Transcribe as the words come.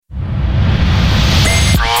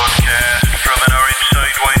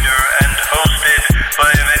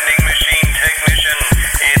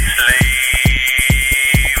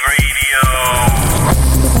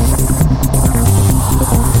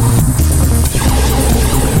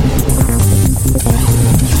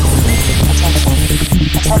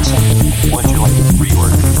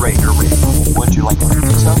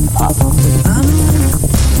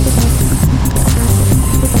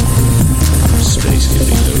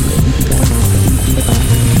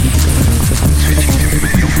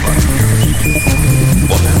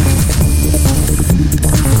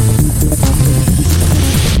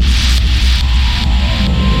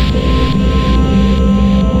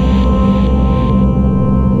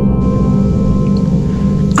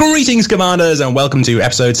Greetings, Commanders, and welcome to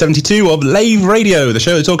episode 72 of Lave Radio, the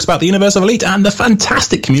show that talks about the universe of Elite and the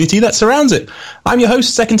fantastic community that surrounds it. I'm your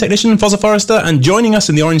host, Second Technician Fozzer Forrester, and joining us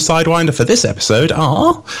in the Orange Sidewinder for this episode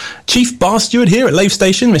are Chief Bar Steward here at Lave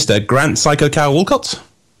Station, Mr. Grant Psycho Cow Walcott.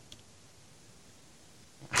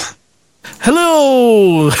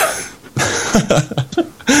 Hello!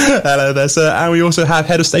 Hello there, sir. And we also have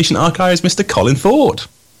Head of Station Archives, Mr. Colin Ford.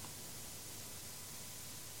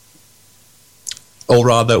 Or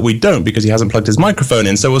rather, we don't, because he hasn't plugged his microphone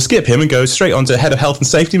in, so we'll skip him and go straight on to Head of Health and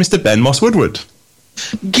Safety, Mr. Ben Moss-Woodward.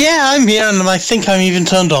 Yeah, I'm here, and I think I'm even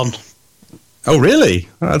turned on. Oh, really?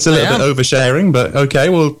 That's a little bit oversharing, but okay,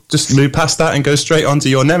 we'll just move past that and go straight on to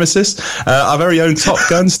your nemesis, our very own Top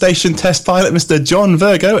Gun Station Test Pilot, Mr. John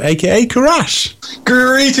Virgo, a.k.a. Karash.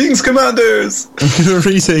 Greetings, Commanders!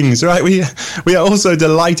 Greetings. Right, we are also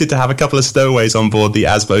delighted to have a couple of stowaways on board the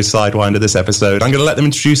ASBO Sidewinder this episode. I'm going to let them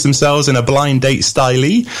introduce themselves in a blind date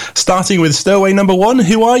style, starting with stowaway number 1.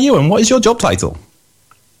 Who are you and what is your job title?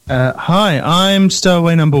 Hi, I'm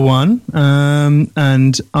Stowaway number 1,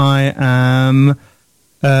 and I am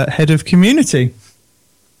head of community.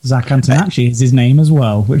 Zach Antonacci is his name as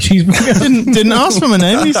well, which he's didn't ask for my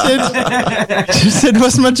name. He said,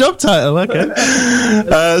 "What's my job title?"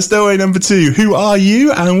 Okay. Stowaway number 2. Who are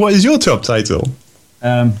you and what is your job title?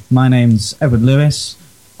 My name's Edward Lewis.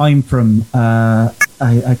 I'm from.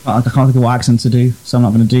 I can't think of what accent to do, so I'm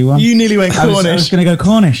not going to do one. You nearly went Cornish. I was going to go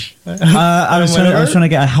Cornish. I was trying to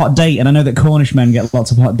get a hot date, and I know that Cornish men get lots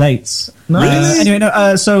of hot dates. Nice. Anyway,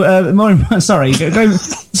 no. Sorry. Go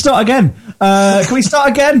start again. Can we start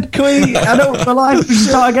again? Can we? I know we're live. We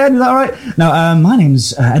start again. Is that all right? No. My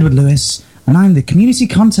name's Edward Lewis, and I'm the community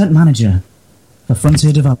content manager for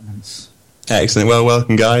Frontier Developments. Excellent. Well,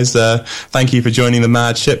 welcome, guys. Thank you for joining the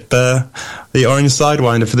mad ship, the Orange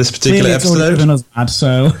Sidewinder, for this particular episode. Us mad,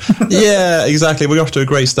 so yeah, exactly. We're off to a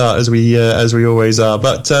great start as we always are.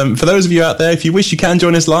 But for those of you out there, if you wish, you can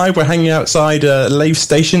join us live. We're hanging outside Lave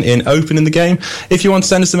Station in Open in the game. If you want to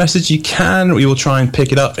send us a message, you can. We will try and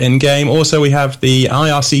pick it up in game. Also, we have the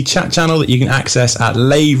IRC chat channel that you can access at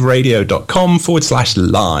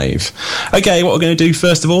laveradio.com/live. Okay, what we're going to do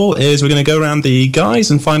first of all is we're going to go around the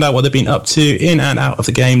guys and find out what they've been up to in and out of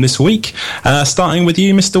the game this week. Starting with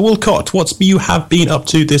you, Mr. Walcott, what you have been up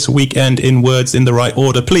to this weekend in words in the right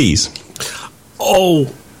order, please.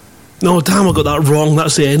 Oh, no, damn, I got that wrong.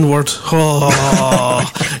 That's the N-word.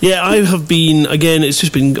 Oh. Yeah, I have been, again, it's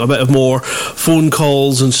just been a bit of more phone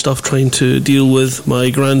calls and stuff, trying to deal with my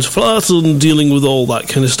grand's flat and dealing with all that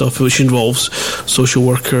kind of stuff, which involves social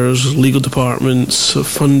workers, legal departments,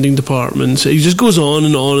 funding departments. It just goes on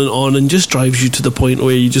and on and on and just drives you to the point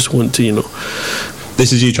where you just want to,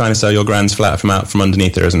 This is you trying to sell your grand's flat from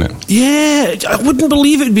underneath her, isn't it? Yeah, I wouldn't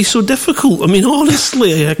believe it'd be so difficult. I mean,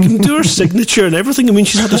 honestly, I can do her signature and everything. I mean,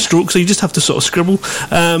 she's had a stroke, so you just have to sort of scribble.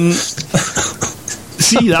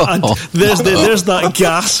 See that? There's that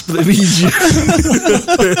gasp that means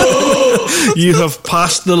you have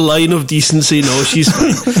passed the line of decency. No, she's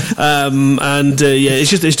fine. Yeah,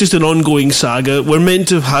 it's just an ongoing saga. We're meant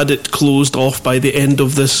to have had it closed off by the end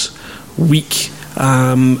of this week.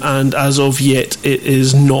 And as of yet, it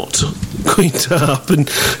is not going to happen.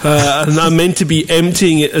 And I'm meant to be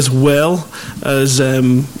emptying it as well as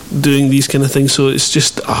doing these kind of things. So it's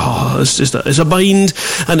it's a bind,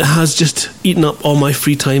 and it has just eaten up all my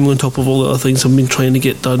free time on top of all the other things I've been trying to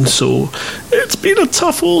get done. So it's been a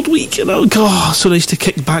tough old week, and so nice to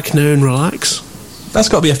kick back now and relax. That's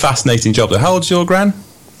got to be a fascinating job, though. How old's your gran?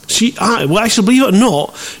 Well, actually, believe it or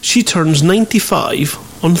not, she turns 95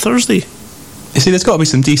 on Thursday. You see, there's got to be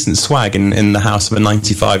some decent swag in the house of a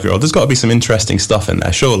 95-year-old. There's got to be some interesting stuff in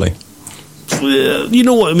there, surely. You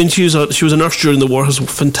know what I mean? She was a nurse during the war. Has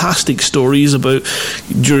fantastic stories about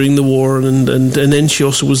during the war, and then she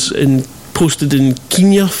also was posted in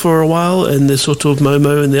Kenya for a while in the sort of Mau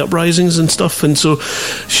Mau and the uprisings and stuff, and so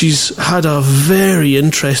she's had a very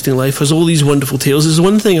interesting life, has all these wonderful tales. There's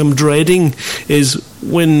one thing I'm dreading is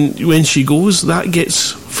when she goes, that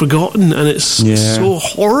gets forgotten, and it's so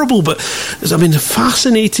horrible. But I mean, a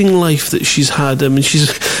fascinating life that she's had. I mean,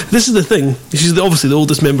 this is the thing, she's obviously the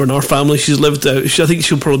oldest member in our family. She's lived out, I think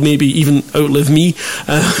she'll probably maybe even outlive me.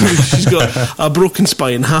 She's got a broken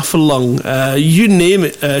spine, half a lung, you name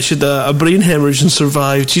it. She had a brain hemorrhage and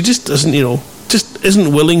survived. She just doesn't, just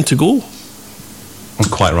isn't willing to go.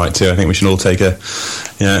 Quite right too. I think we should all take a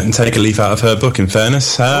leaf out of her book, in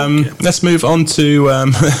fairness. Let's move on to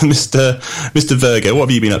Mr. Virgo. What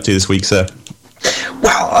have you been up to this week, sir?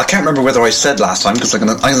 Well, I can't remember whether I said last time, because I'm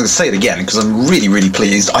going to say it again, because I'm really, really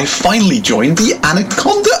pleased. I finally joined the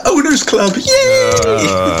Anaconda Owners Club. Yay!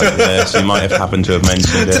 Yes, you might have happened to have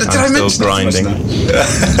mentioned it. I'm still grinding.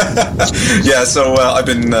 Yeah, so I've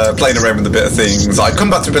been playing around with a bit of things. I've come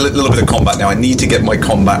back to a little bit of combat now. I need to get my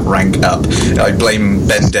combat rank up. I blame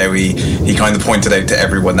Ben Dowie. He kind of pointed out to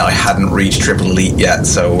everyone that I hadn't reached Triple Elite yet,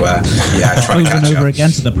 so yeah, trying to catch up. Over and over again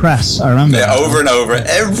to the press, I remember. Yeah, over and over.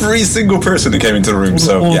 Every single person who came into the room.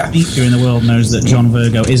 So all yeah, the in the world knows that John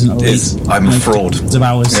Virgo isn't elite. I'm a fraud. Of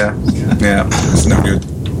ours. Yeah, it's no good.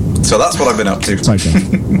 So that's what I've been up to. Sorry,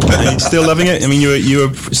 John. Are you still loving it? I mean, you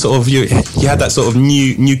were sort of you had that sort of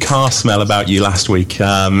new car smell about you last week.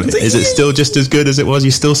 Is it still just as good as it was?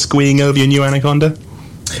 You still squeeing over your new Anaconda?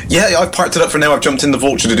 Yeah, I've parked it up for now. I've jumped in the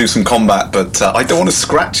Vulture to do some combat, but I don't want to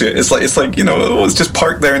scratch it. It's like it's just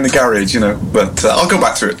parked there in the garage, But I'll go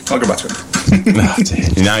back to it.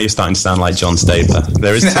 Now you're starting to sound like John Stabler.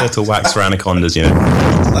 There is turtle wax for Anacondas,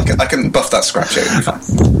 I can buff that scratch out.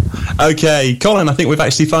 Okay, Colin, I think we've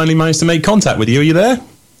actually finally managed to make contact with you. Are you there?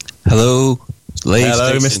 Hello,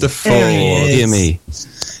 hello, Mr. Ford. Hear me?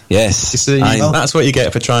 Yes. You see, that's what you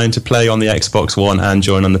get for trying to play on the Xbox One and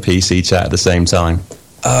join on the PC chat at the same time.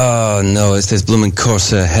 Oh no, it's this blooming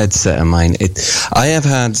Corsair headset of mine. I have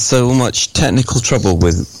had so much technical trouble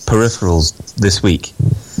with peripherals this week.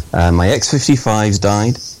 My X55's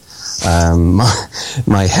died.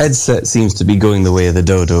 My headset seems to be going the way of the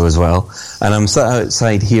dodo as well. And I'm sat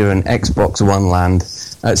outside here in Xbox One land,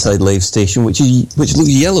 outside Lave Station, which looks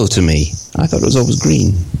yellow to me. I thought it was always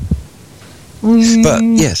green. But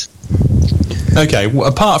yes. Okay,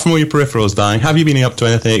 apart from all your peripherals dying, have you been up to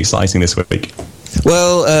anything exciting this week?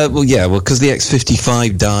 Well, because the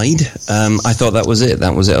X55 died, I thought that was it.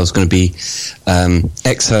 That was it. I was going to be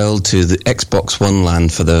exiled to the Xbox One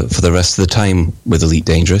land for the rest of the time with Elite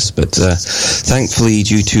Dangerous. But thankfully,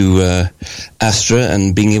 due to Astra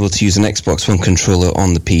and being able to use an Xbox One controller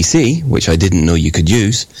on the PC, which I didn't know you could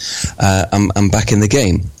use, I'm back in the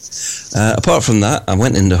game. Apart from that, I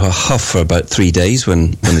went into a huff for about 3 days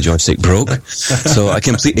when the joystick broke. So I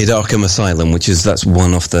completed Arkham Asylum, that's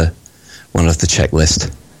one off the checklist.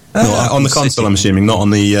 On the console, I'm assuming, not on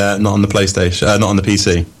the PlayStation, not on the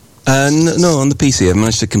PC. No, on the PC. I've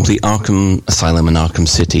managed to complete Arkham Asylum and Arkham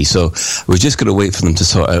City, so we're just going to wait for them to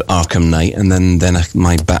sort out Arkham Knight, and then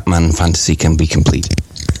my Batman fantasy can be complete.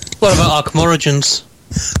 What about Arkham Origins?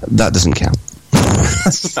 That doesn't count.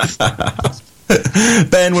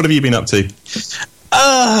 Ben, what have you been up to?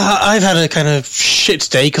 I've had a kind of shit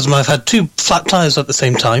day because I've had two flat tires at the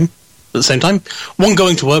same time. One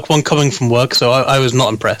going to work, one coming from work, so I was not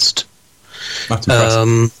impressed. Not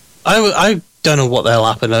impressed. I don't know what the hell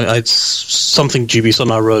happened. It's something dubious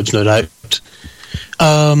on our roads, no doubt.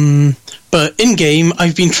 But in-game,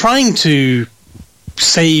 I've been trying to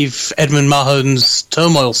save Edmund Mahon's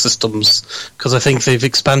turmoil systems because I think they've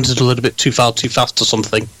expanded a little bit too far, too fast or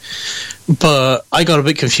something. But I got a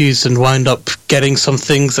bit confused and wound up getting some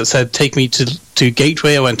things that said, take me to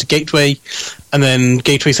Gateway. I went to Gateway, and then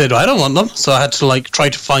Gateway said, I don't want them. So I had to try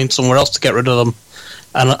to find somewhere else to get rid of them.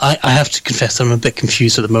 And I have to confess I'm a bit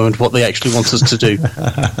confused at the moment what they actually want us to do.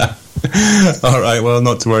 All right, well,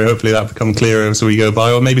 not to worry. Hopefully that will become clearer as we go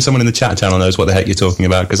by. Or maybe someone in the chat channel knows what the heck you're talking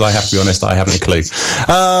about, because I have to be honest, I haven't a clue.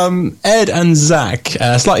 Ed and Zach,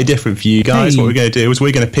 slightly different for you guys. What we're going to do is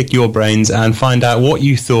we're going to pick your brains and find out what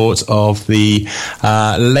you thought of the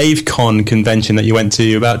LaveCon convention that you went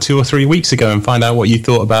to about 2 or 3 weeks ago, and find out what you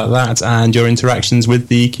thought about that and your interactions with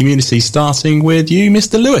the community, starting with you,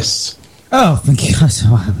 Mr. Lewis. Oh, thank you.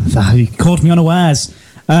 You caught me unawares.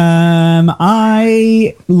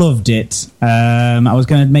 I loved it. I was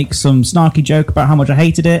going to make some snarky joke about how much I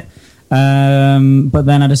hated it, but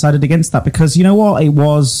then I decided against that because you know what? There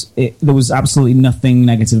was absolutely nothing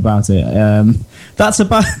negative about it. That's as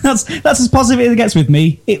positive as it gets with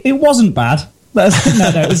me. It wasn't bad.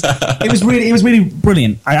 It was really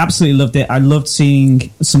brilliant. I absolutely loved it. I loved seeing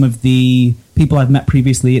some of the people I've met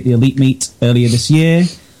previously at the Elite Meet earlier this year.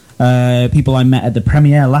 People I met at the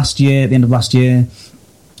premiere at the end of last year.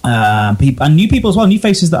 And new people as well, new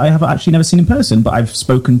faces that I have actually never seen in person, but I've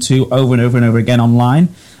spoken to over and over and over again online.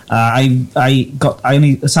 Sadly,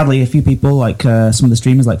 a few people, like some of the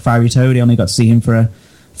streamers, like Fiery Toad, I only got to see him for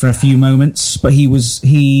a few moments, but because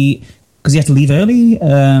he had to leave early,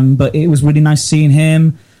 but it was really nice seeing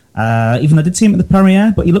him. Even though I did see him at the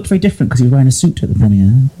premiere, but he looked very different because he was wearing a suit at the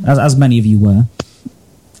premiere, as many of you were.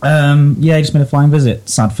 He just made a flying visit.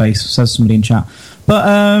 Sad face, says somebody in chat. But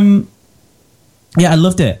I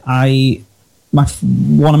loved it.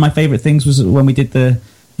 One of my favourite things was when we did the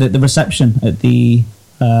reception at the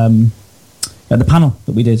panel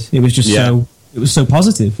that we did. It was just it was so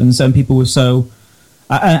positive, and some people were so.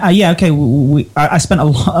 I spent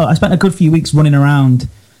a good few weeks running around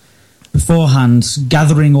beforehand,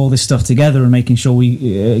 gathering all this stuff together and making sure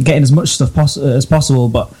we getting as much stuff as possible.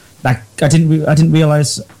 But I didn't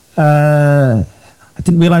realize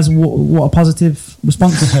what a positive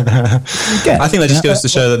response. I think that just goes to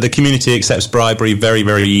show that the community accepts bribery very,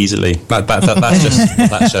 very easily. That's just what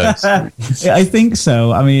that shows. I think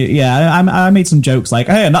so. I mean, yeah, I made some jokes like,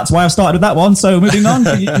 "Hey, and that's why I started with that one." So moving on,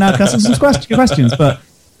 you can now ask some questions. But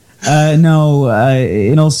no,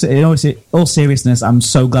 in all seriousness, I'm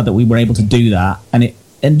so glad that we were able to do that, and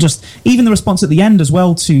just even the response at the end as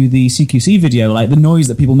well to the CQC video, like the noise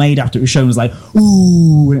that people made after it was shown was like,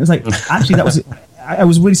 "Ooh," and it was like, actually, that was. I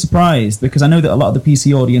was really surprised because I know that a lot of the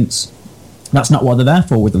PC audience, that's not what they're there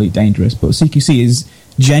for with Elite Dangerous, but CQC is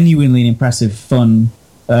genuinely an impressive, fun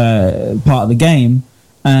part of the game,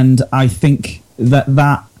 and I think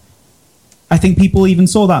I think people even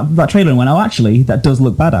saw that trailer and went, "Oh, actually, that does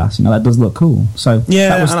look badass. You know, that does look cool." So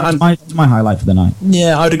yeah, that was my highlight for the night.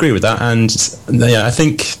 Yeah, I'd agree with that. And yeah, I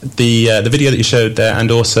think the video that you showed there,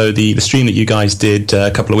 and also the stream that you guys did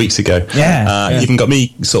a couple of weeks ago, even got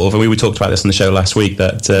me sort of. And we talked about this on the show last week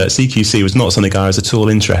that CQC was not something I was at all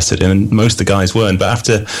interested in, and most of the guys weren't. But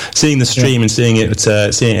after seeing the stream and seeing it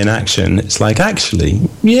in action, it's like, actually,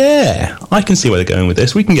 yeah, I can see where they're going with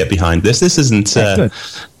this. We can get behind this. This isn't.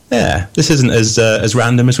 This isn't as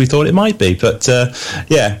random as we thought it might be. But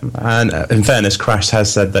and in fairness, Crash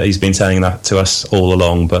has said that he's been saying that to us all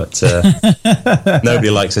along, but nobody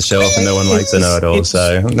likes to show off and no one likes to know it all.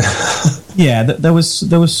 So yeah, there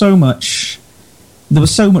was so much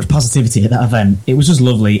positivity at that event. It was just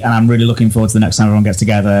lovely, and I'm really looking forward to the next time everyone gets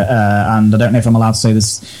together. And I don't know if I'm allowed to say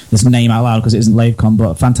this name out loud because it isn't LaveCon,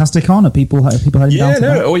 but Fantasticon. Are people heading down to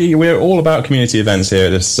that? We're all about community events here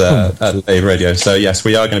at this at Lave Radio. So yes,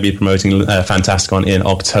 we are going to be promoting Fantasticon in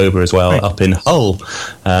October as well, up in Hull,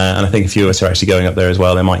 and I think a few of us are actually going up there as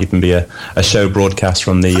well. There might even be a show broadcast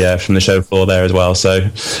from the show floor there as well. So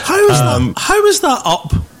how is that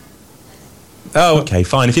up? Oh, okay,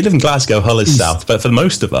 fine. If you live in Glasgow, Hull is south, but for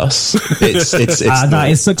most of us, it's that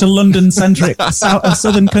is such a London-centric, a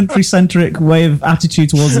southern country-centric way of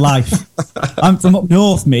attitude towards life. I'm from up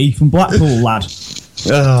north, from Blackpool, lad.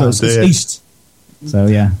 Oh, so it's east. So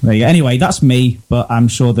yeah, there you go. Anyway, that's me, but I'm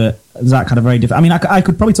sure that Zach had a very different. I mean, I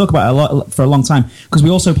could probably talk about it a lot for a long time because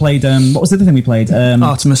we also played. What was the other thing we played?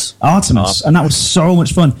 Artemis, and that was so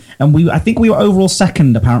much fun. And I think we were overall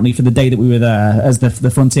second apparently for the day that we were there, as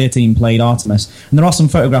the Frontier team played Artemis. And there are some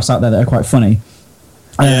photographs out there that are quite funny.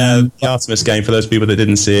 The Artemis game, for those people that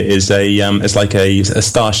didn't see it, is it's like a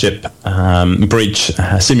Starship bridge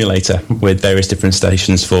simulator with various different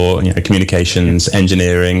stations for yes. communications,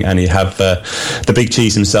 engineering, and you have the big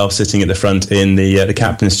cheese himself sitting at the front in the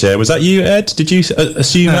captain's chair. Was that you, Ed? Did you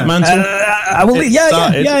assume that mantle?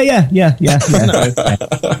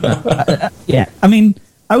 Yeah. I mean,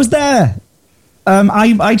 I was there.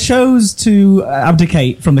 I chose to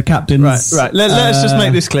abdicate from the captain's. Right. Let's just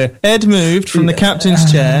make this clear. Ed moved from the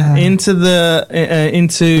captain's chair into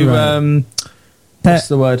what's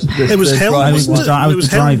the word? It was helm. I was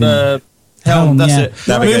driving. Helm. That's it.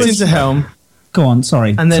 Moved into helm. Go on.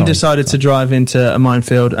 Sorry. And then decided to drive into a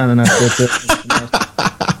minefield and an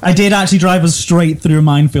I did actually drive us straight through a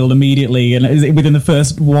minefield immediately, and within the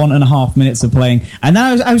first 1.5 minutes of playing. And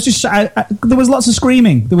then I was just, there was lots of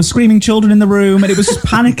screaming. There were screaming children in the room, and it was just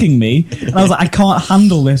panicking me. And I was like, I can't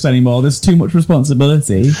handle this anymore. There's too much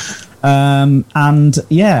responsibility. And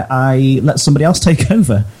yeah, I let somebody else take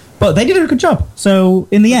over. But they did a good job. So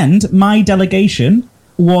in the end, my delegation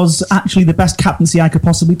was actually the best captaincy I could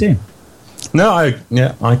possibly do. No, I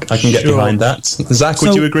can get behind that. Zach,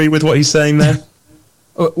 would you agree with what he's saying there?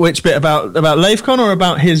 Which bit about LaveCon or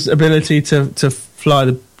about his ability to fly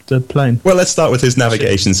the plane? Well, let's start with his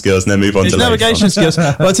navigation skills and then move on to navigation skills.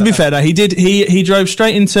 Well, to be fair, he drove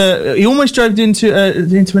straight into. He almost drove into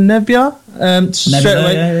a Nebula. Straight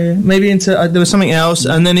away, maybe into there was something else,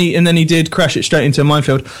 and then he did crash it straight into a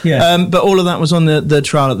minefield. Yeah. But all of that was on the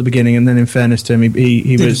trial at the beginning, and then in fairness to him,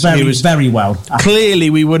 he was very well. Clearly,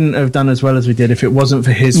 we wouldn't have done as well as we did if it wasn't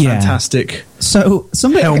for his fantastic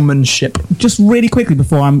helmmanship. Just really quickly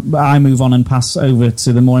before I move on and pass over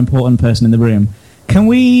to the more important person in the room, can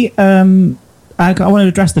we? I want to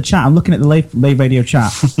address the chat. I'm looking at the Lave Radio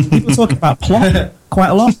chat. People talk about plop quite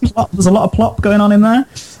a lot. There's a lot of plop going on in there.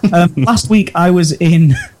 Last week I was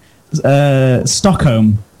in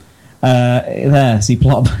Stockholm. See,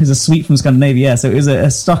 plop is a sweet from Scandinavia. Yeah, so it was a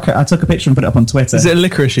stock. I took a picture and put it up on Twitter. Is it a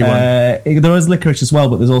licoricey one? There was licorice as well,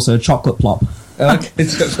 but there's also a chocolate plop. Okay.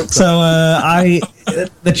 So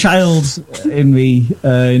the child in me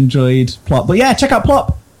enjoyed Plop. But yeah, check out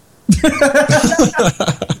Plop. Plop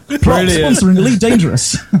sponsoring Elite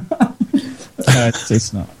Dangerous. No,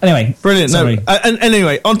 it's not. Anyway, brilliant. Sorry. No, and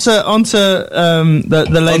anyway, onto the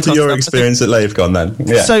LaveCon onto your stuff. experience at LaveCon then.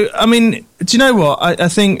 Yeah. So, I mean, do you know what? I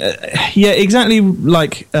think, yeah, exactly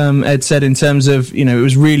like Ed said in terms of, it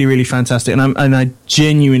was really, really fantastic. And I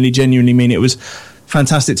genuinely mean it was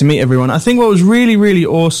fantastic to meet everyone. I think what was really, really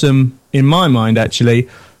awesome in my mind, actually,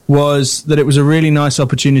 was that it was a really nice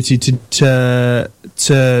opportunity to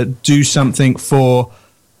do something for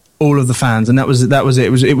all of the fans, and that was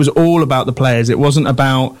it. It was all about the players. It wasn't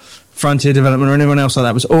about Frontier Development or anyone else like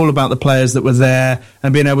that. It was all about the players that were there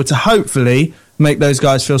and being able to hopefully make those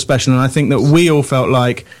guys feel special. And I think that we all felt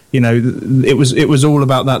like, it was all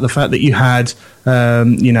about that. The fact that you had,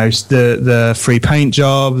 the free paint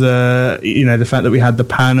job, the fact that we had the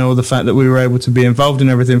panel, the fact that we were able to be involved in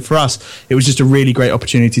everything. For us, it was just a really great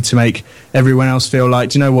opportunity to make everyone else feel like,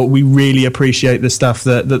 do you know what, we really appreciate the stuff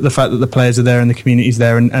that the fact that the players are there and the community's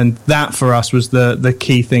there, and that for us was the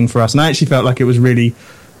key thing for us. And I actually felt like it was really,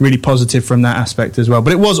 really positive from that aspect as well.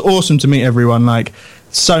 But it was awesome to meet everyone, like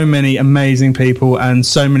so many amazing people and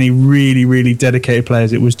so many really, really dedicated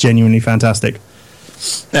players. It was genuinely fantastic.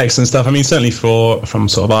 Excellent stuff. I mean, certainly from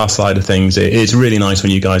sort of our side of things, it's really nice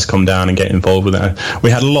when you guys come down and get involved with it. We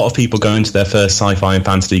had a lot of people going to their first sci-fi and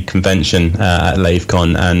fantasy convention at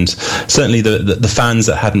LaveCon, and certainly the fans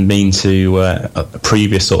that hadn't been to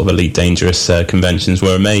previous sort of Elite Dangerous conventions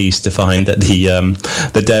were amazed to find that the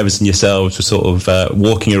devs and yourselves were sort of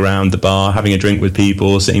walking around the bar, having a drink with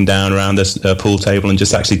people, sitting down around a pool table and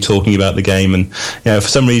just actually talking about the game. And for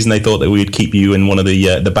some reason they thought that we'd keep you in one of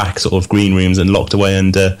the back sort of green rooms and locked away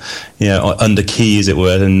and under key, as it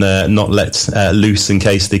were, and not let loose in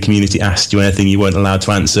case the community asked you anything you weren't allowed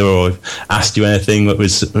to answer, or asked you anything that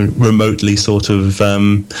was remotely sort of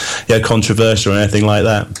controversial or anything like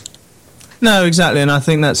that. No, exactly, and I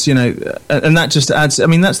think that's and that just adds. I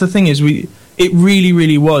mean, that's the thing is it really,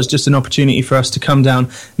 really was just an opportunity for us to come down,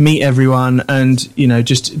 meet everyone, and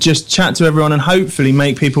just chat to everyone, and hopefully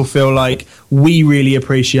make people feel like we really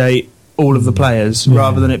appreciate all of the players,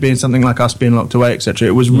 rather than it being something like us being locked away, etc.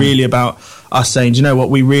 It was really about us saying, do you know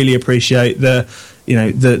what, we really appreciate the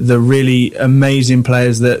really amazing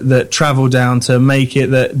players that travel down to make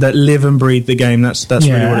it, that live and breathe the game. That's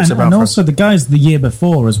really what it's about. And also the guys the year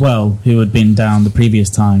before as well, who had been down the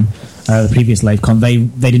previous time, the previous LaveCon,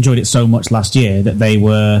 they'd enjoyed it so much last year that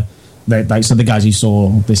so the guys you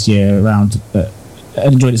saw this year around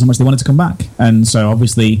enjoyed it so much they wanted to come back, and so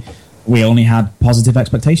obviously we only had positive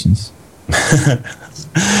expectations.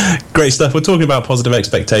 Great stuff. We're talking about positive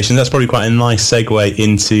expectations. That's probably quite a nice segue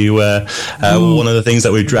into one of the things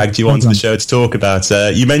that we've dragged you onto the show to talk about.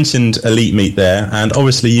 You mentioned Elite Meet there, and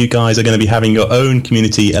obviously you guys are going to be having your own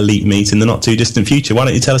community Elite Meet in the not too distant future. Why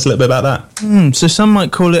don't you tell us a little bit about that? So some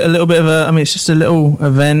might call it a little bit of it's just a little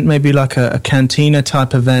event, maybe like a cantina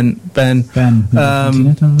type event, Ben. I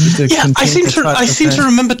seem to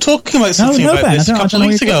remember talking about something about this a couple of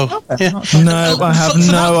weeks ago. No, I have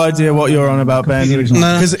no idea what you're on about, Ben.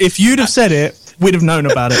 Because if you'd have said it, we'd have known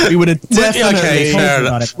about it. We would have definitely.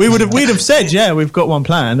 We'd have said, yeah, we've got one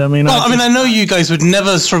planned. I mean, I know you guys would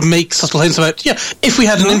never sort of make subtle hints about. Yeah, if we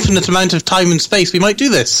had an infinite amount of time and space, we might do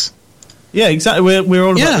this. Yeah, exactly. We're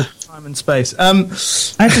all about time and space. I have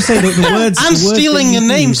to say that the words and stealing the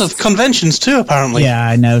names of conventions too. Apparently, yeah,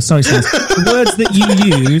 I know. Sorry, the words that you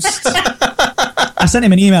used. I sent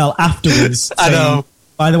him an email afterwards. I know.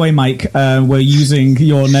 By the way, Mike, we're using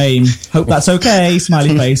your name. Hope that's okay.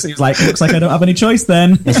 Smiley face. He was like, looks like I don't have any choice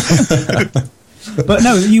then. But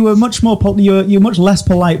no, you were much more. You were much less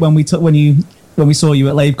polite when we saw you at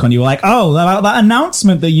LaveCon. You were like, oh, about that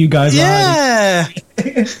announcement that you guys are. Yeah.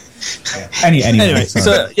 Anyway,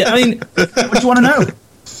 so yeah, I mean, what do you want to know?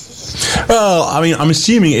 Well, I mean, I'm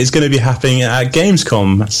assuming it's going to be happening at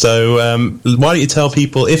Gamescom. So why don't you tell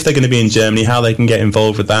people, if they're going to be in Germany, how they can get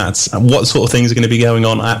involved with that, and what sort of things are going to be going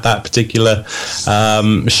on at that particular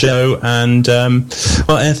show, and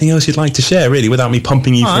anything else you'd like to share, really, without me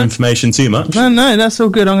pumping you for information too much. No, that's all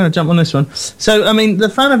good. I'm going to jump on this one. So, I mean, the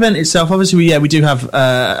fan event itself, obviously, we do have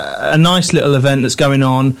a nice little event that's going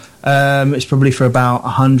on. It's probably for about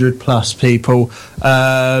 100 plus people.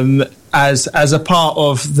 As a part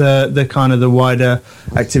of the kind of the wider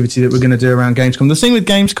activity that we're going to do around Gamescom. The thing with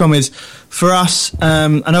Gamescom is, for us, I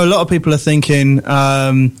know a lot of people are thinking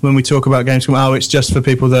when we talk about Gamescom, it's just for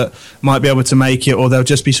people that might be able to make it, or they'll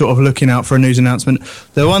just be sort of looking out for a news announcement.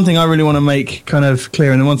 The one thing I really want to make kind of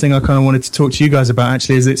clear, and the one thing I kind of wanted to talk to you guys about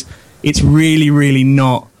actually, is it's really, really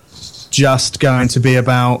not just going to be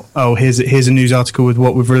about, here's a news article with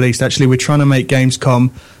what we've released. Actually, we're trying to make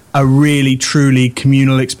Gamescom a really, truly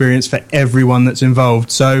communal experience for everyone that's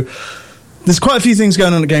involved. So there's quite a few things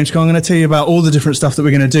going on at Gamescom. I'm going to tell you about all the different stuff that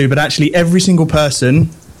we're going to do, but actually every single person,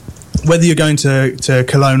 whether you're going to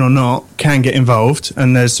Cologne or not, can get involved,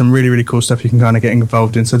 and there's some really, really cool stuff you can kind of get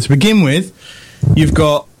involved in. So to begin with, you've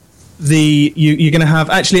got you're going to have,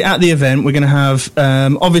 actually at the event, we're going to have,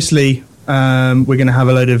 obviously, we're going to have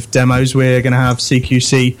a load of demos. We're going to have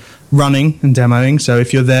CQC running and demoing, so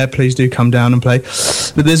if you're there, please do come down and play.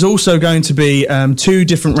 But there's also going to be 2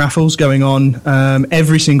 different raffles going on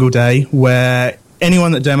every single day, where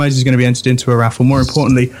anyone that demos is going to be entered into a raffle. More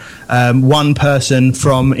importantly, one person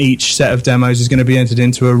from each set of demos is going to be entered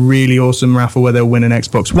into a really awesome raffle where they'll win an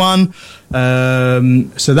Xbox One.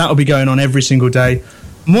 So that'll be going on every single day.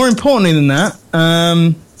 More importantly than that,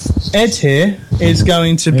 Ed here is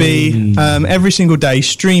going to be every single day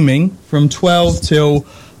streaming from 12 till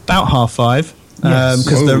about 5:30.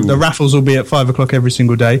 Because the raffles will be at 5 o'clock every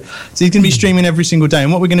single day. So he's going to be streaming every single day.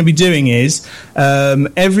 And what we're going to be doing is,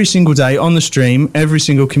 every single day on the stream, every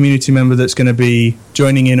single community member that's going to be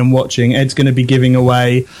joining in and watching, Ed's going to be giving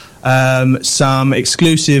away some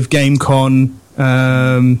exclusive GameCon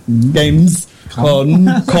games. Gamescom.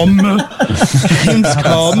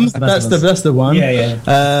 That's the one.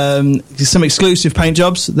 Some exclusive paint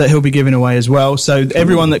jobs that he'll be giving away as well. So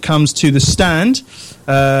everyone that comes to the stand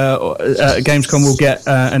at Gamescom will get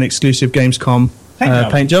an exclusive Gamescom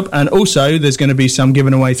paint job, and also there's going to be some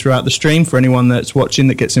given away throughout the stream for anyone that's watching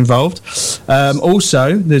that gets involved.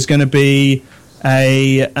 Also, there's going to be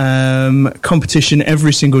a competition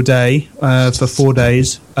every single day for 4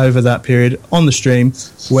 days over that period on the stream,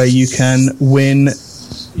 where you can win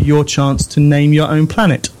your chance to name your own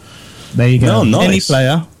planet. There you go. Oh, nice.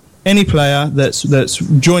 Any player that's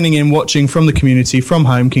joining in, watching from the community from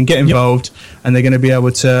home, can get involved, and they're going to be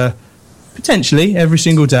able to potentially every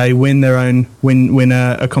single day win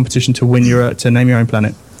a competition to name your own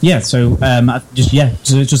planet. Yeah, so just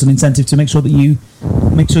an incentive to make sure you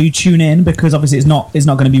tune in, because obviously it's not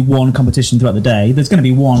going to be one competition throughout the day. There's going to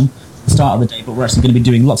be one at the start of the day, but we're actually going to be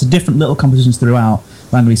doing lots of different little competitions throughout.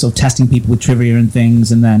 We're going to be sort of testing people with trivia and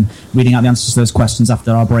things, and then reading out the answers to those questions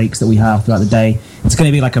after our breaks that we have throughout the day. It's going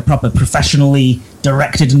to be like a proper professionally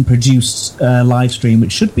directed and produced live stream,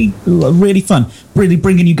 which should be really fun. Really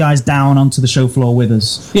bringing you guys down onto the show floor with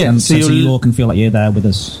us. Yeah, and so you all can feel like you're there with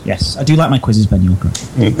us. Yes, I do like my quizzes, Ben. You're correct.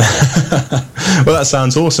 Well, that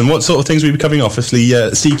sounds awesome. What sort of things will we be covering off? Obviously,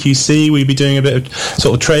 CQC, will you be doing a bit of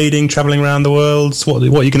sort of trading, travelling around the world? What are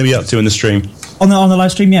you going to be up to in the stream? On the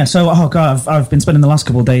live stream, yeah. So, I've been spending the last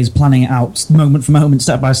couple of days planning it out moment for moment,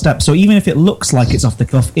 step by step. So even if it looks like it's off the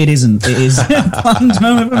cuff, it isn't. It is planned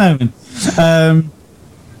moment for moment.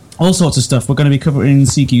 All sorts of stuff. We're going to be covering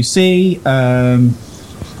CQC.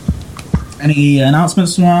 Any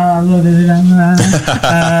announcements? And we'll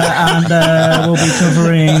be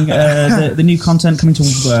covering the new content coming to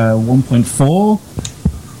 1.4.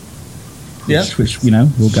 Yeah, which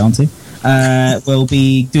we'll get onto. We'll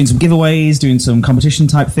be doing some giveaways, doing some competition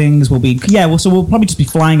type things. We'll probably just be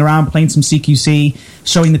flying around, playing some CQC,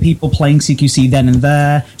 showing the people playing CQC then and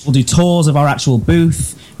there. We'll do tours of our actual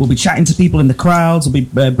booth. We'll be chatting to people in the crowds. We'll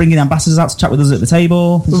be bringing ambassadors out to chat with us at the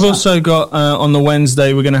table. We've also got on the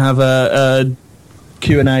Wednesday, we're going to have a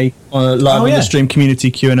Q&A live on the stream, community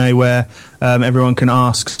Q&A, where everyone can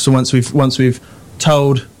ask. So once we've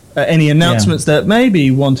told any announcements that may be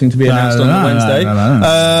wanting to be announced on the Wednesday,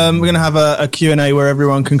 we're going to have a Q&A where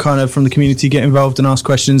everyone can kind of from the community get involved and ask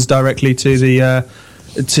questions directly to the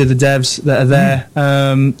devs that are there.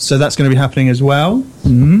 So that's going to be happening as well.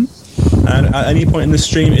 Mm-hmm. And at any point in the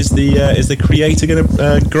stream, is the creator going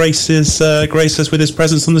to grace us with his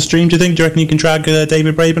presence on the stream? Do you reckon you can drag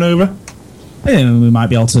David Braben over? We might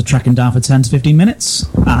be able to track him down for 10 to 15 minutes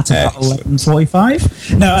at about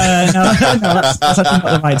 11:45. No, that's actually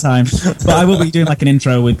not the right time. But I will be doing like an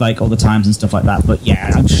intro with like all the times and stuff like that. But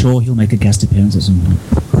yeah, I'm sure he'll make a guest appearance at some point.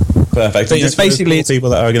 Perfect. So it's basically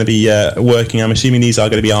people that are going to be working. I'm assuming these are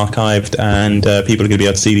going to be archived, and people are going to be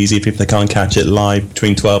able to see these if they can't catch it live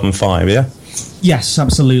between 12 and 5. Yeah. Yes,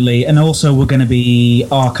 absolutely. And also we're going to be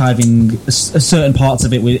archiving certain parts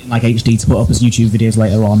of it with like HD to put up as YouTube videos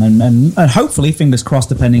later on, and hopefully, fingers crossed,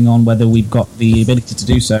 depending on whether we've got the ability to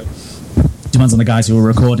do so, depends on the guys who are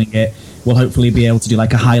recording it, we'll hopefully be able to do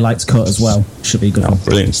like a highlights cut as well. Should be good.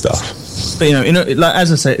 Brilliant stuff. But like,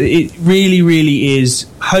 as I said, it really, really is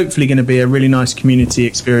hopefully going to be a really nice community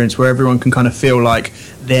experience where everyone can kind of feel like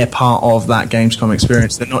they're part of that Gamescom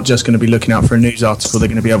experience. They're not just going to be looking out for a news article. They're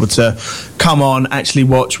going to be able to come on, actually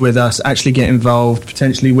watch with us, actually get involved,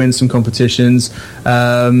 potentially win some competitions.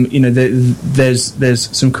 There's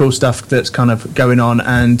some cool stuff that's kind of going on,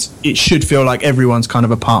 and it should feel like everyone's kind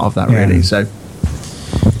of a part of that, really. So.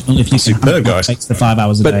 Well, if you superb, guys. Takes the 5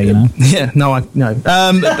 hours a day, you know. Yeah, no.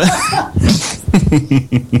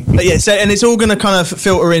 But yeah, so and it's all going to kind of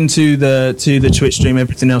filter into the Twitch stream.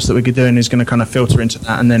 Everything else that we're doing is going to kind of filter into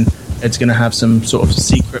that, and then it's going to have some sort of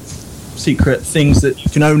secret things that you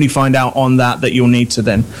can only find out on that you'll need to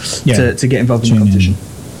then to get involved in the competition.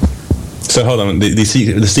 So hold on, the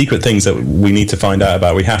secret things that we need to find out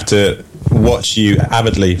about. We have to watch you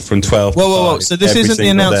avidly from 12 Whoa. So this isn't the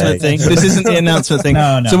announcement thing. This isn't the announcement thing.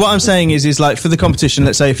 No. So what I'm saying is like for the competition,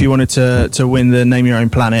 let's say if you wanted to win the Name Your Own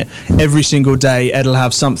Planet, every single day Ed will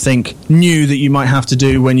have something new that you might have to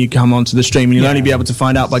do when you come onto the stream, and you'll only be able to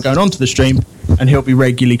find out by going onto the stream, and he'll be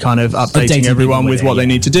regularly kind of updating everyone with what they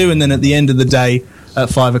need to do, and then at the end of the day at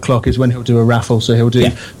 5 o'clock is when he'll do a raffle. So he'll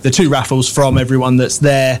do the 2 raffles from everyone that's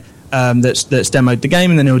there, that's demoed the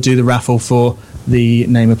game, and then he'll do the raffle for the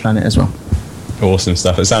Name a Planet as well. Awesome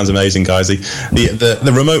stuff. It sounds amazing, guys.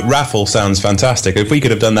 The remote raffle sounds fantastic. If we could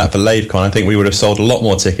have done that for LaveCon, I think we would have sold a lot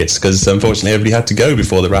more tickets, because unfortunately everybody had to go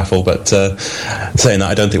before the raffle. But saying that,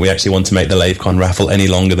 I don't think we actually want to make the LaveCon raffle any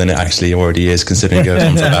longer than it actually already is, considering it goes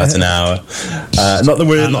on for about an hour. Not that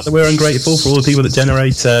we're ungrateful for all the people that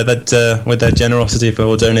generate that with their generosity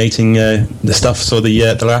for donating the stuff for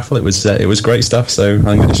the raffle. It was great stuff. So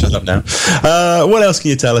I'm going to shut up now. What else can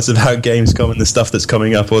you tell us about Gamescom and the stuff that's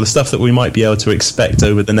coming up, or the stuff that we might be able to expect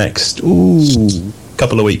over the next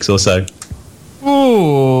couple of weeks or so?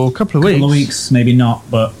 Couple of Couple of weeks, maybe not,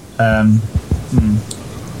 but well,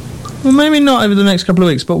 maybe not over the next couple of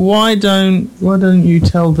weeks. But why don't you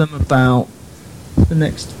tell them about the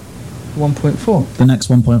next 1.4? The next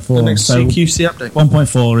 1.4, the next CQC update.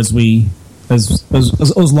 1.4, as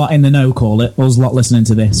us lot in the know call it, us lot listening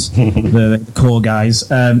to this, the core guys,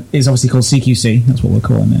 is obviously called CQC. That's what we're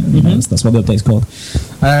calling it. Mm-hmm. That's what the update's called.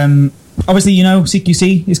 Obviously,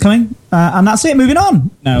 CQC is coming, and that's it. Moving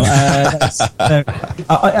on. No,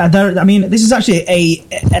 I mean, this is actually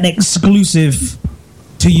an exclusive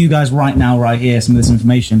to you guys right now, right here. Some of this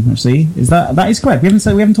information, actually, that is correct. We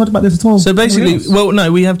haven't talked about this at all. So basically, well,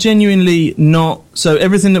 no, we have genuinely not. So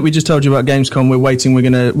everything that we just told you about Gamescom, we're waiting. We're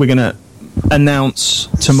gonna announce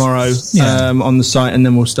tomorrow on the site, and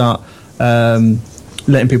then we'll start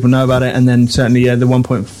letting people know about it, and then certainly the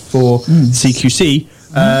 1.4 CQC.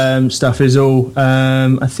 Stuff is all.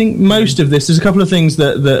 I think most of this. There's a couple of things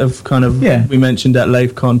that have kind of we mentioned at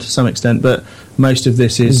LaveCon to some extent, but most of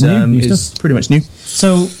this is pretty much new.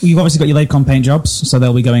 So you've obviously got your LaveCon paint jobs, so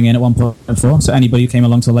they'll be going in at 1.4. So anybody who came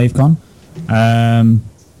along to LaveCon,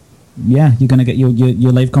 you're going to get your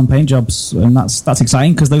LaveCon paint jobs, and that's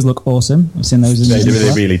exciting because those look awesome. I've seen those. They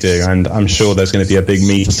really do, and I'm sure there's going to be a big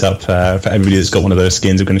meet-up for everybody that's got one of those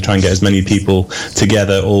skins. We're going to try and get as many people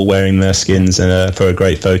together, all wearing their skins, for a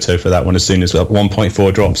great photo for that one as soon as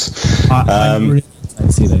 1.4 drops. I'm really excited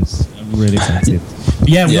to see those. I'm really excited.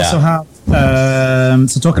 We also have.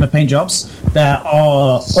 So talking of paint jobs, there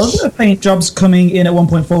are other paint jobs coming in at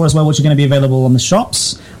 1.4 as well, which are going to be available on the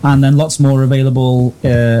shops, and then lots more available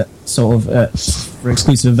for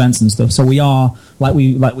exclusive events and stuff. So we are like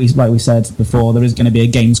we said before, there is going to be a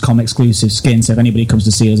Gamescom exclusive skin. So if anybody comes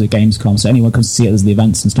to see us at Gamescom, so anyone comes to see us at the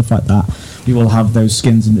events and stuff like that, we will have those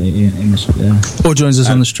skins in the or joins us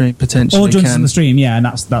on the stream potentially. Or joins us on the stream, and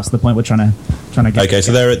that's the point we're trying to get. Okay,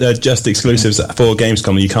 so they're just exclusives for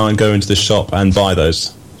Gamescom. You can't go into the shop and buy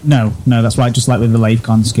those. No, that's right. Just like with the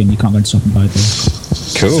LaveCon skin, you can't go to shop and buy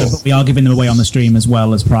those. Cool. But we are giving them away on the stream as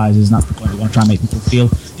well as prizes, and that's the point. We want to try and make people feel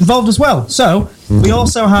involved as well. So we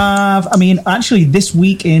also have, actually this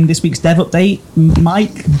week in this week's dev update,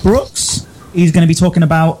 Mike Brooks is going to be talking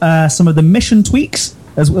about some of the mission tweaks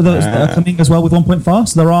that are coming as well with 1.4.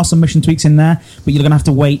 So there are some mission tweaks in there, but you're going to have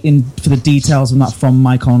to wait for the details on that from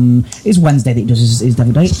Mike on. It's Wednesday that he does his dev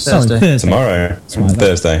update. Thursday. Thursday. Tomorrow.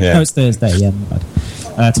 Thursday. Yeah. No, it's Thursday. Yeah, my bad.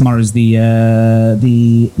 Tomorrow's the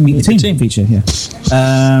Meet the Team feature. Yeah.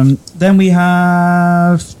 Then we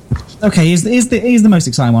have. Okay, here's the most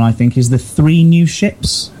exciting one. I think is the 3 new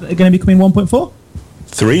ships that are going to be coming 1.4.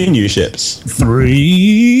 3 new ships.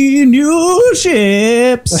 3 new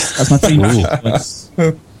ships. That's my 3 new ships.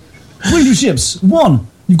 3 new ships. 1.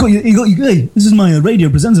 You got your. Hey, this is my radio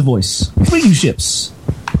presenter voice. 3 new ships.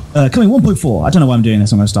 Coming 1.4. I don't know why I'm doing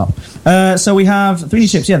this. I'm going to stop. So we have 3 new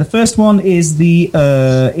ships. Yeah, the first one is the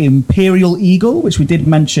Imperial Eagle, which we did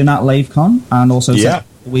mention at LaveCon and also a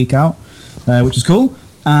week out, which is cool.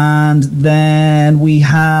 And then we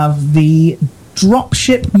have the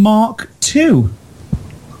Dropship Mark II.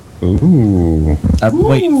 Ooh. I'm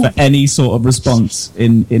waiting for any sort of response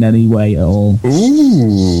in any way at all.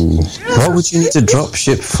 Ooh. What would you need a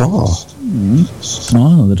dropship for?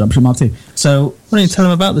 Oh, the Dropship Mark II. So, Why don't you tell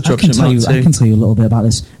him about the Dropship Mark II? I can tell you a little bit about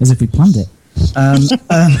this as if we planned it.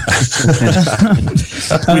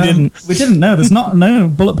 We didn't. No, there's no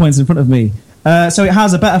bullet points in front of me. So it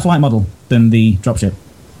has a better flight model than the Dropship.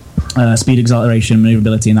 Speed, acceleration,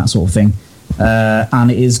 maneuverability, and that sort of thing.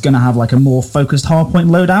 And it is going to have like a more focused hardpoint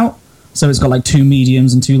loadout. So it's got like 2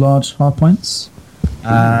 mediums and 2 large hardpoints.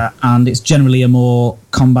 And it's generally a more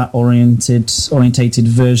combat-orientated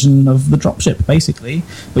version of the Dropship, basically.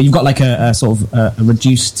 But you've got like a sort of a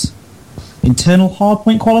reduced internal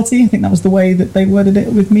hardpoint quality. I think that was the way that they worded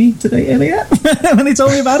it with me today earlier when they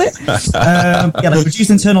told me about it. Like reduced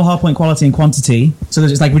internal hardpoint quality and quantity. So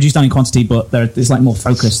it's like reduced down in quantity, but it's like more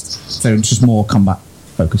focused. So it's just more combat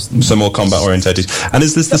focused. So more combat orientated. And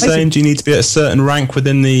is this the same? Do you need to be at a certain rank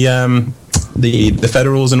within the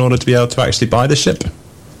Federals in order to be able to actually buy the ship?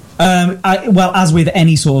 Well, as with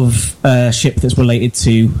any sort of ship that's related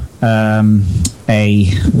to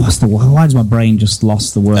why does my brain just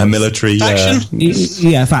lost the word? A military faction.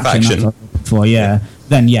 Yeah, faction.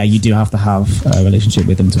 Then you do have to have a relationship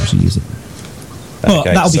with them to actually use it. But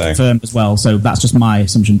that'll be confirmed as well. So that's just my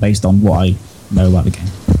assumption based on what I know about the game.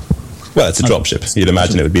 Well, it's a dropship. You'd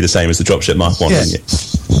imagine it would be the same as the Dropship Mark 1, wouldn't you?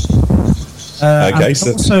 Okay,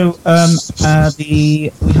 so also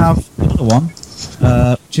we have the other one,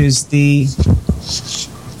 which is the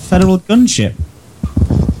Federal Gunship.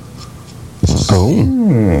 Oh,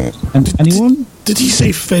 and anyone? Did he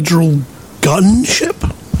say Federal Gunship?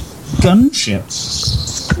 Gunship.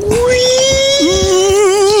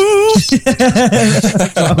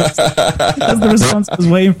 That's the response I was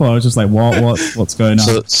waiting for. I was just like, what's going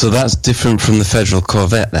on? so that's different from the Federal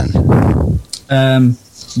Corvette, then?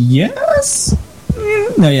 Yes.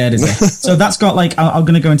 No, yeah, it is. So that's got like I'm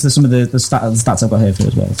going to go into some of the stats I've got here for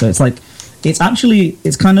as well. So it's like it's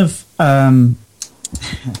kind of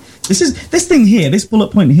this thing here, this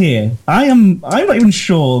bullet point here. I'm not even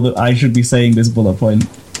sure that I should be saying this bullet point.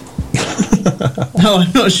 No,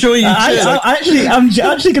 I'm not sure you should. I'm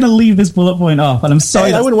actually going to leave this bullet point off, and I'm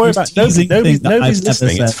sorry. I wouldn't worry about nobody's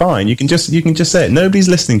listening. It's fine. You can just say it. Nobody's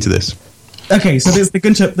listening to this. Okay, so there's the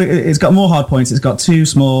gunship. It's got more hard points. It's got 2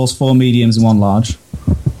 smalls, 4 mediums, and 1 large.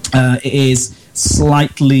 It is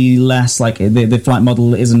slightly less like the flight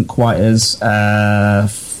model isn't quite as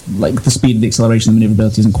like the speed, the acceleration, the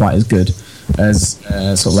maneuverability isn't quite as good as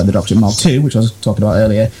sort of like the Dropship Mark II, which I was talking about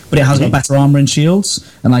earlier. But it has got better armor and shields,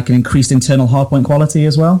 and like an increased internal hardpoint quality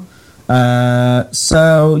as well.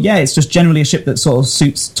 So yeah, it's just generally a ship that sort of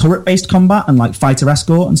suits turret-based combat and like fighter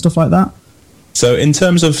escort and stuff like that. So in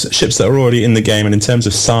terms of ships that are already in the game and in terms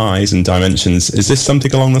of size and dimensions, is this something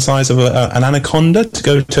along the size of an Anaconda to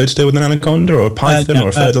go toe-to-toe with an Anaconda, or a Python, or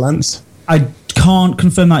a Fer-de-Lance? I can't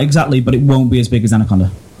confirm that exactly, but it won't be as big as Anaconda.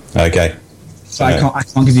 Okay. So I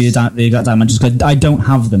can't give you the exact dimensions because I don't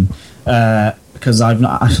have them because I've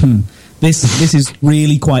not. This is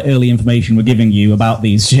really quite early information we're giving you about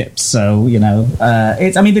these ships. So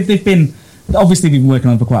it's. I mean, they've been obviously we've been working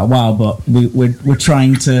on them for quite a while, but we're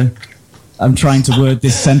trying to. I'm trying to word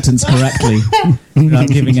this sentence correctly without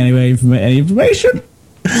giving any information.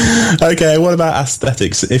 Okay, what about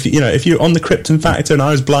aesthetics? If you're on the Krypton Factor and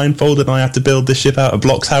I was blindfolded and I had to build this ship out of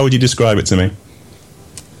blocks, how would you describe it to me?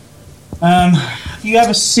 Have you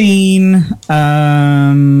ever seen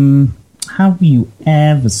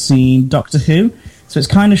Doctor Who? So it's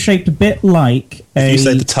kind of shaped a bit like if you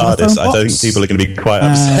say the TARDIS, I don't think people are going to be quite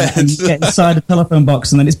upset. And you get inside a telephone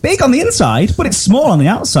box, and then it's big on the inside, but it's small on the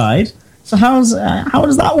outside. So how does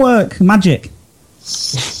that work? Magic.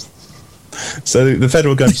 So the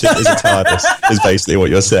Federal Gunship is a TARDIS, is basically what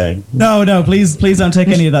you're saying. No, please don't take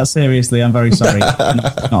any of that seriously. I'm very sorry.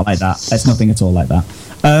 Not like that. It's nothing at all like that.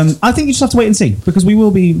 I think you just have to wait and see, because we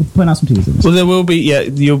will be putting out some teasers. Well, there will be. Yeah,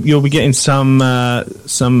 you'll be getting some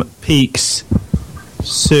peaks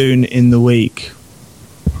soon in the week.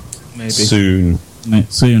 Maybe soon.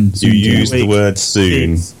 Soon. You used the word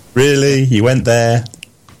soon. Peaks. Really? You went there?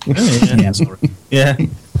 Yeah, sorry. Yeah.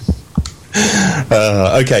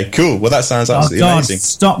 Okay, cool. Well, that sounds absolutely amazing.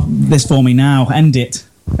 Stop this for me now. End it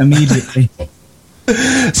immediately.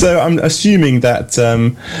 So I'm assuming that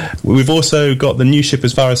we've also got the new ship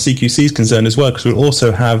as far as CQC is concerned as well, because we'll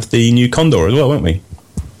also have the new Condor as well, won't we?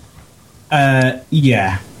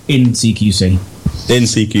 Yeah, in CQC. In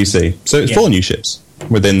CQC. So it's 4 new ships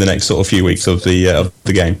within the next sort of few weeks of the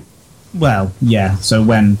game. Well, yeah. So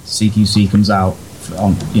when CQC comes out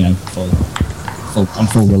on, on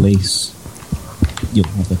full release, you'll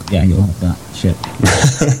have that shit.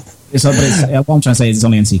 What I'm trying to say is it's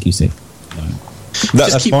only in CQC.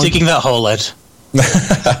 Just keep digging that hole, Ed.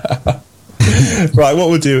 Right, what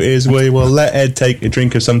we'll do is we will let Ed take a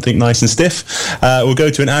drink of something nice and stiff. We'll go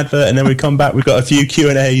to an advert, and then we come back. We've got a few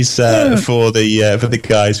Q&As for the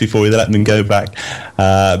guys before we let them go back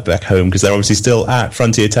home, because they're obviously still at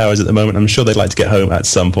Frontier Towers at the moment. I'm sure they'd like to get home at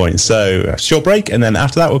some point. So, a short break, and then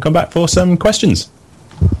after that we'll come back for some questions.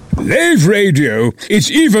 Lave Radio. It's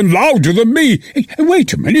even louder than me. Hey,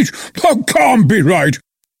 wait a minute. That can't be right.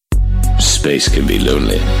 Space can be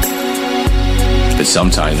lonely. But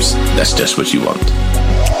sometimes that's just what you want.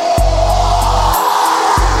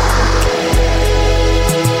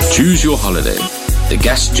 Choose your holiday, the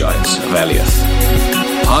gas giants of Alioth.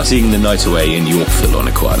 Partying the night away in Yorkville on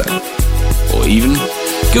Aquila. Or even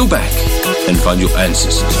go back and find your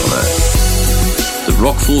ancestors on Earth. The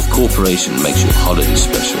Rockforth Corporation makes your holiday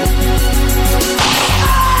special.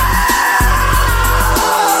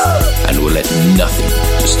 And will let nothing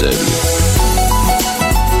disturb you.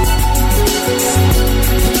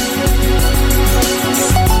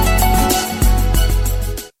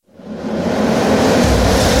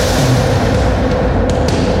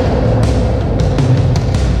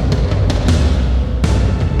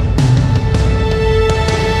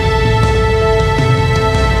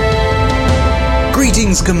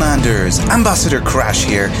 Greetings, Commanders. Ambassador Crash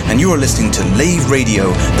here, and you are listening to Lave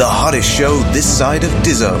Radio, the hottest show this side of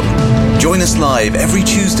Dizzo. Join us live every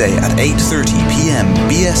Tuesday at 8:30 p.m.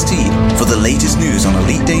 BST for the latest news on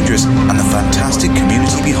Elite Dangerous and the fantastic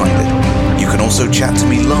community behind it. You can also chat to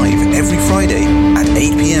me live every Friday at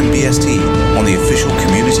 8 p.m. BST on the official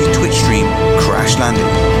community Twitch stream Crash Landing.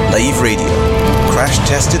 Lave Radio. Crash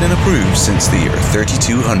tested and approved since the year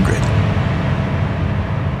 3200.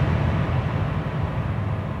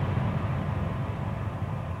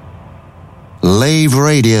 Lave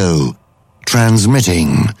Radio,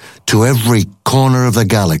 transmitting to every corner of the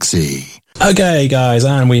galaxy. Okay, guys,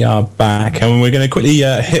 and we are back, and we're going to quickly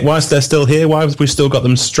hit, whilst they're still here, whilst we've still got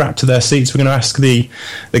them strapped to their seats, we're going to ask the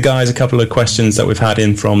guys a couple of questions that we've had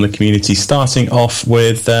in from the community, starting off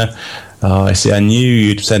with... I see. I knew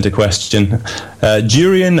you'd sent a question.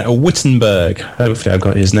 Jurian Wittenberg. Hopefully, I've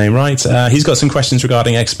got his name right. He's got some questions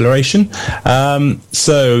regarding exploration.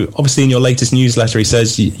 So, obviously, in your latest newsletter, he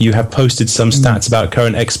says you have posted some stats about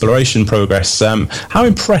current exploration progress. How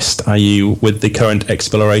impressed are you with the current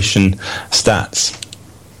exploration stats?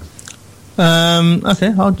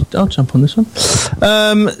 Okay, I'll jump on this one.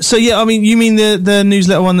 So yeah, I mean, you mean the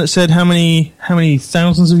newsletter one that said how many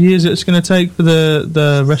thousands of years it's going to take for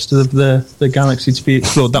the rest of the galaxy to be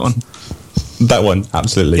explored? That one. That one,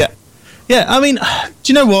 absolutely. Yeah. I mean,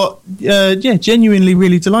 do you know what? Genuinely,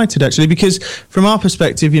 really delighted actually, because from our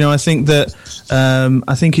perspective, I think that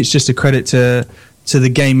I think it's just a credit to the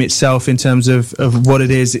game itself in terms of what it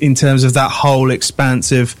is, in terms of that whole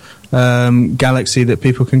expansive galaxy that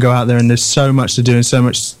people can go out there, and there's so much to do and so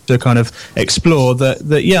much to kind of explore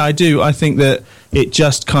that yeah, I do. I think that it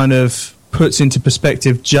just kind of puts into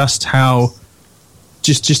perspective just how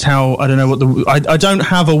I don't know what I don't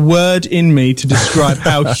have a word in me to describe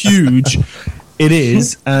how huge it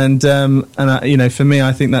is, and for me,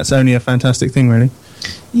 I think that's only a fantastic thing, really.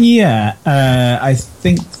 Yeah, I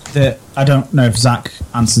think that I don't know if Zach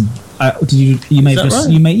answered. Did you may have just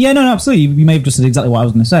right? You may no absolutely you may have just said exactly what I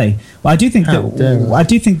was going to say. But I do think that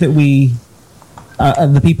we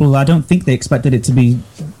the people, I don't think they expected it to be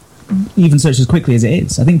even such as quickly as it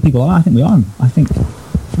is. I think people are. I think we are. I think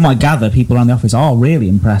from what I gather, people around the office are really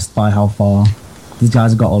impressed by how far these guys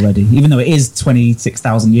have got already, even though it is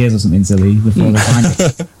 26,000 years or something silly before they find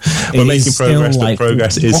it. We're making progress, but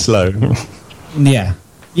progress is slow. Yeah.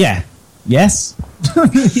 Yes.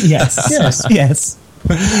 Yes.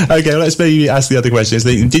 Okay, let's maybe ask the other questions.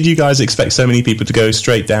 Did you guys expect so many people to go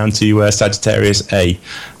straight down to Sagittarius A,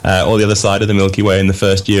 or the other side of the Milky Way in the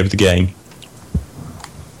first year of the game?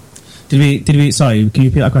 Did we? Sorry, can you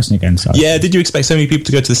repeat that question again? Sorry. Yeah, did you expect so many people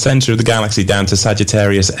to go to the centre of the galaxy, down to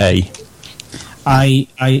Sagittarius A?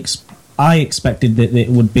 I expected that it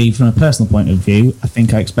would be, from a personal point of view, I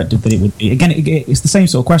think I expected that it would be. Again, it's the same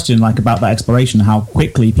sort of question, like about that exploration, how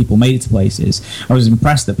quickly people made it to places. I was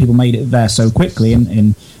impressed that people made it there so quickly,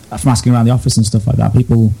 and from asking around the office and stuff like that,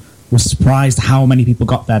 people were surprised how many people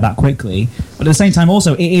got there that quickly. But at the same time,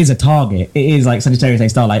 also, it is a target. It is like Sagittarius A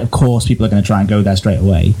star. Like, of course, people are going to try and go there straight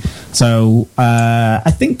away. So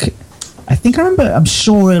I think I remember, I'm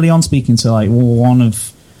sure early on speaking to like one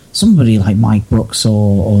of somebody like Mike Brooks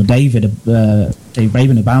or Dave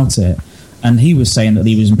Raven about it, And he was saying that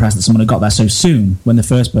he was impressed that someone had got there so soon when the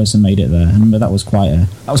first person made it there. I remember that was quite a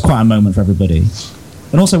moment for everybody.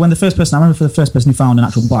 And also when the first person who found an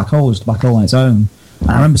actual black hole, just a black hole on its own. And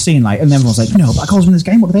I remember seeing and everyone was like, black holes in this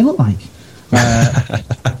game, what do they look like?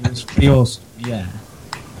 It was pretty awesome. Yeah.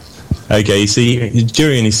 Okay, you see,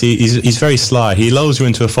 Jurian, he's very sly. He lulls you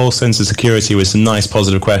into a false sense of security with some nice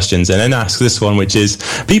positive questions, and then asks this one, which is,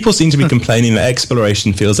 people seem to be complaining that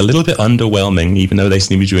exploration feels a little bit underwhelming, even though they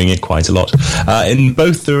seem to be doing it quite a lot, in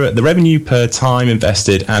both the revenue per time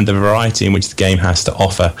invested and the variety in which the game has to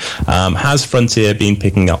offer. Has Frontier been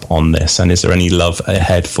picking up on this, and is there any love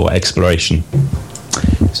ahead for exploration?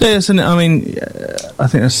 So yes, and I mean, I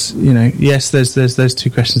think that's yes. There's those two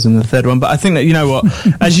questions in the third one, but I think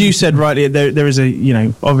that as you said rightly, there is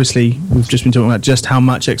a obviously we've just been talking about just how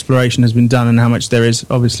much exploration has been done and how much there is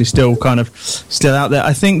obviously still out there.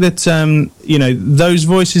 I think that those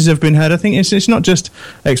voices have been heard. I think it's not just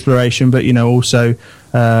exploration, but also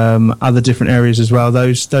other different areas as well.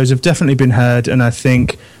 Those have definitely been heard, and I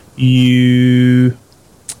think you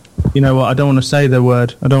know what? I don't want to say the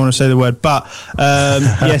word, but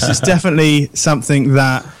yes, it's definitely something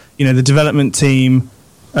that the development team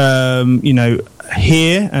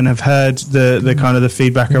hear and have heard the kind of the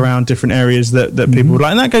feedback around different areas that people would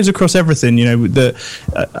like, and that goes across everything.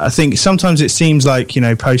 I think sometimes it seems like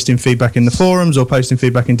posting feedback in the forums or posting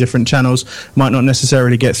feedback in different channels might not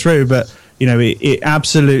necessarily get through, but it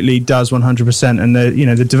absolutely does 100%, and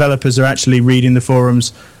the developers are actually reading the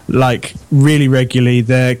forums really regularly.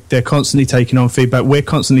 They're constantly taking on feedback. We're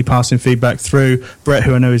constantly passing feedback through. Brett,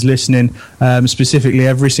 who I know is listening, specifically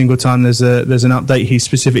every single time there's an update, he's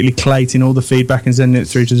specifically collating all the feedback and sending it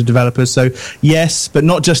through to the developers. So yes, but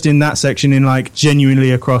not just in that section, in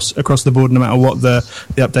genuinely across the board, no matter what the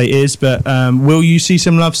update is. But will you see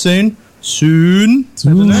some love soon? Soon.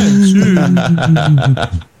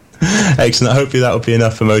 Excellent. Hopefully that will be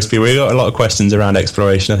enough for most people. We've got a lot of questions around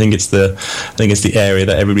exploration. I think it's the area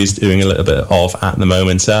that everybody's doing a little bit of at the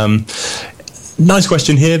moment. Nice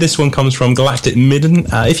question here. This one comes from Galactic Midden.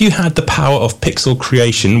 If you had the power of pixel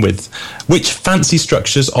creation, with which fancy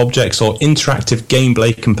structures, objects, or interactive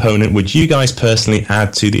gameplay component would you guys personally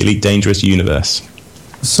add to the Elite Dangerous universe?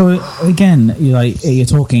 So again, you're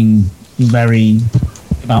talking very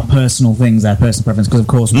about personal things, their personal preference, because of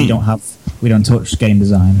course we don't touch game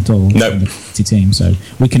design at all. No. Team, so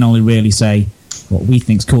we can only really say what we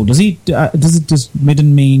think's cool. Does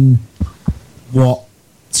Midden mean what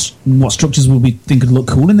structures will we think would look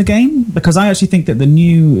cool in the game? Because I actually think that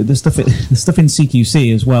the stuff in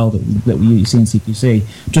CQC as well that you see in CQC,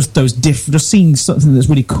 just seeing something that's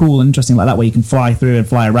really cool and interesting like that, where you can fly through and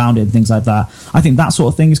fly around it and things like that. I think that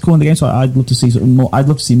sort of thing is cool in the game. So I'd love to see more. I'd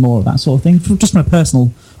love to see more of that sort of thing, just from a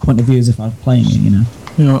personal point of view, as if I was playing it.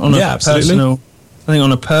 Absolutely. I think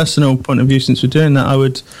on a personal point of view, since we're doing that, I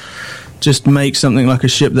would just make something like a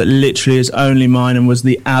ship that literally is only mine and was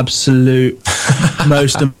the absolute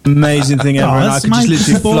most amazing thing ever, and I could just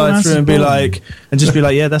literally fly through and be like,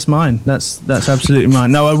 yeah, that's mine. That's absolutely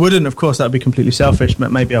mine. No, I wouldn't. Of course, that would be completely selfish,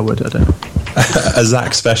 but maybe I would. I don't know. A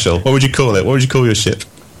Zach special. What would you call it? What would you call your ship?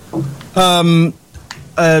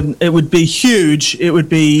 It would be huge. It would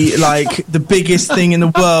be the biggest thing in the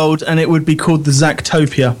world, and it would be called the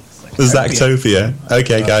Zactopia. The Zactopia.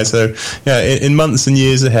 Okay, guys. So, in months and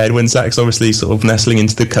years ahead, when Zach's obviously sort of nestling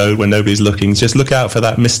into the code when nobody's looking, just look out for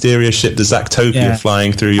that mysterious ship, the Zactopia,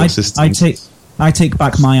 flying through your system. I take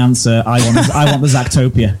back my answer. I want the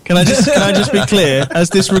Zactopia. Can I just be clear? As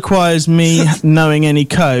this requires me knowing any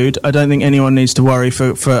code, I don't think anyone needs to worry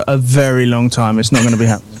for a very long time. It's not going to be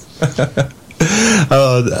happening.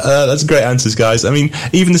 That's great answers, guys. I mean,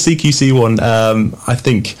 even the CQC one, I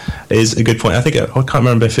think is a good point. I can't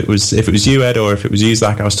remember if it was you, Ed, or if it was you,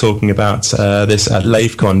 Zach. I was talking about this at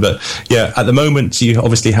LaveCon, but yeah, at the moment you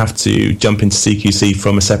obviously have to jump into CQC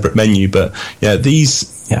from a separate menu. But yeah,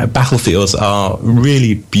 these battlefields are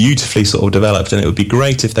really beautifully sort of developed, and it would be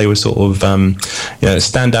great if they were sort of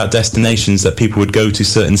standout destinations that people would go to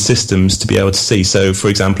certain systems to be able to see. So, for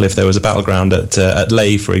example, if there was a battleground at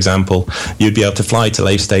Lave, for example, you'd be able to fly to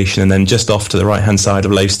Lave Station, and then just off to the right hand side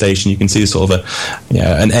of Lave Station, you can see sort of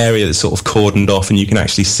an area that's sort of cordoned off, and you can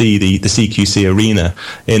actually see the CQC arena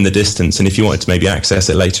in the distance. And if you wanted to maybe access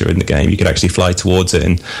it later in the game, you could actually fly towards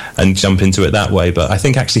it and jump into it that way. But I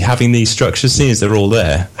think actually having these structures, seeing as they're all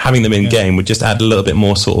there, having them in game would just add a little bit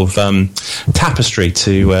more sort of tapestry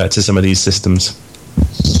to some of these systems.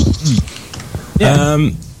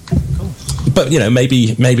 But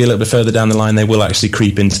maybe a little bit further down the line they will actually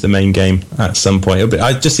creep into the main game at some point.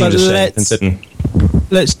 I just seem to say, considering.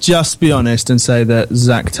 Let's just be honest and say that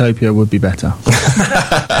Zactopia would be better.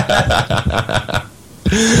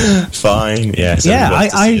 Fine. Yes.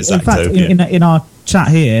 In fact, in our chat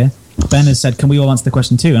here, Ben has said, "Can we all answer the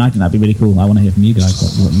question too?" And I think that'd be really cool. I want to hear from you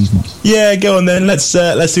guys. What you want. Yeah, go on then. Let's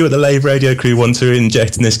see what the Lave Radio crew want to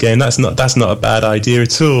inject in this game. That's not a bad idea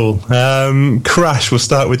at all. Crash, we'll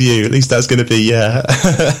start with you. At least that's going to be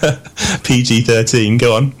PG-13.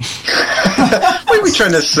 Go on. What are we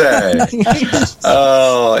trying to say?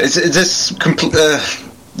 Is this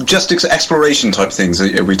just exploration type things?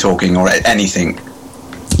 Are we talking, or anything?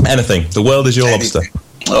 Anything. The world is your lobster.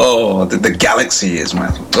 Oh, the galaxy is my...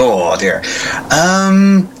 Oh, dear.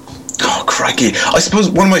 Oh, crikey. I suppose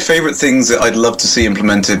one of my favourite things that I'd love to see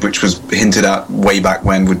implemented, which was hinted at way back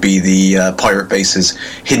when, would be the pirate bases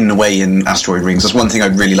hidden away in asteroid rings. That's one thing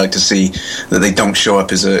I'd really like to see, that they don't show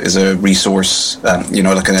up as a resource,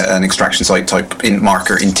 like an extraction site type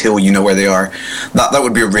marker until you know where they are. That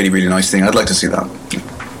would be a really, really nice thing. I'd like to see that.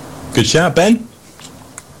 Good shout, Ben.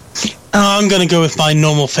 I'm going to go with my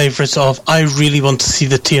normal favourite of, I really want to see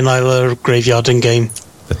the Tianila graveyard in game.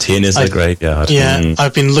 The Tianila graveyard. Yeah,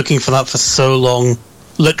 I've been looking for that for so long,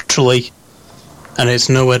 literally, and it's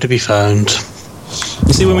nowhere to be found.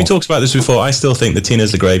 You see, when we talked about this before, I still think the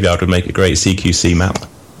Tianila graveyard would make a great CQC map.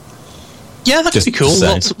 Yeah, that could be cool.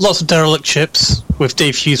 Lots of derelict ships with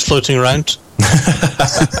Dave Hughes floating around.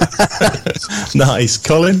 Nice.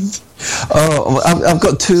 Colin? Oh, I've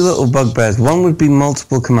got two little bugbears. One would be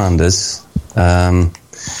multiple commanders.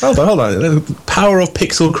 Hold on. Power of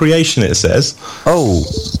pixel creation, it says. Oh.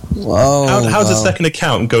 How's the second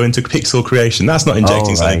account go into pixel creation? That's not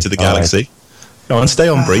injecting something to the galaxy. Right. Go on, stay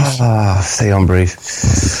on brief. Stay on brief.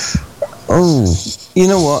 Oh, you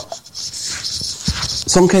know what?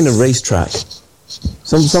 Some kind of racetrack.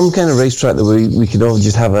 Some kind of racetrack that we could all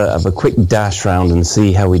just have a quick dash round and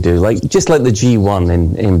see how we do, just like the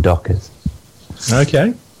G1 in Dockers.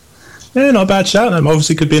 Okay. Yeah, not a bad shout.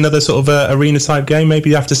 Obviously could be another sort of arena type game,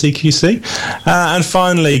 maybe after CQC. And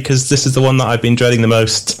finally, because this is the one that I've been dreading the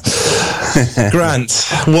most, Grant,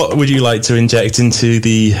 what would you like to inject into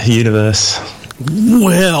the universe?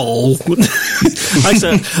 Well,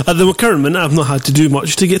 actually, at the current minute, I've not had to do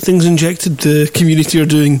much to get things injected. The community are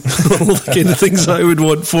doing all the kind of things I would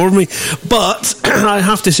want for me. But I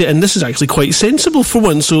have to say, and this is actually quite sensible for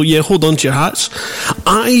one, so yeah, hold on to your hats.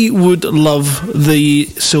 I would love the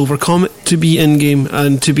Silver Comet to be in-game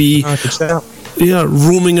and to be...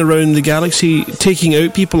 roaming around the galaxy, taking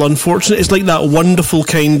out people. Unfortunately, it's like that wonderful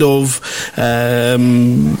kind of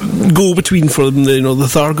go-between for them. The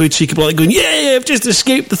Thargoids. So you could be like going, "Yeah, I've just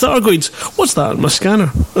escaped the Thargoids." What's that on my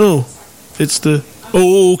scanner? Oh, it's the...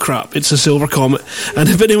 Oh crap, it's a Silver Comet. And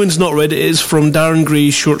if anyone's not read it, it's from Darren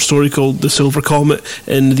Gray's short story called The Silver Comet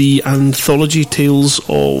in the Anthology Tales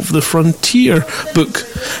of the Frontier book,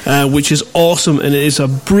 which is awesome, and it is a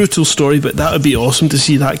brutal story, but that would be awesome to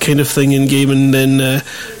see that kind of thing in game and then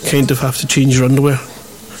kind of have to change your underwear.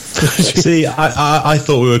 See, I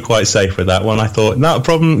thought we were quite safe with that one. I thought, not a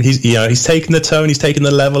problem. He's taken the tone, he's taken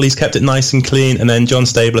the level, he's kept it nice and clean. And then John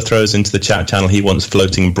Stabler throws into the chat channel he wants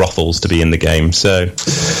floating brothels to be in the game. So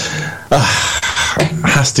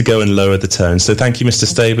has to go and lower the tone. So thank you, Mr.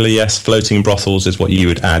 Stabler. Yes, floating brothels is what you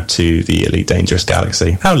would add to the Elite Dangerous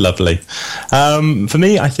Galaxy. How lovely. For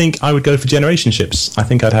me, I think I would go for generation ships. I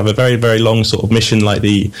think I'd have a very, very long sort of mission like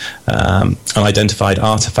the unidentified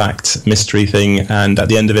artifact mystery thing, and at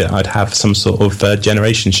the end of it I'd have some sort of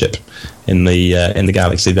generation ship in the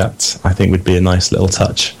galaxy. That I think would be a nice little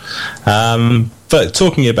touch. But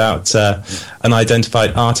talking about an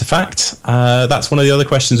identified artifact, that's one of the other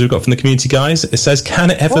questions we've got from the community guys. It says,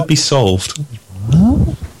 can it ever be solved?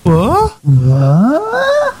 What?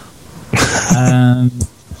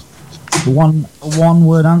 One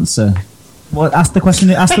word answer. What? Ask the question.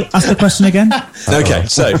 Ask the question again. Okay,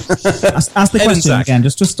 so ask the question again.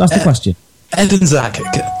 Just ask the question. Ed and Zach,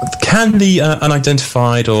 can the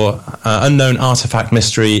unidentified or unknown artifact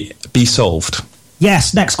mystery be solved?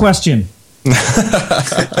 Yes. Next question.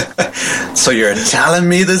 So you're telling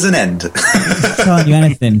me there's an end? I'm not telling you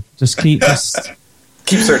anything. Just keep searching.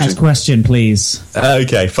 Next question, please.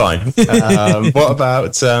 Okay, fine. What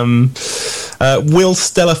about will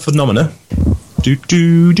stellar phenomena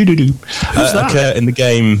occur in the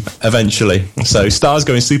game eventually? So stars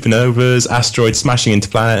going supernovas, asteroids smashing into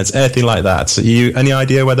planets, anything like that. So any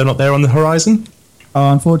idea whether or not they're on the horizon?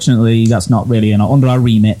 Oh, unfortunately, that's not really under our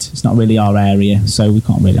remit. It's not really our area, so we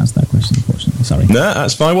can't really answer that question, unfortunately. Sorry. No,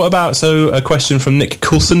 that's fine. What about, a question from Nick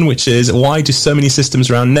Coulson, which is, why do so many systems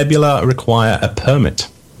around Nebula require a permit?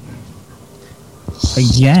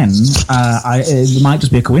 again, it might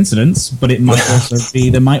just be a coincidence, but it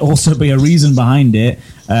might also be a reason behind it.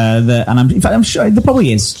 I'm sure there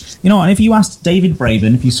probably is. You know what? And if you asked David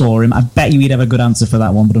Braben, if you saw him, I bet you he'd have a good answer for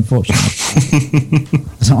that one. But unfortunately,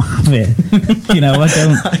 I don't have it. You know, I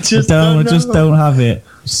just don't have it.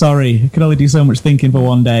 Sorry, I can only do so much thinking for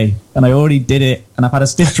one day, and I already did it. And I've had a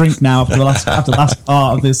stiff drink now after the last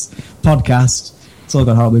part of this podcast. It's all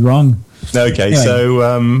gone horribly wrong. Okay, anyway.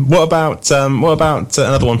 So what about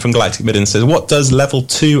another one from Galactic Midden says, what does level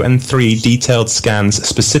 2 and 3 detailed scans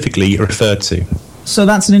specifically refer to? So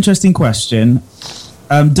that's an interesting question.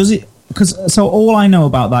 Does it? Because all I know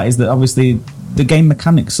about that is that obviously the game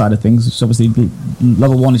mechanics side of things, which obviously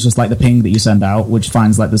level 1 is just like the ping that you send out, which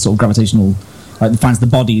finds like the sort of gravitational, like finds the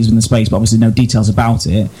bodies in the space, but obviously no details about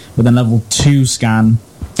it. But then level 2 scan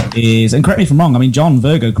is, and correct me if I'm wrong, I mean John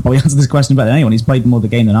Virgo could probably answer this question better than anyone. He's played more of the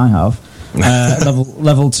game than I have.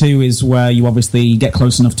 Level 2 is where you obviously get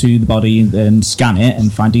close enough to the body and scan it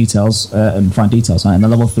and find details. Right? And the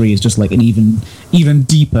level 3 is just like an even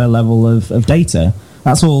deeper level of data.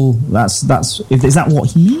 That's all. Is that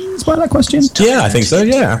what he means by that question? Yeah, I think so.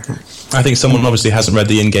 Yeah, I think someone obviously hasn't read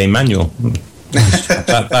the in-game manual.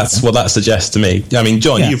 That's what that suggests to me. I mean,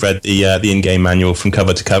 John, you've read the in-game manual from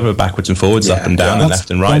cover to cover, backwards and forwards, up and down, and left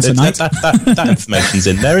and right. That information's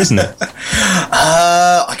in there, isn't it?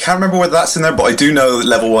 I can't remember whether that's in there, but I do know that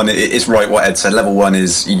level 1 is right what Ed said. Level 1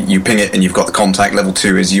 is you ping it and you've got the contact. Level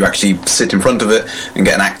 2 is you actually sit in front of it and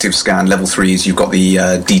get an active scan. Level 3 is you've got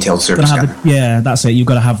the detailed service scanner. That's it. You've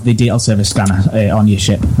got to have the detailed service scanner on your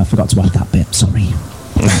ship. I forgot to add that bit. Sorry.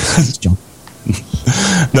 Thanks, John.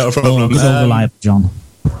 Not a problem. Reliable, John.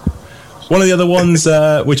 One of the other ones,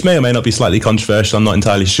 which may or may not be slightly controversial, I'm not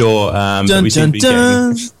entirely sure, but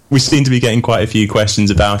we seem to be getting quite a few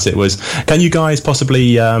questions about it, was, can you guys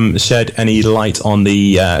possibly shed any light on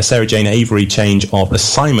the Sarah Jane Avery change of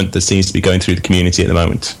assignment that seems to be going through the community at the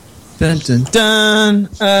moment? Dun, dun, dun.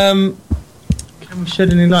 Can we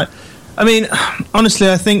shed any light? I mean, honestly,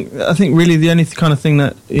 I think really the only kind of thing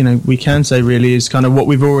that we can say really is kind of what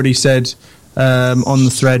we've already said on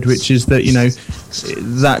the thread, which is that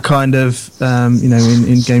that kind of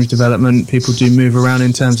in games development, people do move around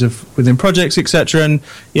in terms of within projects, etc. And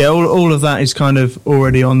all of that is kind of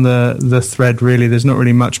already on the thread. Really, there's not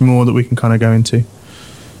really much more that we can kind of go into.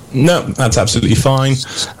 No, that's absolutely fine.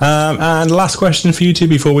 And last question for you two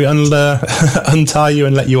before we untie you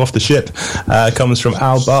and let you off the ship comes from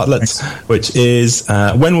Al Bartlett, which is,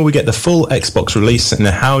 when will we get the full Xbox release, and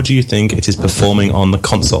how do you think it is performing on the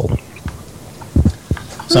console?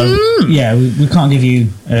 So, we can't give you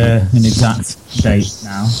an exact date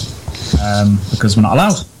now because we're not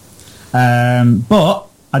allowed. But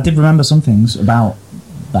I did remember some things about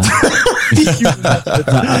that.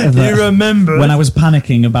 You remember when I was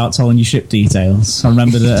panicking about telling you ship details? I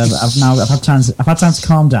remember that I've had time to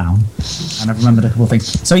calm down, and I've remembered a couple of things.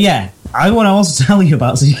 So I want to also tell you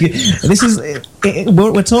about.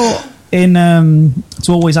 We're taught in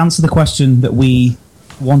to always answer the question that we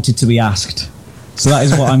wanted to be asked. So that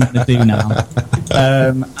is what I'm going to do now.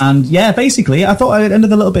 And basically, I thought I'd end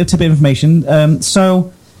with a little bit of tidbit information.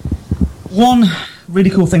 So one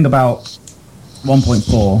really cool thing about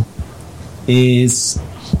 1.4 is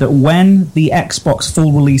that when the Xbox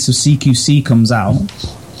full release of CQC comes out,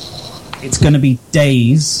 it's going to be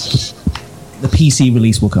days. The PC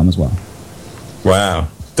release will come as well. Wow.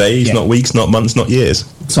 Days, not weeks, not months, not years.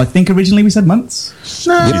 So I think originally we said months.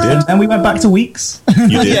 No. You did. And we went back to weeks.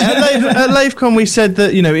 You did. At LaveCon we said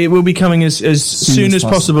that it will be coming as soon as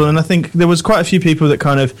possible, and I think there was quite a few people that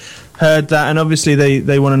kind of heard that, and obviously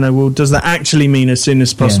they want to know, well, does that actually mean as soon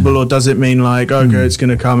as possible, or does it mean like it's going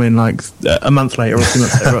to come in like a month later or 2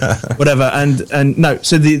 months later or whatever? And no,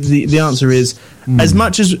 so the answer is as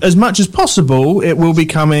much as possible, it will be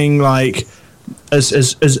coming like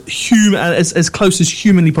as close as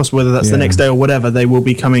humanly possible, whether that's the next day or whatever. They will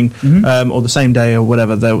be coming or the same day or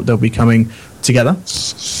whatever. They'll be coming together.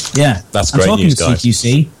 Yeah, that's great news, guys.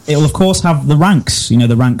 CQC, it will of course have the ranks,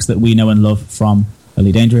 the ranks that we know and love from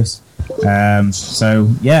Elite Dangerous. So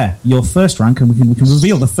your first rank, and we can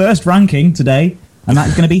reveal the first ranking today, and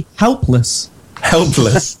that's going to be helpless.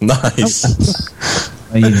 Helpless. Nice. So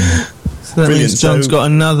that means John's got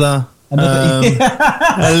another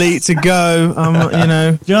elite to go.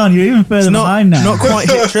 John, you're even further behind now. Not quite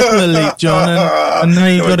hit triple elite, John, and now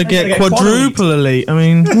you've got to get quadruple elite. I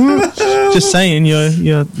mean, just saying,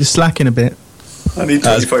 you're slacking a bit. I need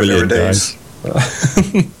 25 every days.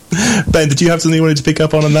 Ben, did you have something you wanted to pick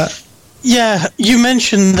up on that? Yeah, you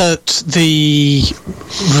mentioned that the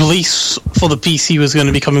release for the PC was going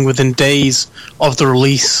to be coming within days of the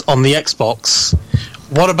release on the Xbox.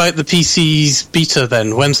 What about the PC's beta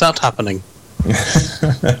then? When's that happening?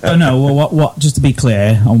 Oh no! Well, what? Just to be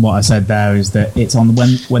clear on what I said there is that it's on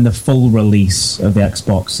when the full release of the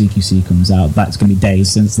Xbox CQC comes out. That's going to be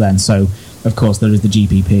days since then. So, of course, there is the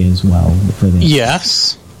GPP as well for the.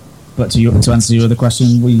 Yes. But to answer your other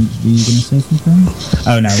question, were you going to say something?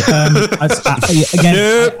 Oh no!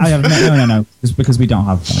 I have no. It's because we don't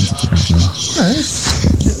have plans.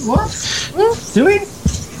 What? Doing?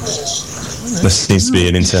 There seems to be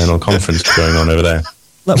an internal conference going on over there.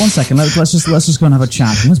 Look, 1 second. Let's just go and have a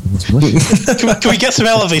chat. Can we get some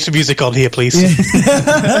elevator music on here, please?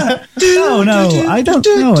 Yeah. No, I don't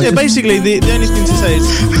know. Yeah, basically, the only thing to say is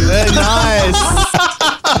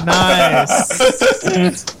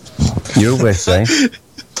nice. You're with, eh?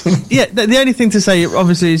 Yeah, the only thing to say,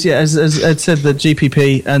 obviously, is as Ed said, the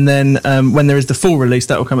GPP, and then when there is the full release,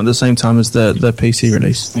 that will come at the same time as the PC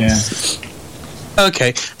release. Yeah.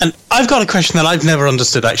 Okay, and I've got a question that I've never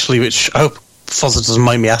understood, actually, which I hope Fozza doesn't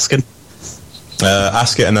mind me asking.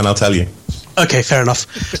 Ask it and then I'll tell you. Okay, fair enough.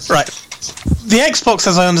 Right. The Xbox,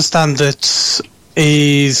 as I understand it,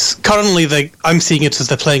 is currently I'm seeing it as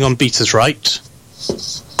they're playing on betas, right?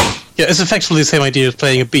 Yeah, it's effectively the same idea as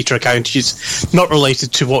playing a beta account. It's not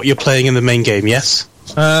related to what you're playing in the main game, yes?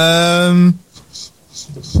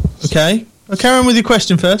 Okay. I'll carry on with your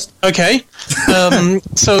question first. Okay.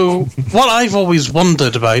 So, what I've always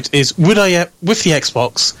wondered about is, with the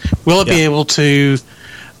Xbox, will I be able to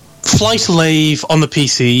fly to Lave on the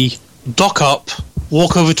PC, dock up,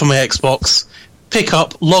 walk over to my Xbox, pick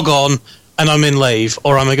up, log on, and I'm in Lave?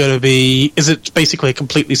 Or am I going to be... Is it basically a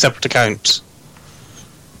completely separate account?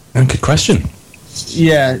 Good question.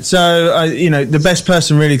 Yeah, so the best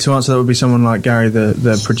person really to answer that would be someone like Gary,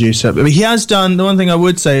 the producer. But he has done. The one thing I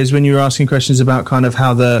would say is when you were asking questions about kind of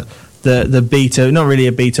how the beta, not really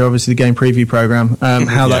a beta, obviously the game preview program,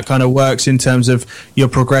 how that kind of works in terms of your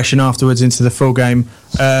progression afterwards into the full game.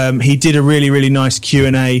 He did a really, really nice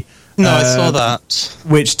Q&A. No, I saw that.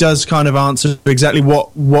 Which does kind of answer exactly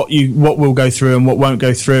what will go through and what won't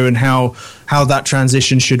go through, and how that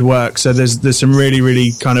transition should work. So there's some really,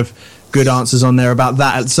 really kind of good answers on there about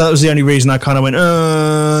that. So that was the only reason I kind of went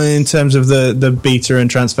in terms of the beta and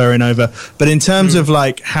transferring over. But in terms of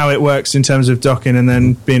like how it works in terms of docking and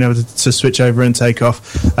then being able to switch over and take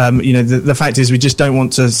off, the fact is we just don't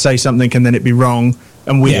want to say something and then it be wrong.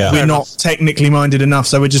 And we're not technically minded enough,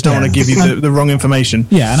 so we just don't want to give you the wrong information.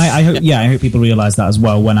 Yeah, and I hope people realise that as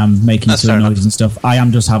well when I'm making silly noises and stuff. I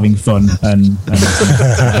am just having fun, and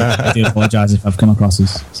I do apologise if I've come across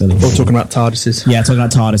as silly. Or talking about TARDISes. Yeah, talking about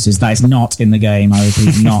TARDISes. That is not in the game. I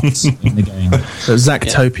repeat, not in the game. But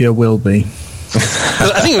Zactopia will be.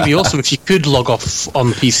 I think it would be awesome if you could log off on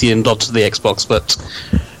the PC and onto the Xbox, but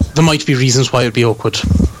there might be reasons why it would be awkward.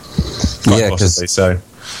 Yeah, because so.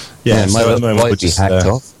 Yeah, so at the moment we're just hacked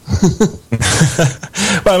off.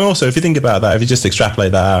 Well, also, if you think about that, if you just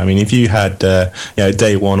extrapolate that out, I mean, if you had,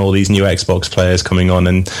 day one, all these new Xbox players coming on,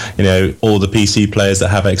 and all the PC players that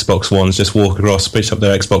have Xbox Ones just walk across, switch up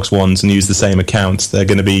their Xbox Ones, and use the same accounts, they're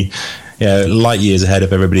going to be light years ahead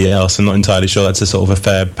of everybody else. I'm not entirely sure that's a sort of a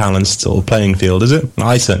fair, balanced sort of playing field, is it?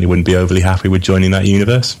 I certainly wouldn't be overly happy with joining that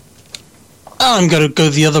universe. I'm going to go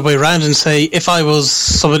the other way around and say, if I was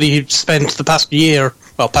somebody who'd spent the past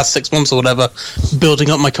 6 months or whatever,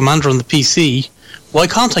 building up my commander on the PC, why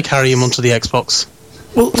can't I carry him onto the Xbox?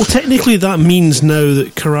 Well, technically that means now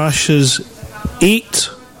that Karash has 8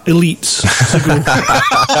 elites to go.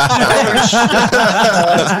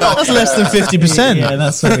 That's less than 50%. Yeah,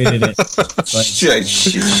 that's what we did it. Shut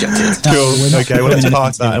it. Cool. Okay, we'll have to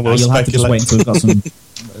park that and we'll You'll have to just wait until we've got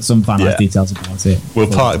some fan details about it. We'll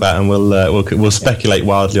park that and we'll speculate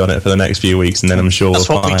wildly on it for the next few weeks, and then I'm sure we'll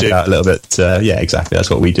find out a little bit. Exactly. That's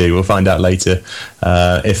what we do. We'll find out later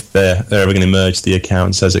if they're ever going to merge the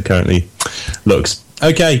accounts as it currently looks.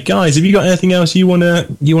 Okay, guys, have you got anything else you want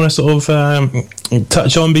to sort of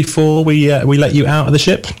touch on before we let you out of the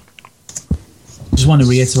ship? Just want to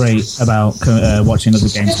reiterate about watching us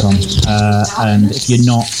at Gamescom, and if you're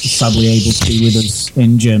not sadly able to be with us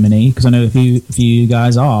in Germany, because I know if you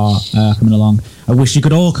guys are coming along, I wish you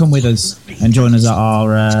could all come with us and join us at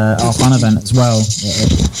our fan event as well,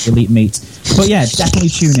 Elite Meet. But yeah, definitely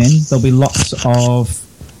tune in. There'll be lots of.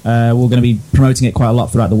 We're going to be promoting it quite a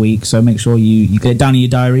lot throughout the week, so make sure you get it down in your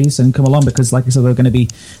diaries and come along, because like I said, there are going to be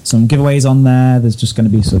some giveaways on there. There's just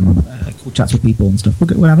going to be some cool chats with people and stuff. We're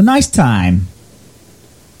going to have a nice time.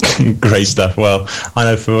 Great stuff. Well, I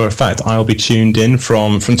know for a fact I'll be tuned in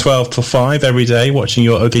from 12 till 5 every day, watching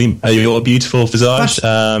your beautiful visage.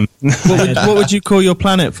 What would you call your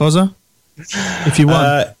planet, Fozza? If you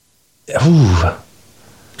won?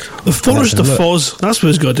 The Forest of Foz. That's what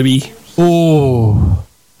it's got to be. Oh,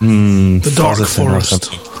 the Dark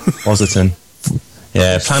Forest. Fozzeton.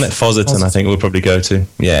 Yeah, Planet Fozzeton, I think we'll probably go to.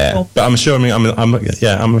 Yeah, but I'm assuming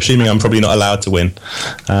I'm probably not allowed to win.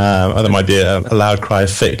 That might be a loud cry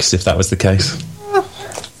of fix if that was the case.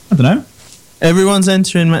 I don't know. Everyone's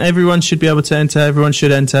entering. Everyone should be able to enter. Everyone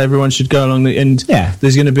should enter. Everyone should go along. There's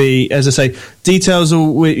going to be, as I say, details.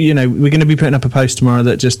 We're going to be putting up a post tomorrow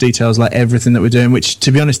that just details like everything that we're doing, which,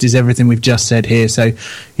 to be honest, is everything we've just said here. So,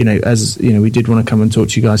 we did want to come and talk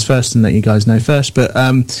to you guys first and let you guys know first. But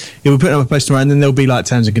we're putting up a post tomorrow, and then there'll be like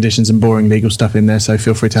terms and conditions and boring legal stuff in there. So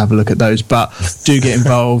feel free to have a look at those. But do get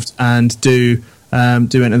involved and do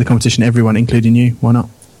enter the competition. Everyone, including you. Why not?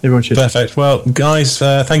 Everyone should. Perfect. Well, guys,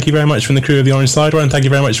 thank you very much from the crew of the Orange Sidewinder, and thank you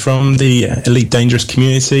very much from the Elite Dangerous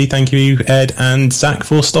community. Thank you, Ed and Zach,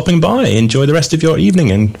 for stopping by. Enjoy the rest of your evening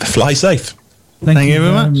and fly safe. Thank you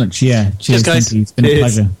very much. Yeah. Cheers, guys. It's been a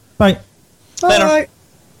pleasure. Bye. Bye.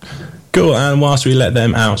 Cool. And whilst we let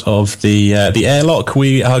them out of the airlock,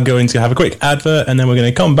 we are going to have a quick advert, and then we're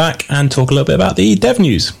going to come back and talk a little bit about the dev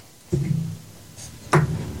news.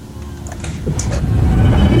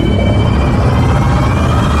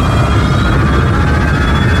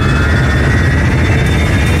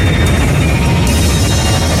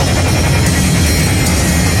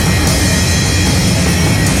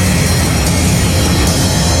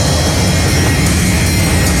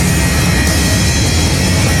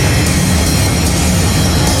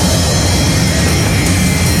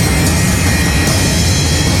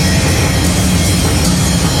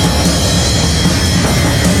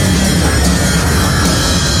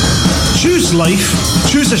 Life,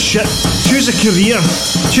 choose a ship, choose a career,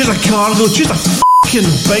 choose a cargo, choose a fucking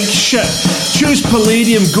big ship, choose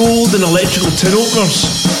palladium, gold and electrical tin openers.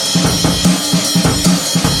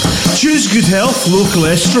 Choose good health, low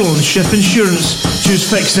cholesterol and ship insurance. Choose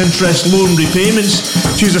fixed interest loan repayments.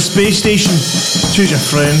 Choose a space station. Choose your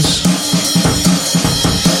friends.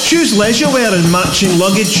 Choose leisure wear and matching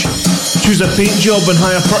luggage. Choose a paint job and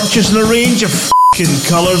hire purchase in a range of fucking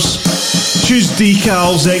colours. Choose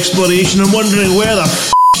decals, exploration, and wondering where the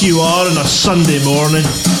f*** you are on a Sunday morning.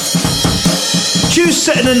 Choose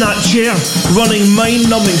sitting in that chair, running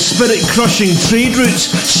mind-numbing, spirit-crushing trade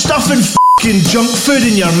routes, stuffing f***ing junk food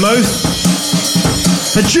in your mouth.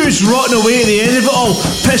 And choose rotting away at the end of it all,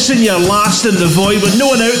 pissing your last in the void with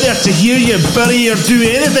no one out there to hear you, bury or do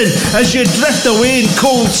anything as you drift away in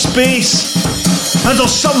cold space.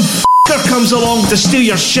 Until some comes along to steal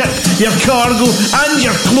your ship, your cargo and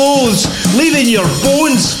your clothes, leaving your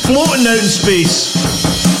bones floating out in space.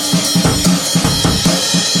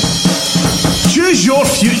 Choose your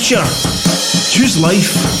future. Choose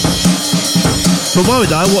life. But why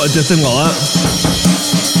would I want to do a thing like that?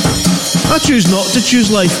 I choose not to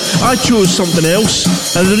choose life. I chose something else.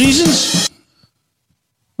 And the reasons?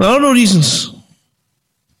 There are no reasons.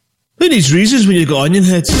 Who needs reasons when you've got onion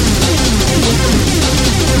heads?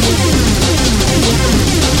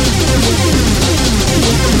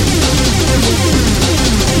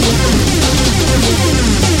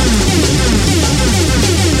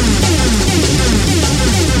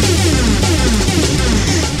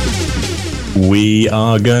 We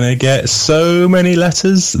are going to get so many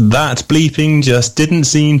letters. That bleeping just didn't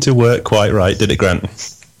seem to work quite right, did it, Grant?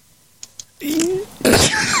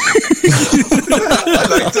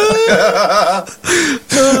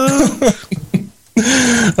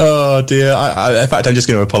 Oh dear. In fact, I'm just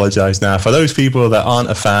going to apologise now for those people that aren't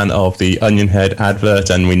a fan of the Onion Head advert,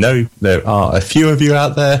 and we know there are a few of you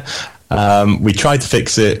out there. We tried to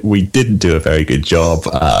fix it. We didn't do a very good job.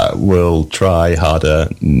 We'll try harder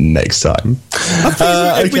next time.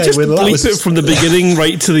 If we just bleep it from the beginning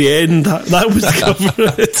right to the end, that would cover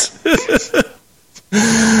it.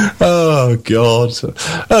 Oh God.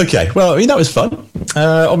 Okay, well, I mean, that was fun.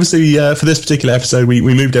 Obviously, for this particular episode, we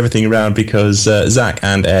moved everything around because Zach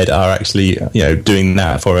and Ed are actually doing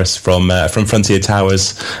that for us from Frontier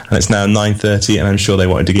Towers, and it's now 9:30, and I'm sure they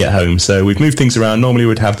wanted to get home, so we've moved things around. Normally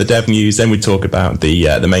we'd have the dev news, then we'd talk about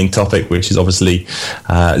the main topic, which is obviously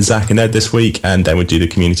Zach and Ed this week, and then we'd do the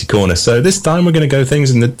community corner. So this time we're going to go things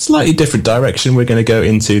in a slightly different direction. We're going to go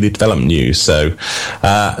into the development news. So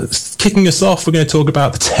kicking us off, we're going to talk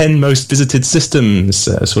about the 10 most visited systems.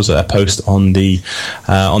 This was a post on the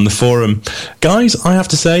forum. Guys, I have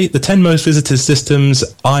to say, the 10 most visited systems,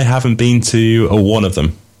 I haven't been to one of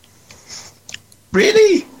them.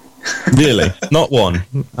 Really? Really? Not one.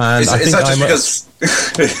 And is that just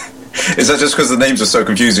because... Is that just because the names are so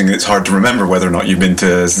confusing it's hard to remember whether or not you've been to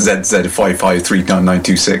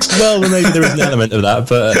ZZ553996? Well, maybe there is an element of that,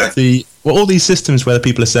 but all these systems where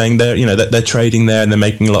people are saying they're trading there and they're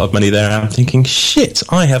making a lot of money there, I'm thinking, shit,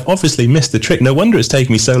 I have obviously missed the trick. No wonder it's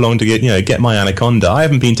taken me so long to get my Anaconda. I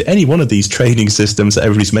haven't been to any one of these trading systems that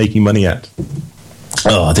everybody's making money at.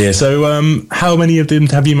 Oh dear. So, how many of them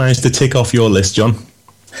have you managed to tick off your list, John?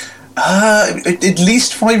 At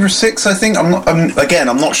least 5 or 6, I think.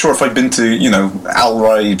 I'm not sure if I've been to,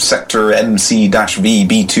 Alrai Sector MC-V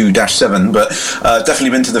B2-7, but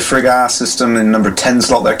definitely been to the Frigga system in number 10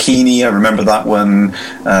 slot there. Keeney, I remember that one.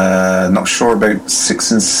 Not sure about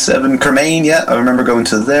 6 and 7. Kermain, yeah, I remember going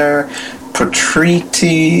to there.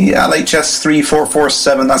 Patriti, LHS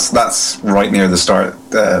 3447. That's right near the start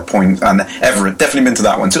point. And Everett, definitely been to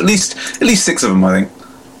that one. So at least 6 of them, I think.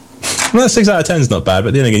 Well, 6 out of 10 is not bad,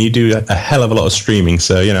 but then again, you do a hell of a lot of streaming,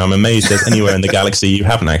 so, I'm amazed there's anywhere in the galaxy you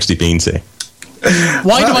haven't actually been to.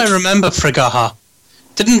 Why do I remember Frigaha?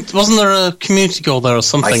 Wasn't there a community goal there or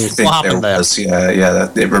something? What happened there?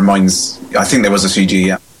 It reminds... I think there was a CG,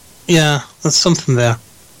 yeah. Yeah, there's something there.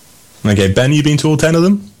 Okay, Ben, you been to all 10 of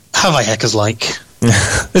them? Have I heckers like?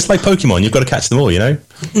 It's like Pokemon, you've got to catch them all, No,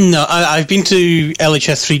 I've been to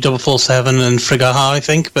LHS 3447 and Frigaha, I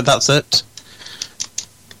think, but that's it.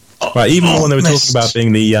 Right, even when they were talking about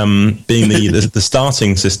being the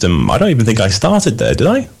starting system, I don't even think I started there, did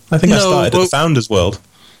I? I think I started at the Founders World.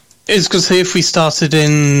 It's because if we started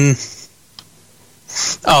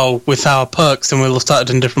with our perks, then we'll have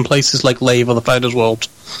started in different places like Lave or the Founders World.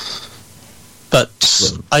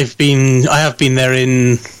 But I have been there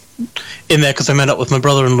in there because I met up with my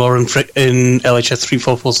brother-in-law in LHS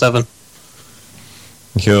 3447.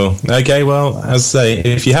 Cool. Okay, well, as I say,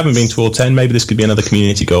 if you haven't been to all 10, maybe this could be another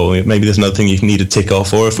community goal. Maybe there's another thing you need to tick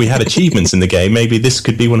off. Or if we had achievements in the game, maybe this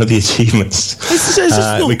could be one of the achievements.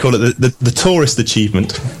 We call it the tourist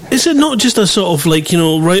achievement. Is it not just a sort of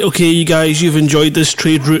right, okay, you guys, you've enjoyed this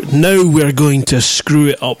trade route. Now we're going to screw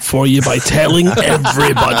it up for you by telling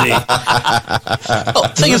everybody. Well,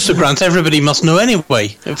 thing is, Grant, everybody must know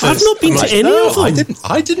anyway. I've not been to any of them.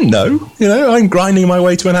 I didn't know. I'm grinding my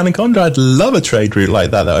way to an Anaconda. I'd love a trade route like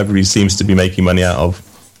that everybody seems to be making money out of.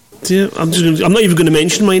 Yeah, I'm not even going to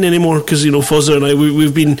mention mine anymore because Fuzzer and I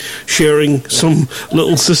we've been sharing some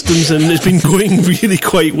little systems and it's been going really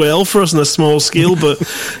quite well for us on a small scale. But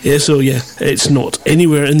it's not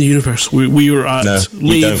anywhere in the universe. We were at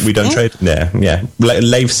Lave. We don't trade. Yeah,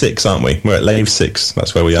 Lave 6, aren't we? We're at Lave 6.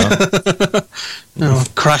 That's where we are. No,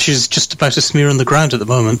 Crash is just about to smear on the ground at the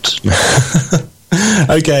moment.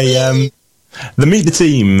 Okay. The Meet the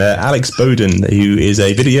Team, Alex Bowden, who is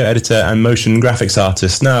a video editor and motion graphics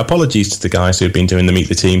artist. Now, apologies to the guys who have been doing the Meet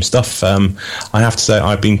the Team stuff. I have to say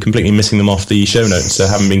I've been completely missing them off the show notes, so I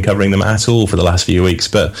haven't been covering them at all for the last few weeks.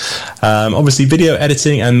 But obviously, video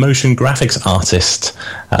editing and motion graphics artist.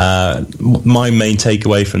 My main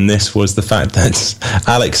takeaway from this was the fact that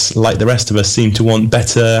Alex, like the rest of us, seemed to want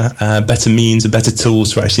better means and better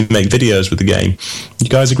tools to actually make videos with the game. You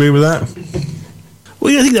guys agree with that?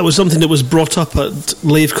 Well, I think that was something that was brought up at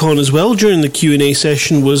LaveCon as well during the Q&A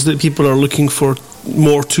session, was that people are looking for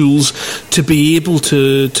more tools to be able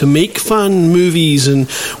to make fan movies, and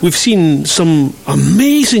we've seen some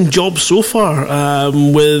amazing jobs so far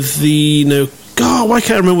with the why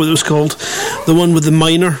can't I remember what it was called, the one with the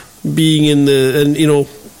miner being in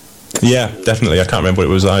Yeah, definitely. I can't remember what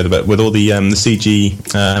it was either, but with all the CG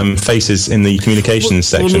faces in the communications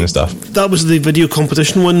section and stuff. That was the video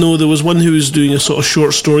competition one, though. There was one who was doing a sort of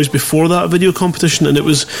short stories before that video competition, and they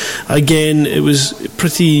were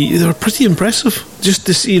pretty impressive. Just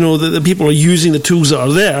to see, that the people are using the tools that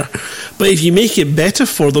are there. But if you make it better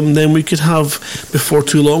for them, then we could have, before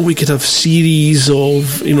too long, series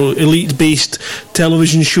of, elite-based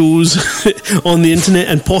television shows on the internet,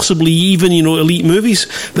 and possibly even, elite movies.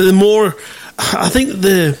 But I think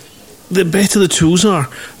the better the tools are,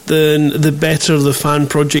 then the better the fan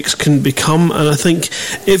projects can become. And I think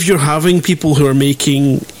if you're having people who are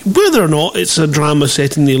making, whether or not it's a drama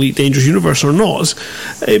set in the Elite Dangerous universe or not,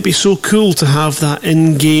 it'd be so cool to have that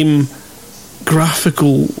in-game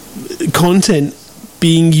graphical content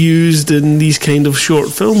being used in these kind of short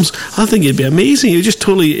films. I think it'd be amazing.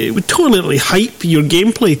 It would totally hype your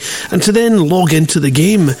gameplay, and to then log into the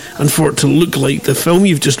game and for it to look like the film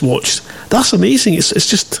you've just watched. That's amazing.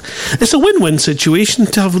 It's a win-win situation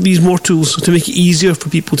to have these more tools to make it easier for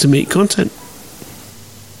people to make content.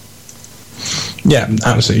 Yeah,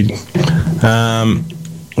 absolutely.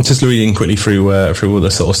 just reading quickly through all the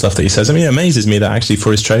sort of stuff that he says. I mean, it amazes me that actually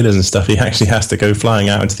for his trailers and stuff, he actually has to go flying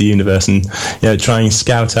out into the universe and try and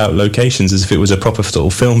scout out locations as if it was a proper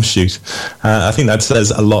sort of film shoot. I think that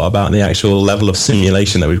says a lot about the actual level of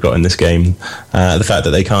simulation that we've got in this game. The fact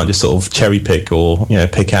that they can't just sort of cherry pick or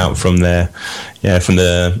pick out from from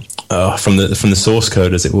the source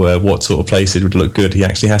code, as it were, what sort of places would look good. He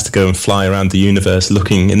actually has to go and fly around the universe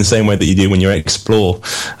looking in the same way that you do when you explore,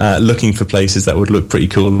 looking for places that would look pretty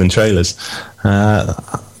cool in trailers. I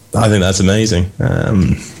think that's amazing.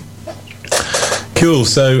 Cool.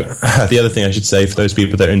 So the other thing I should say for those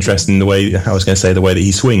people that are interested in the way, I was going to say the way that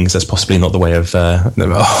he swings, that's possibly not the way of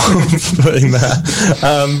putting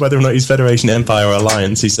that. Whether or not he's Federation, Empire or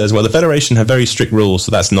Alliance, he says, well, the Federation have very strict rules,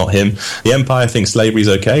 so that's not him. The Empire thinks slavery is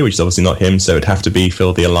okay, which is obviously not him, so it'd have to be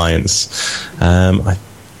for the Alliance. I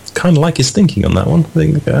kind of like his thinking on that one. I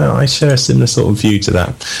think I share a similar sort of view to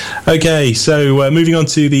that. Okay, so moving on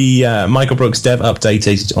to the Michael Brooks dev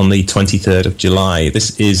update on the 23rd of July.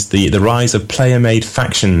 This is the rise of player-made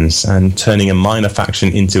factions and turning a minor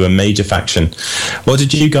faction into a major faction. What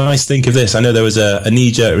did you guys think of this? I know there was a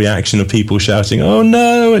knee-jerk reaction of people shouting, oh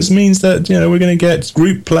no, it means that we're going to get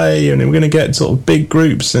group play and we're going to get sort of big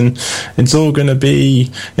groups and it's all going to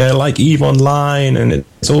be like EVE Online and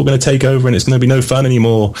it's all going to take over and it's going to be no fun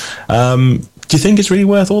anymore. Do you think it's really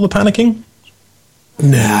worth all the panicking?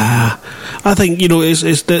 Nah, I think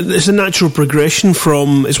it's a natural progression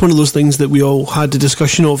from. It's one of those things that we all had the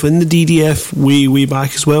discussion of in the DDF way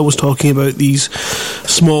back as well. Was talking about these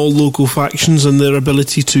small local factions and their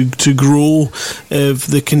ability to grow if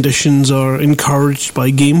the conditions are encouraged by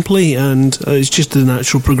gameplay, and it's just the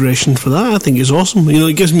natural progression for that. I think it's awesome.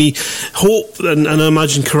 It gives me hope, and I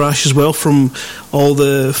imagine Karash as well, from all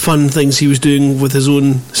the fun things he was doing with his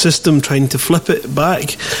own system, trying to flip it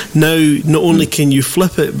back. Now, not only can you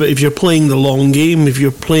flip it, but if you're playing the long game, if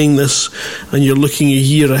you're playing this and you're looking a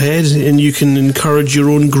year ahead and you can encourage your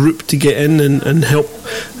own group to get in and help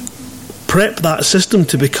prep that system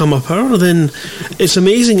to become a power, then it's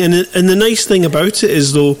amazing. And the nice thing about it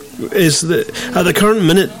is that at the current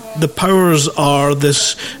minute, the powers are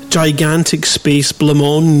this gigantic space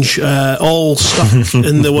blancmange, all stuck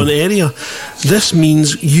in the one area. This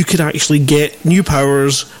means you could actually get new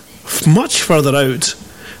powers much further out,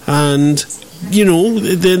 and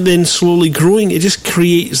then slowly growing. It just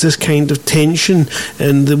creates this kind of tension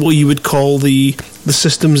and what you would call the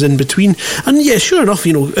systems in between. And yeah, sure enough,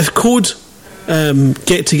 if Code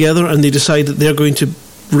get together and they decide that they're going to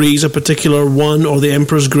raise a particular one or the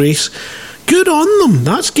Emperor's Grace, good on them.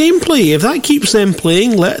 That's gameplay. If that keeps them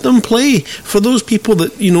playing, let them play. For those people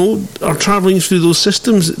that are travelling through those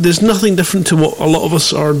systems, there's nothing different to what a lot of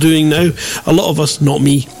us are doing now. A lot of us, not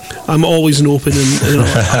me. I'm always in open, and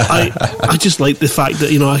I just like the fact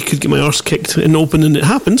that I could get my arse kicked in open, and it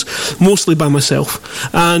happens mostly by myself.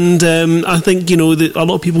 And I think that a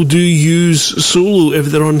lot of people do use solo if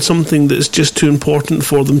they're on something that's just too important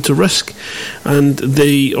for them to risk, and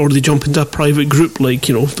they jump into a private group like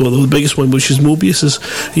the biggest one, which is Mobius. Is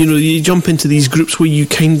you jump into these groups where you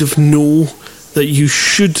kind of know that you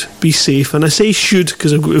should be safe, and I say should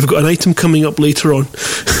because we've got an item coming up later on.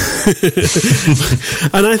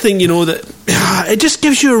 And I think that it just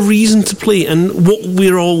gives you a reason to play, and what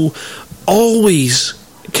we're all always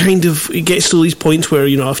kind of, it gets to these points where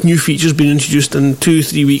if new features been introduced and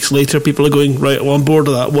 2-3 weeks later people are going, right, well, I'm bored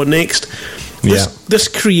of that, what next? This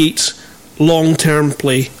creates long-term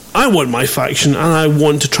play. I want my faction and I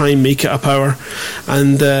want to try and make it a power,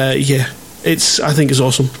 and I think it's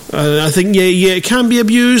awesome. I think it can be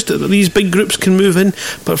abused. These big groups can move in,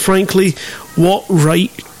 but frankly, what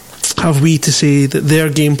right have we to say that their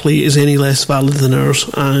gameplay is any less valid than ours?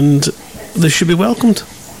 And they should be welcomed.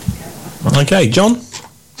 Okay, John?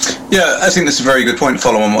 Yeah, I think that's a very good point.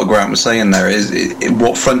 Following on what Grant was saying there is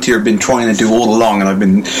what Frontier have been trying to do all along, and I've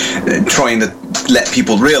been trying to let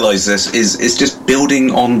people realise this, is just building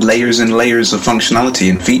on layers and layers of functionality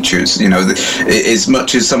and features. As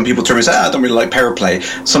much as some people turn and say, I don't really like power play,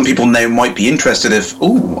 some people now might be interested if,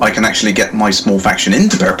 I can actually get my small faction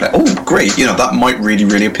into power play. Oh, great, that might really,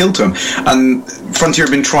 really appeal to them. And Frontier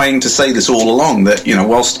have been trying to say this all along, that,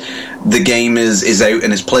 whilst the game is out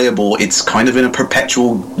and is playable, it's kind of in a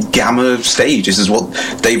perpetual gamma stage. This is what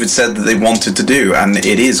David said that they wanted to do, and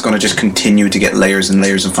it is going to just continue to get layers and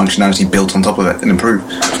layers of functionality built on top of it and improve.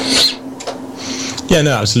 Yeah,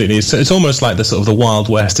 no, absolutely. It's almost like the sort of the Wild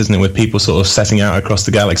West, isn't it, with people sort of setting out across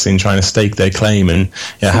the galaxy and trying to stake their claim, and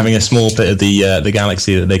having a small bit of the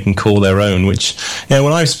galaxy that they can call their own. Which,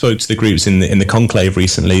 when I spoke to the groups in the Conclave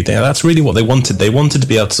recently, that's really what they wanted. They wanted to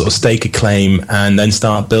be able to sort of stake a claim and then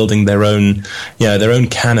start building their own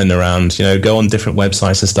canon around. Go on different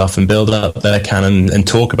websites and stuff and build up their canon and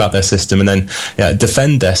talk about their system, and then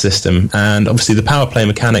defend their system. And obviously, the power play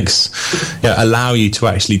mechanics allow you to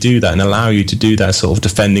actually do that and allow you to do that sort of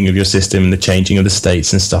defending of your system and the changing of the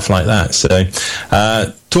states and stuff like that. So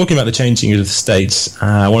talking about the changing of the states,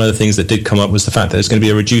 one of the things that did come up was the fact that there's going to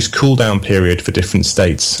be a reduced cooldown period for different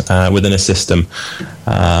states within a system.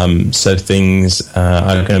 So things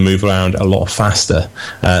are going to move around a lot faster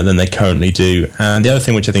than they currently do. And the other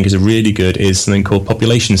thing which I think is really good is something called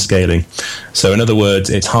population scaling. So in other words,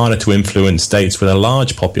 it's harder to influence states with a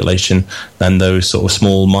large population than those sort of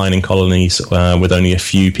small mining colonies with only a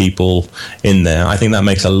few people in there. I think that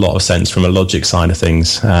makes a lot of sense from a logic side of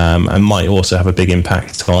things, and might also have a big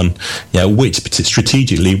impact on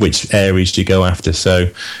strategically which areas you go after. So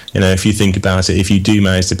if you think about it, if you do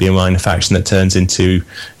manage to be a minor faction that turns into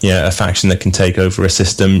a faction that can take over a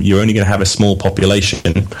system, you're only going to have a small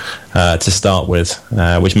population to start with,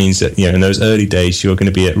 which means that in those early days you're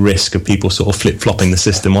going to be at risk of people sort of flip-flopping the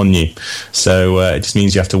system on you. So it just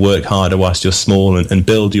means you have to work harder whilst you're small and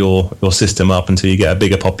build your system up until you get a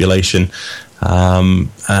bigger population,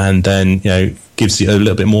 and then gives you a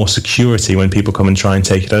little bit more security when people come and try and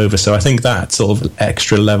take it over. So I think that sort of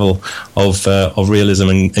extra level of realism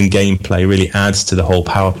and gameplay really adds to the whole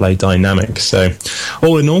power play dynamic. So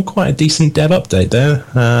all in all, quite a decent dev update there.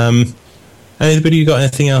 Anybody got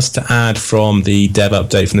anything else to add from the dev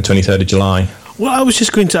update from the 23rd of July? Well, I was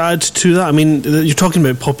just going to add to that. I mean, you're talking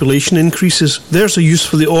about population increases. There's a use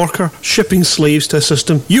for the Orca, shipping slaves to a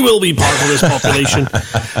system. You will be part of this population.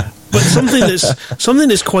 But something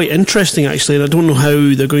that's quite interesting, actually, and I don't know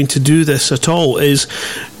how they're going to do this at all, is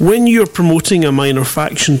when you're promoting a minor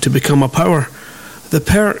faction to become a power, the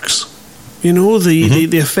perks, the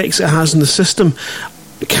effects it has in the system,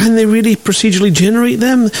 can they really procedurally generate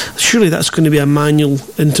them? Surely that's going to be a manual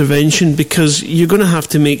intervention, because you're going to have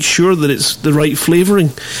to make sure that it's the right flavouring.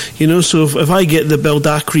 So if I get the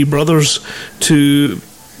Beldacri brothers to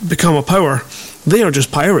become a power, they are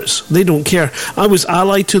just pirates. They don't care. I was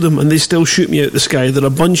allied to them and they still shoot me out the sky. They're a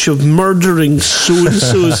bunch of murdering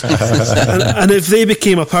so-and-sos. and if they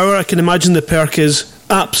became a power, I can imagine the perk is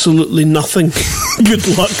absolutely nothing. Good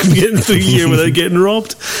luck getting through here without getting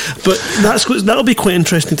robbed. But that'll be quite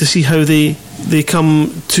interesting to see how they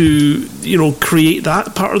come to create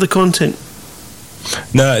that part of the content.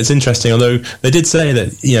 No, it's interesting. Although they did say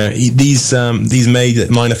that these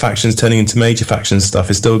minor factions turning into major factions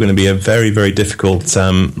stuff is still going to be a very, very difficult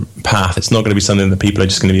path. It's not going to be something that people are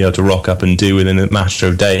just going to be able to rock up and do within a matter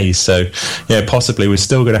of days. So, possibly we're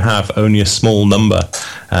still going to have only a small number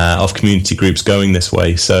of community groups going this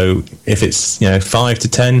way. So, if it's 5 to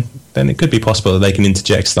 10. Then it could be possible that they can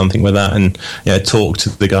interject something with that and talk to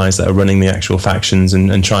the guys that are running the actual factions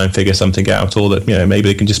and try and figure something out, or that maybe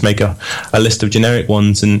they can just make a list of generic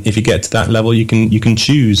ones, and if you get to that level you can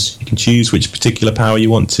choose which particular power you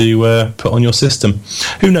want to put on your system.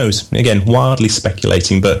 Who knows? Again, wildly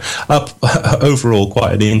speculating, but overall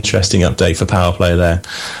quite an interesting update for power play there.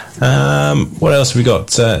 What else have we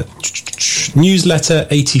got? Newsletter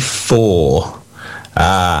 84.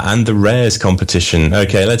 And the rares competition.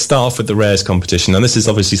 Okay, let's start off with the rares competition. And this is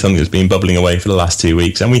obviously something that's been bubbling away for the last 2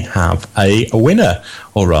 weeks, and we have a winner,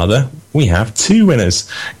 or rather, we have two winners.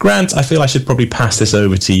 Grant, I feel I should probably pass this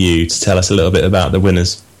over to you to tell us a little bit about the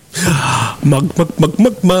winners.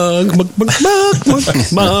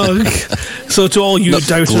 Mug. So to all you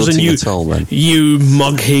doubters and you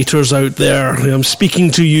mug haters out there, I'm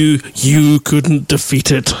speaking to you. You couldn't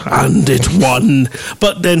defeat it, and it won.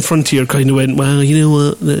 But then Frontier kind of went, well, you know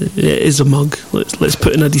what? It is a mug. Let's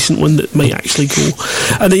put in a decent one that might actually go.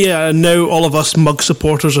 And now all of us mug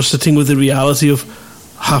supporters are sitting with the reality of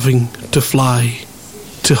having to fly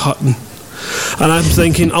to Hutton. And I'm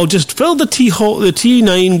thinking, I'll just fill the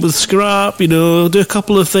T9 with scrap, do a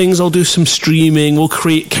couple of things, I'll do some streaming, we'll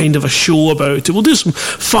create kind of a show about it, we'll do some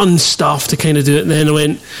fun stuff to kind of do it. And then I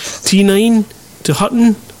went, T9 to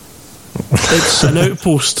Hutton, it's an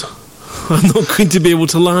outpost. I'm not going to be able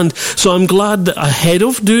to land. So I'm glad that ahead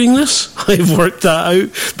of doing this, I've worked that out,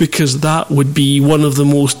 because that would be one of the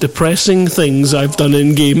most depressing things I've done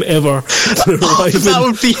in game ever. That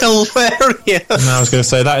would be hilarious. I was going to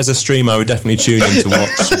say, that is a stream I would definitely tune in to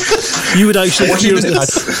watch. You would actually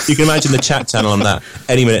you can imagine the chat channel on that.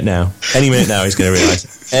 Any minute now he's going to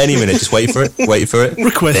realise Any minute. Just wait for it. Wait for it.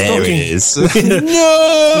 Request there docking. it is.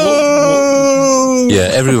 No! Yeah,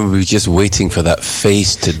 everyone would be just waiting for that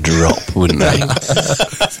face to drop, wouldn't they?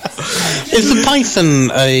 Is the Python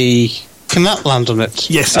can that land on it?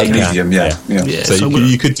 Yes, A medium, yeah. So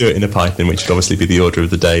you could do it in a Python, which would obviously be the order of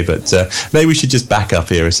the day, but maybe we should just back up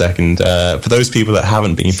here a second. For those people that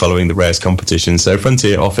haven't been following the Rares competition, so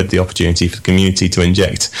Frontier offered the opportunity for the community to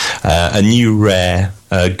inject a new rare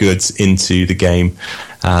goods into the game,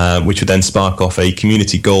 which would then spark off a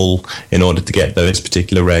community goal in order to get those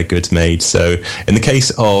particular rare goods made. So in the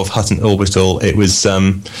case of Hutton Orbital, it was...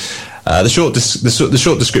 the short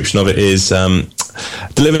description of it is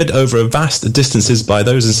delivered over vast distances by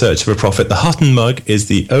those in search of a profit. The Hutton Mug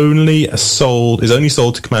is only sold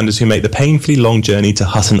to commanders who make the painfully long journey to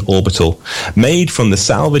Hutton Orbital. Made from the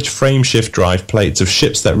salvaged frameshift drive plates of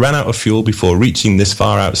ships that ran out of fuel before reaching this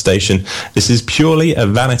far-out station, this is purely a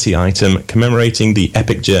vanity item commemorating the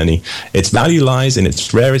epic journey. Its value lies in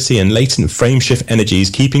its rarity and latent frameshift energies,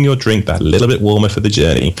 keeping your drink that little bit warmer for the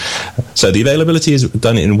journey. So the availability is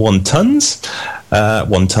done in 1 ton,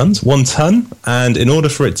 and in order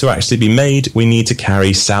for it to actually be made, we need to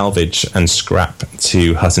carry salvage and scrap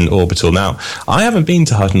to Hutton Orbital. Now, I haven't been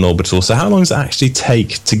to Hutton Orbital, so how long does it actually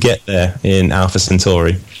take to get there in Alpha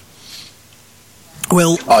Centauri?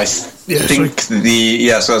 Well, I think so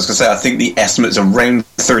I was going to say, I think the estimate is around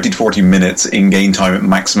 30 to 40 minutes in game time at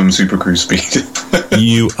maximum supercruise speed.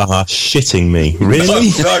 You are shitting me.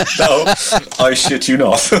 Really? No, I shit you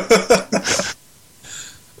not.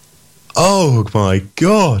 Oh my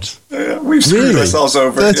god! We've screwed ourselves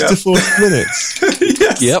over. 30 to 40 minutes.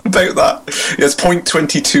 Yes, about that. It's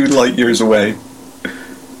 0.22 light years away.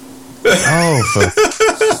 Oh, for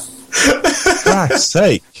Christ's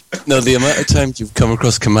sake! No, the amount of times you've come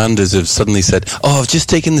across commanders who've suddenly said, "Oh, I've just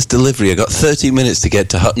taken this delivery. I got 30 minutes to get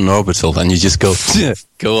to Hutton Orbital," and you just go,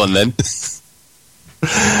 "Go on then."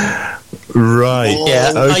 Right.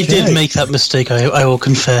 Yeah, okay. I did make that mistake, I will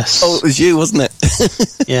confess. Oh, it was you, wasn't it?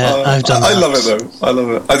 Yeah, I've done that. I love it, though. I love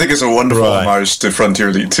it. I think it's a wonderful homage to Frontier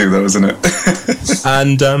Elite 2, though, isn't it?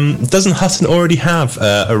 And doesn't Hutton already have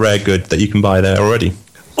a rare good that you can buy there already?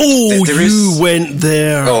 Oh, you went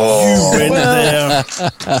there. Oh. You went there.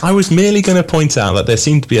 I was merely going to point out that there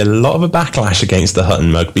seemed to be a lot of a backlash against the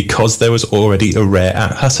Hutton Mug because there was already a rare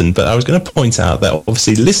at Hutton. But I was going to point out that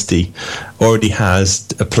obviously Listy already has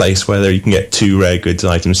a place where you can get 2 rare goods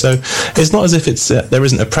items. So it's not as if there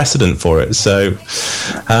isn't a precedent for it. So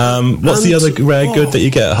what's the other rare good that you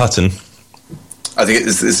get at Hutton? I think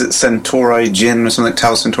is it Centauri Gin or something?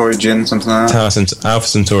 Tau Centauri Gin, something like that? Alpha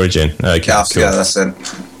Centauri Gin. Okay, Alpha, cool. yeah, that's it.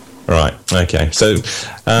 Right, okay. So,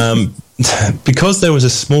 because there was a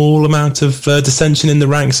small amount of dissension in the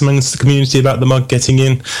ranks amongst the community about the mug getting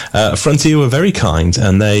in, Frontier were very kind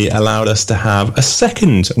and they allowed us to have a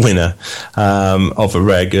second winner of a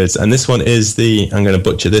rare goods. And this one is I'm going to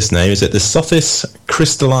butcher this name, is it the Sothis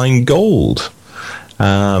Crystalline Gold?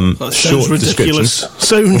 That sounds ridiculous.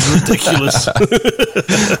 Sounds ridiculous.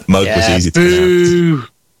 Mug was easy to pronounce.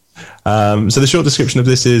 So the short description of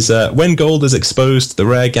this is when gold is exposed to the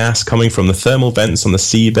rare gas coming from the thermal vents on the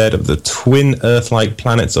seabed of the twin Earth-like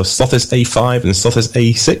planets of Sothis A5 and Sothis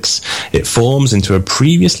A6, it forms into a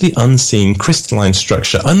previously unseen crystalline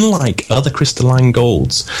structure unlike other crystalline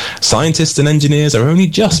golds. Scientists and engineers are only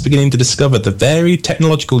just beginning to discover the varied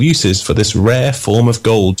technological uses for this rare form of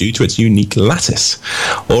gold due to its unique lattice.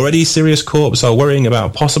 Already Sirius Corps are worrying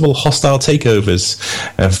about possible hostile takeovers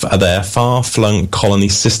of their far-flung colony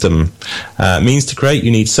system. Means to create,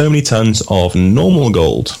 you need so many tons of normal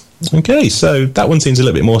gold. Okay, so that one seems a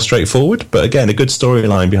little bit more straightforward, but again, a good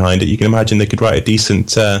storyline behind it. You can imagine they could write a decent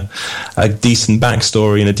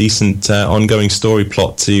backstory and a decent ongoing story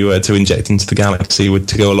plot to inject into the galaxy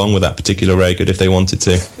to go along with that particular rare good if they wanted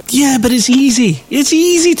to. Yeah, but it's easy. It's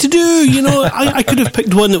easy to do. You know, I could have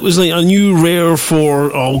picked one that was like a new rare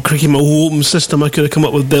for cricky, my home system. I could have come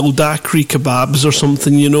up with Beldakri kebabs or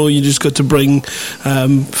something. You know, you just got to bring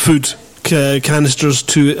food canisters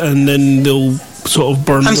to it, and then they'll sort of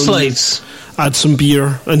burn and them. Slaves. Add some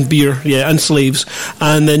beer, and slaves,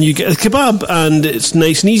 and then you get a kebab, and it's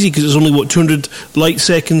nice and easy because it's only 200 light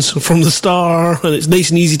seconds from the star, and it's nice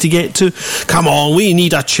and easy to get to. Come on, we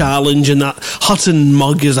need a challenge, and that Hutton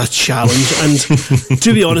mug is a challenge. And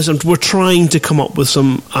to be honest, we're trying to come up with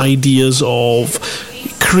some ideas of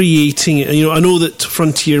creating it. You know, I know that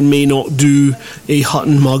Frontier may not do a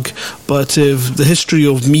Hutton mug, but if the history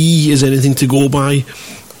of me is anything to go by,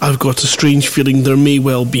 I've got a strange feeling there may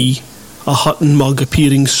well be a Hutton mug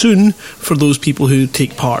appearing soon for those people who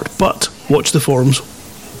take part. But watch the forums.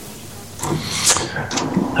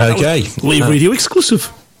 Okay. Lave Radio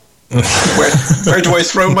exclusive. Where do I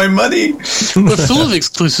throw my money? We're full of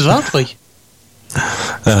exclusives, aren't we?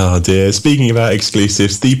 Oh dear. Speaking about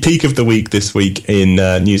exclusives, the peak of the week this week in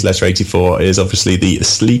Newsletter 84 is obviously the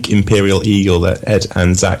sleek Imperial Eagle that Ed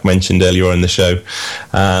and Zach mentioned earlier on in the show.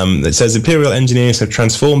 It says Imperial engineers have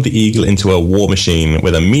transformed the Eagle into a war machine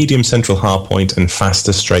with a medium central hardpoint and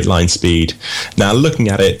faster straight line speed. Now, looking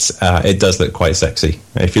at it, it does look quite sexy.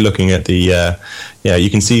 If you're looking at the you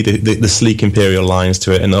can see the sleek Imperial lines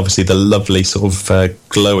to it, and obviously the lovely sort of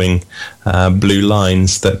glowing blue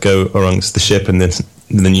lines that go amongst the ship and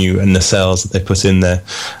the new nacelles that they put in there.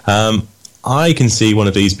 I can see one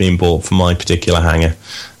of these being bought for my particular hangar.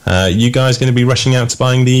 You guys going to be rushing out to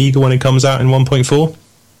buying the Eagle when it comes out in 1.4?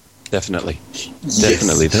 Definitely.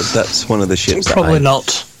 Definitely. That's one of the ships Probably that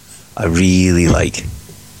not. I really like.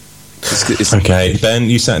 Okay, Ben,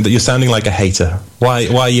 you're sounding like a hater. Why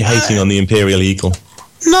are you hating on the Imperial Eagle?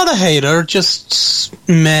 Not a hater, just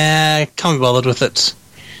meh, can't be bothered with it.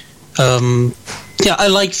 Yeah, I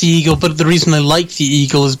like the Eagle, but the reason I like the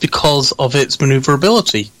Eagle is because of its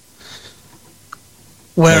maneuverability.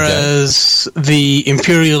 Whereas the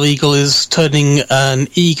Imperial Eagle is turning an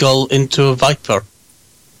Eagle into a Viper.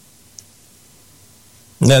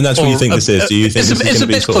 No, that's what you think this is. Do you think this is going to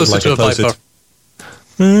be sort of like a closer?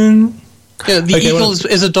 Yeah, the Eagle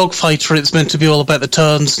is a dogfighter. It's meant to be all about the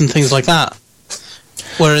turns and things like that.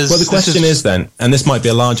 Whereas, well, the question is then, and this might be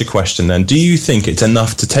a larger question then, do you think it's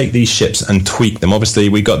enough to take these ships and tweak them? Obviously,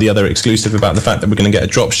 we got the other exclusive about the fact that we're going to get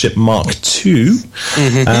a dropship Mark II.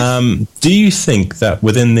 Mm-hmm. Do you think that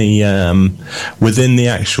within the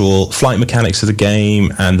actual flight mechanics of the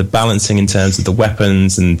game and the balancing in terms of the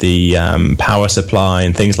weapons and the power supply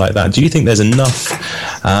and things like that, do you think there's enough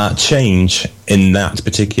change in that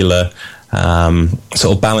particular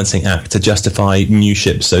sort of balancing act to justify new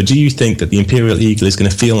ships? So do you think that the Imperial Eagle is going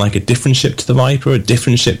to feel like a different ship to the Viper, a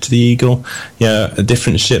different ship to the Eagle, a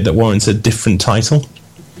different ship that warrants a different title?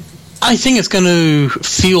 I think it's going to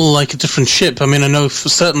feel like a different ship. I mean, I know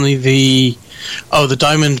certainly the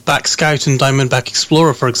Diamondback Scout and Diamondback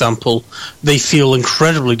Explorer, for example, they feel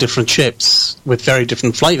incredibly different ships with very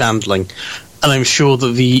different flight handling. And I'm sure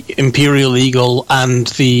that the Imperial Eagle and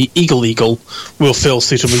the Eagle will feel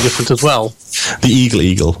suitably different as well. The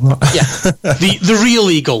Eagle. Yeah, the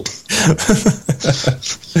real Eagle.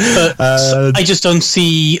 I just don't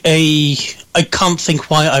see I can't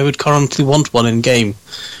think why I would currently want one in game.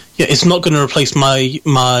 Yeah, it's not going to replace my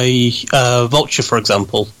Vulture, for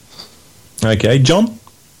example. Okay, John?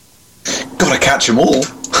 Gotta catch them all.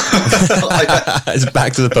 It's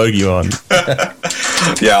back to the Pokemon.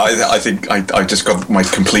 Yeah, I think I just got my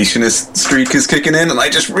completionist streak is kicking in, and I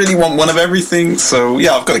just really want one of everything. So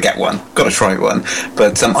yeah, I've got to get one, got to try one.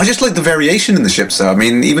 But I just like the variation in the ships. So I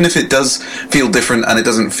mean, even if it does feel different and it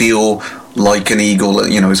doesn't feel like an Eagle,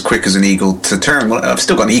 as quick as an Eagle to turn, well, I've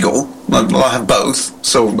still got an Eagle. I have both,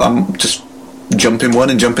 so I'm just jumping one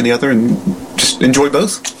and jumping the other, and just enjoy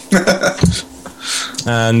both.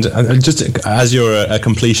 And just as you're a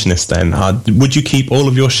completionist then, would you keep all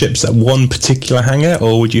of your ships at one particular hangar,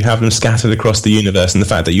 or would you have them scattered across the universe, and the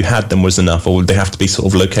fact that you had them was enough, or would they have to be sort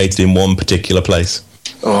of located in one particular place?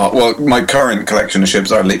 Well, my current collection of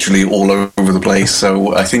ships are literally all over the place,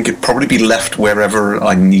 so I think it'd probably be left wherever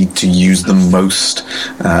I need to use them most.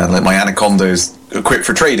 Like my Anaconda is equipped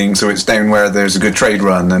for trading, so it's down where there's a good trade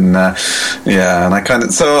run, and and I kind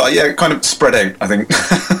of spread out, I think.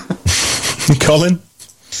 Colin?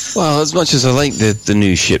 Well, as much as I like the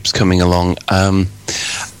new ships coming along,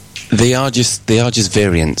 they are just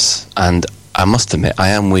variants, and I must admit I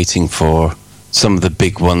am waiting for some of the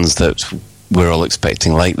big ones that we're all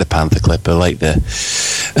expecting, like the Panther Clipper, like the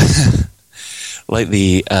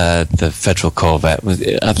the Federal Corvette.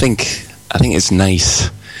 I think it's nice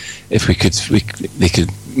if they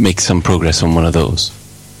could make some progress on one of those.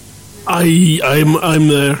 I'm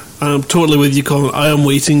there. I'm totally with you, Colin. I am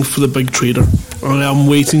waiting for the big trader. I am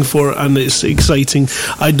waiting for it, and it's exciting.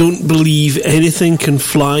 I don't believe anything can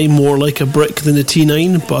fly more like a brick than a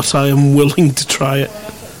T9, but I am willing to try it.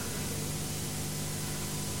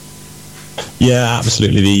 Yeah,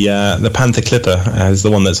 absolutely. The Panther Clipper is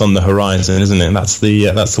the one that's on the horizon, isn't it? That's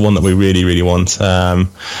the one that we really, really want.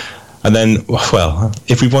 And then, well,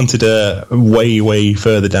 if we wanted a way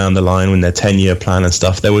further down the line, when their 10-year plan and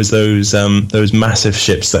stuff, there was those massive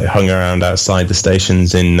ships that hung around outside the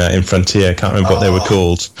stations in Frontier. I can't remember what they were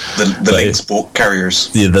called. The Lynx bulk carriers.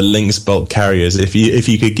 Yeah, the Lynx bulk carriers. If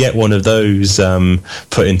you could get one of those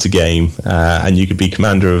put into game, and you could be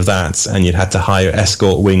commander of that, and you'd had to hire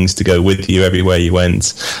escort wings to go with you everywhere you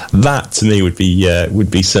went, that to me would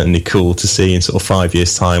be certainly cool to see in sort of 5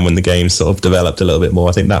 years' time when the game's sort of developed a little bit more.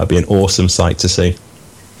 I think that would be an awesome sight to see.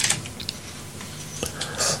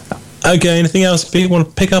 Okay, anything else people want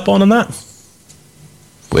to pick up on that?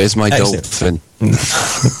 Where's my Excellent. dolphin?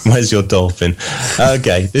 Where's your dolphin?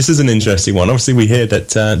 Okay, this is an interesting one. Obviously, we hear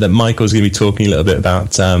that Michael's going to be talking a little bit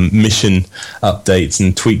about mission updates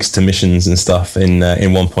and tweaks to missions and stuff in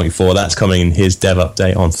 1.4. That's coming in his dev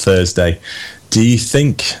update on Thursday. Do you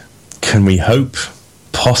think, can we hope,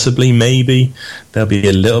 possibly, maybe, there'll be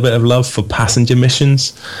a little bit of love for passenger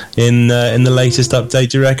missions in the latest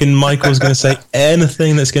update? Do you reckon Michael's going to say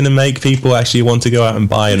anything that's going to make people actually want to go out and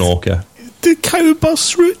buy an Orca? The cow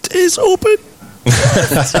bus route is open.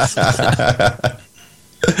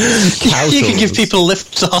 You can give people a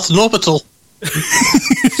lift to Hutton Orbital.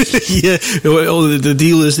 Yeah, the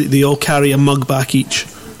deal is that they all carry a mug back each.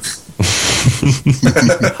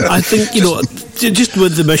 I think, just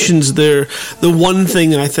with the missions there, the one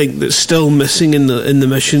thing I think that's still missing in the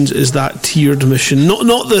missions is that tiered mission.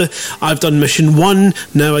 Not the I've done mission 1,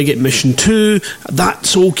 now I get mission 2.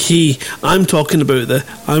 That's okay. I'm talking about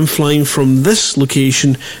I'm flying from this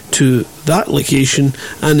location to that location,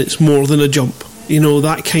 and it's more than a jump.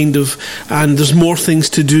 That kind of, and there's more things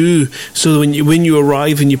to do. So when you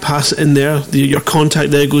arrive and you pass it in there, your contact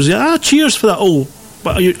there goes, cheers for that. Oh,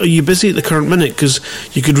 but are you busy at the current minute? Because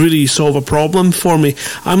you could really solve a problem for me.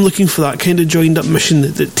 I'm looking for that kind of joined up mission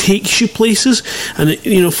that takes you places. And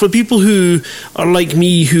for people who are like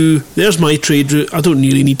me, who there's my trade route, I don't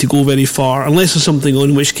really need to go very far unless there's something on,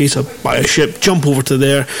 in which case I buy a ship, jump over to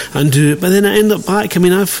there and do it. But then I end up back. I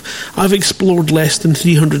mean, I've explored less than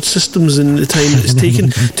 300 systems in the time that it's taken.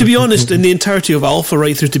 To be honest, in the entirety of Alpha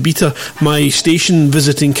right through to Beta, my station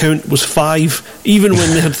visiting count was 5, even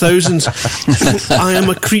when they had thousands. I am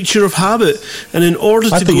a creature of habit, and in order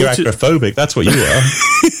to I think you're acrophobic. That's what you are.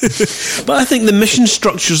 But I think the mission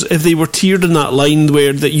structures, if they were tiered in that line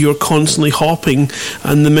where that you're constantly hopping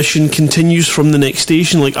and the mission continues from the next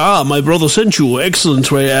station, like, my brother sent you, excellent,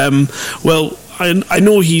 right? Well, I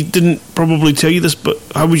know he didn't probably tell you this, but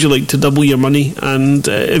how would you like to double your money? And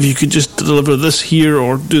if you could just deliver this here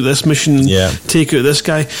or do this mission and take out this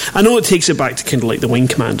guy. I know it takes it back to kind of like the Wing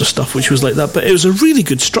Commander stuff, which was like that, but it was a really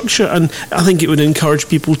good structure, and I think it would encourage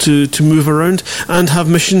people to move around and have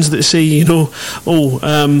missions that say,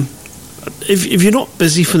 if you're not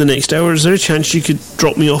busy for the next hour, is there a chance you could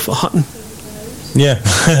drop me off at Hutton? Yeah,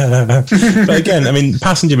 but again, I mean,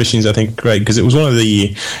 passenger missions I think are great because it was one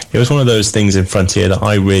of those things in Frontier that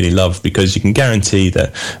I really loved, because you can guarantee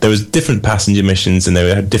that there was different passenger missions and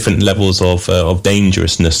they had different levels of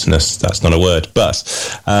dangerousness. That's not a word, but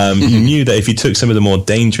you knew that if you took some of the more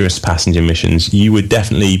dangerous passenger missions, you would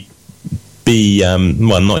definitely be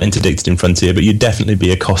not interdicted in Frontier, but you'd definitely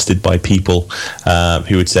be accosted by people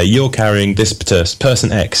who would say, you're carrying this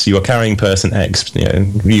person X, you are carrying person X,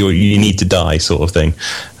 you need to die, sort of thing.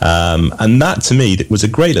 And that to me was a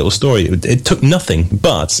great little story. It took nothing,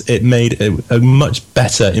 but it made a much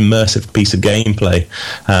better immersive piece of gameplay.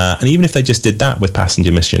 And even if they just did that with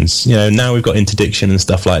passenger missions, now we've got interdiction and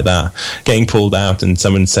stuff like that, getting pulled out and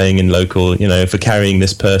someone saying in local, for carrying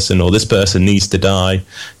this person, or this person needs to die,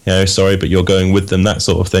 sorry, but you're going with them, that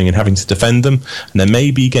sort of thing, and having to defend them, and then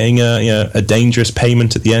maybe getting a dangerous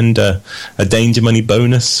payment at the end, a danger money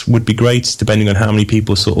bonus would be great, depending on how many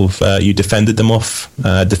people sort of you defended them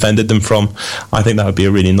from. I think that would be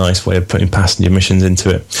a really nice way of putting passenger missions into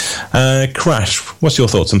it. Crash, what's your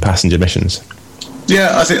thoughts on passenger missions?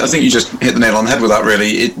 Yeah, I think you just hit the nail on the head with that,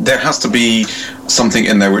 really. There has to be something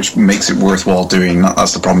in there which makes it worthwhile doing.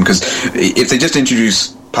 That's the problem, because if they just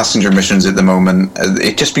introduce passenger missions at the moment,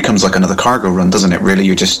 it just becomes like another cargo run, doesn't it, really?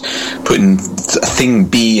 You're just putting thing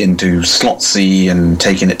B into slot C and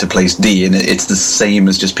taking it to place D, and it's the same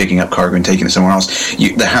as just picking up cargo and taking it somewhere else.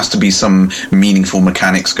 There has to be some meaningful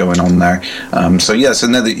mechanics going on there. So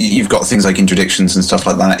now that you've got things like interdictions and stuff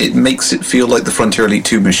like that, it makes it feel like the Frontier Elite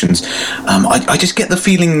 2 missions. I just get the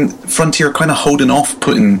feeling Frontier are kind of holding off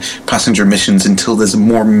putting passenger missions until there's a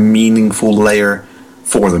more meaningful layer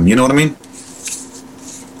for them. You know what I mean?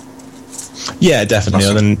 Yeah, definitely.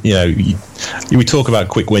 And then, we talk about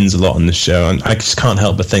quick wins a lot on the show, and I just can't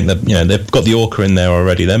help but think that they've got the Orca in there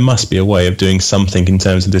already. There must be a way of doing something in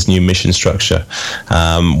terms of this new mission structure,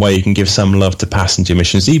 where you can give some love to passenger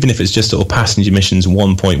missions, even if it's just sort of passenger missions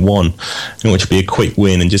 1.1, which would be a quick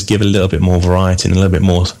win, and just give a little bit more variety and a little bit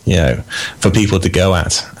more, for people to go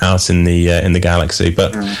out in the galaxy.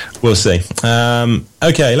 But we'll see.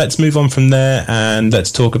 Okay, let's move on from there and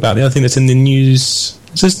let's talk about the other thing that's in the news.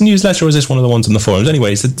 Is this newsletter or is this one of the ones on the forums?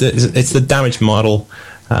 Anyway, it's the damage model,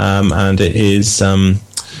 and it is... who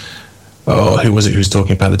was it who was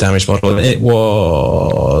talking about the damage model? It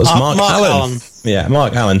was Mark Allen. Yeah,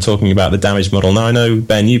 Mark Allen talking about the damage model. Now, I know,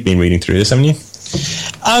 Ben, you've been reading through this, haven't you?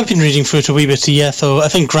 I've been reading through it a wee bit, though I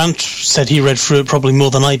think Grant said he read through it probably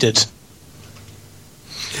more than I did.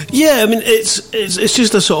 Yeah, I mean, it's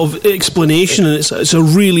just a sort of explanation, and it's a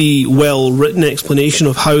really well written explanation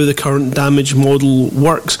of how the current damage model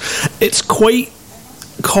works. It's quite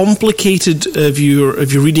complicated if you're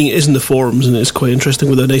reading it in the forums, and it's quite interesting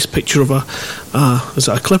with a nice picture of is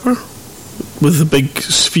that a clipper? With the big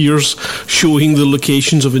spheres showing the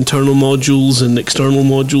locations of internal modules and external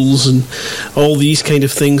modules and all these kind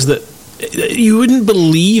of things that you wouldn't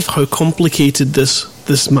believe how complicated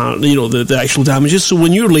the actual damage is. So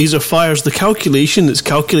when your laser fires, the calculation that's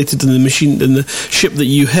calculated in the machine, in the ship that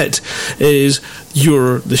you hit, is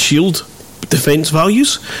the shield defense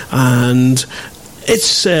values, and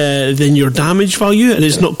it's then your damage value, and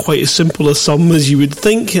it's not quite as simple a sum as you would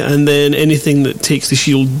think. And then anything that takes the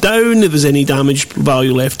shield down, if there's any damage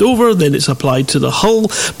value left over, then it's applied to the hull.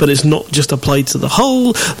 But it's not just applied to the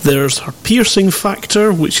hull. There's her piercing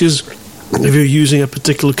factor, which is, if you're using a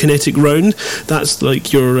particular kinetic round, that's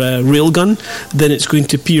like your railgun, then it's going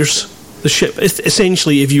to pierce the ship.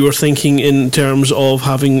 Essentially, if you were thinking in terms of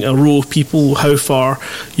having a row of people, how far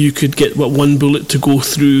you could get one bullet to go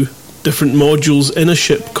through different modules in a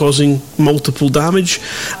ship, causing multiple damage.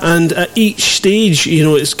 And at each stage,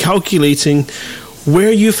 it's calculating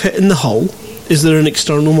where you've hit in the hull. Is there an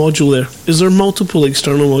external module there? Is there multiple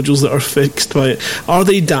external modules that are fixed by it? Are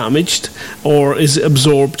they damaged, or is it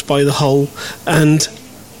absorbed by the hull? And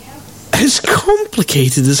it's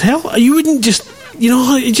complicated as hell. You wouldn't just...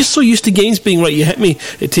 you're just so used to games being, right, you hit me,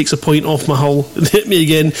 it takes a point off my hull, and hit me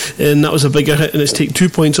again, and that was a bigger hit, and it's take 2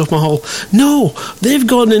 points off my hull. No, they've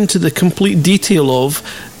gone into the complete detail of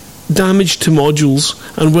damage to modules,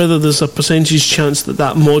 and whether there's a percentage chance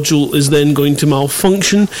that module is then going to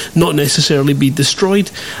malfunction, not necessarily be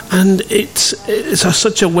destroyed. And it's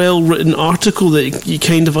such a well-written article that you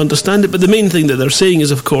kind of understand it. But the main thing that they're saying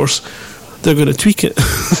is, of course, they're going to tweak it.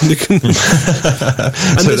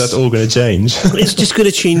 So that's all going to change. It's just going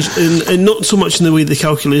to change, and not so much in the way the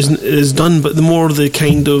calculation is done, but the more the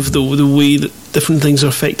kind of the way that different things are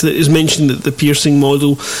affected. It is mentioned that the piercing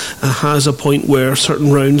model has a point where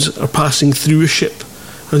certain rounds are passing through a ship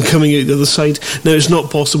and coming out the other side. Now, it's not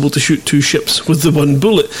possible to shoot two ships with the one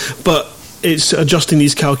bullet, but it's adjusting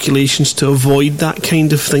these calculations to avoid that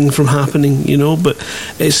kind of thing from happening, but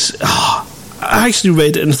it's... I actually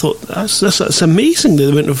read it and thought, that's amazing, the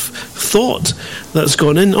amount of thought that's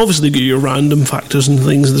gone in. Obviously, you get your random factors and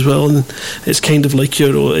things as well, and it's kind of like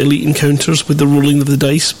your elite encounters with the rolling of the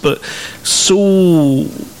dice, but so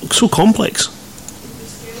complex.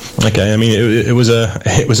 Okay, I mean, it was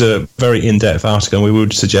a very in-depth article, and we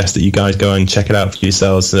would suggest that you guys go and check it out for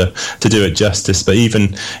yourselves to do it justice. But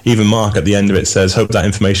even Mark at the end of it says, hope that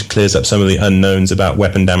information clears up some of the unknowns about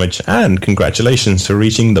weapon damage, and congratulations for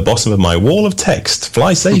reaching the bottom of my wall of text.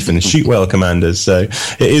 Fly safe and shoot well, commanders. So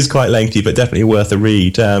it is quite lengthy, but definitely worth a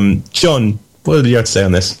read. John, what do you have to say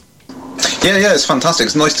on this? Yeah, it's fantastic.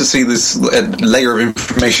 It's nice to see this layer of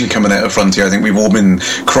information coming out of Frontier. I think we've all been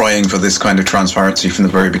crying for this kind of transparency from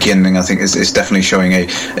the very beginning. I think it's definitely showing a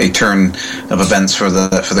turn of events for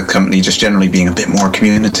the company, just generally being a bit more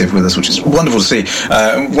communicative with us, which is wonderful to see.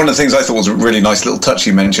 One of the things I thought was a really nice little touch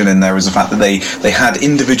you mentioned in there was the fact that they had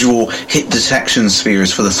individual hit detection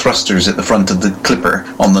spheres for the thrusters at the front of the clipper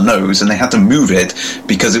on the nose, and they had to move it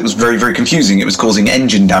because it was very, very confusing. It was causing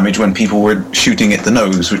engine damage when people were shooting at the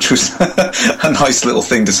nose, which was a nice little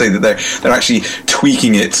thing to say that they're actually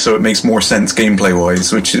tweaking it so it makes more sense gameplay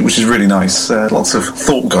wise, which is really nice. Lots of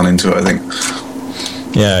thought gone into it, I think.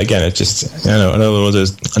 Yeah, again, it's just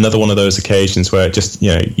another one of those occasions where it just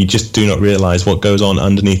you just do not realise what goes on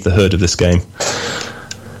underneath the hood of this game.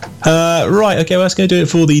 Right, okay, well, that's going to do it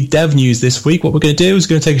for the dev news this week. What we're going to do is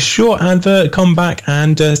going to take a short advert, come back,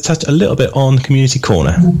 and touch a little bit on Community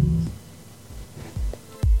Corner.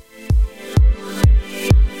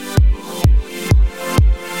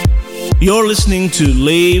 You're listening to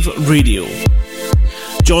Lave Radio.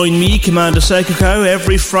 Join me, Commander Psycho-Cow,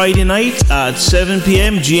 every Friday night at 7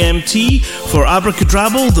 p.m. GMT for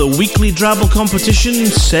Abracadabble, the weekly Drabble competition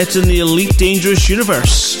set in the Elite Dangerous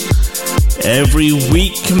universe. Every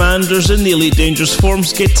week, commanders in the Elite Dangerous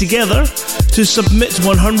forums get together to submit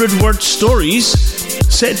 100-word stories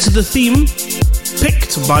set to the theme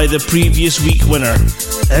picked by the previous week winner.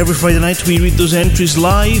 Every Friday night we read those entries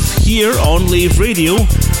live here on Lave Radio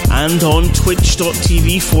and on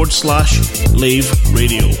twitch.tv/Lave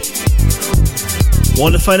Radio.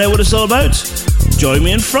 Want to find out what it's all about? Join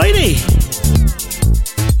me on Friday.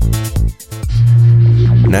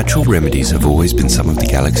 Natural remedies have always been some of the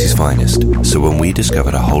galaxy's finest, so when we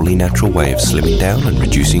discovered a wholly natural way of slimming down and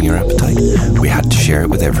reducing your appetite, we had to share it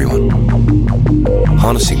with everyone.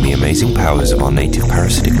 Harnessing the amazing powers of our native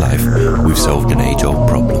parasitic life, we've solved an age-old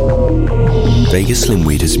problem. Vegas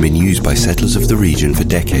Slimweed has been used by settlers of the region for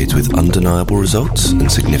decades with undeniable results and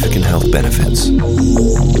significant health benefits.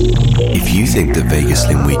 If you think that Vegas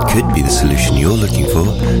Slimweed could be the solution you're looking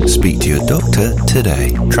for, speak to your doctor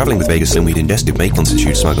today. Travelling with Vegas Slimweed ingested may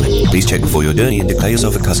constitute smuggling. Please check before your journey and declare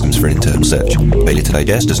yourself at customs for an internal search. Failure to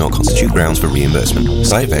digest does not constitute grounds for reimbursement.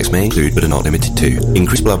 Side effects may include, but are not limited to,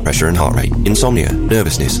 increased blood pressure and heart rate, insomnia,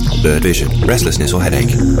 nervousness, blurred vision, restlessness or headache.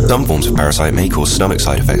 Some forms of parasite may cause stomach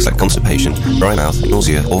side effects like constipation, dry mouth,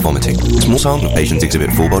 nausea or vomiting. A small sample of patients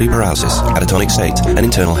exhibit full body paralysis, catatonic state and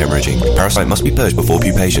internal hemorrhaging. Parasite must be purged before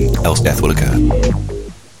pupation, else death will occur.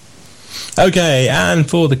 Okay, and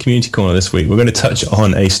for the community corner this week, we're going to touch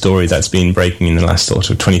on a story that's been breaking in the last sort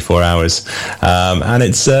of 24 hours, and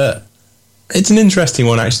it's an interesting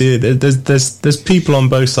one, actually. There's people on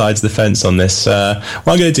both sides of the fence on this. What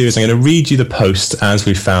I'm going to do is I'm going to read you the post as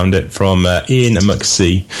we found it from Ian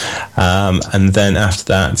McC, and then after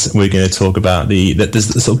that we're going to talk about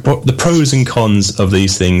the pros and cons of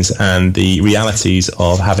these things and the realities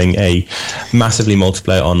of having a massively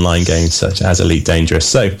multiplayer online game such as Elite Dangerous.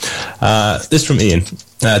 So, this from Ian.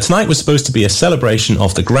 Tonight was supposed to be a celebration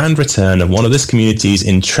of the grand return of one of this community's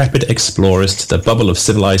intrepid explorers to the bubble of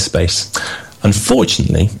civilized space.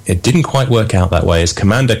 Unfortunately, it didn't quite work out that way, as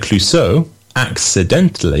Commander Clouseau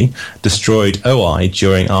accidentally destroyed OI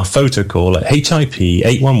during our photo call at HIP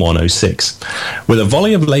 81106 with a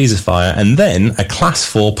volley of laser fire and then a Class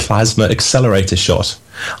 4 plasma accelerator shot.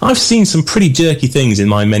 I've seen some pretty jerky things in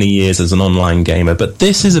my many years as an online gamer, but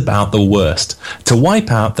this is about the worst. To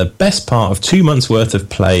wipe out the best part of 2 months' worth of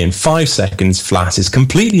play in 5 seconds flat is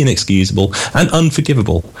completely inexcusable and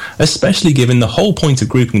unforgivable, especially given the whole point of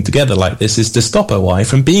grouping together like this is to stop OI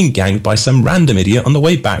from being ganked by some random idiot on the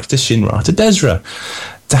way back to Shinra to Desra.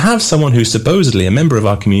 To have someone who's supposedly a member of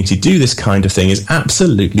our community do this kind of thing is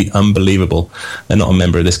absolutely unbelievable. They're not a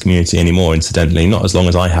member of this community anymore, incidentally, not as long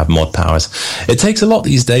as I have mod powers. It takes a lot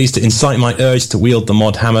these days to incite my urge to wield the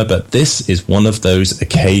mod hammer, but this is one of those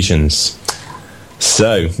occasions.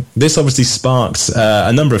 So, this obviously sparks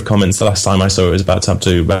a number of comments. The last time I saw it was up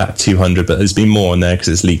to about 200, but there's been more in there because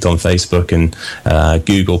it's leaked on Facebook and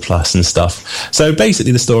Google Plus and stuff. So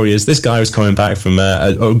basically the story is this guy was coming back from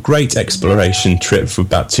a great exploration trip for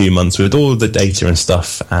about 2 months with all the data and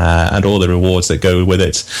stuff and all the rewards that go with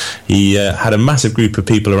it. He had a massive group of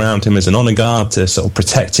people around him as an honor guard to sort of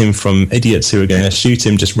protect him from idiots who are going to shoot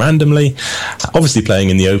him just randomly, obviously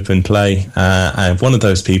playing in the open play, and one of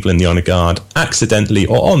those people in the honor guard accidentally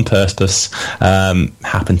or on purpose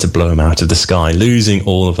happened to blow him out of the sky, losing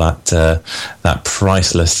all of that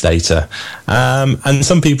priceless data. And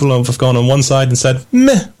some people have gone on one side and said,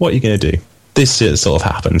 meh, what are you going to do? This shit sort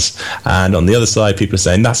of happens. And on the other side, people are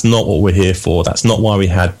saying that's not what we're here for. That's not why we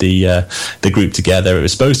had the group together. It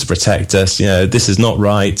was supposed to protect us. You know, this is not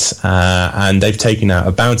right. And they've taken out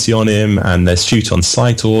a bounty on him, and there's shoot on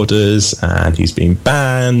sight orders, and he's been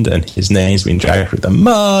banned, and his name's been dragged through the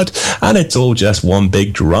mud, and it's all just one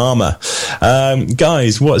big drama.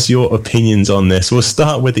 Guys, what's your opinions on this? We'll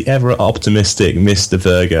start with the ever optimistic Mr.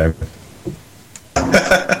 Virgo.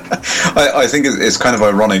 I think it's kind of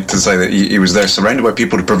ironic to say that he was there surrounded by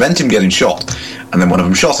people to prevent him getting shot, and then one of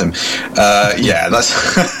them shot him. Yeah,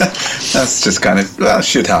 that's just kind of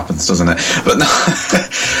shit happens, doesn't it? But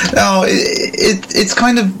no, it's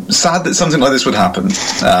kind of sad that something like this would happen.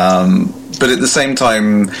 But at the same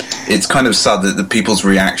time, it's kind of sad that the people's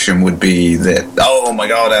reaction would be that, oh my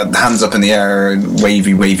god, hands up in the air,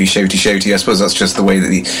 wavy, shouty. I suppose that's just the way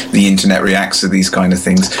that the internet reacts to these kind of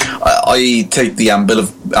things. I take the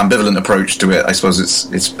ambivalent approach to it. I suppose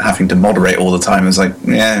it's having to moderate all the time. It's like,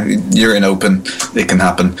 yeah, you're in open, it can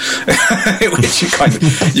happen. Which you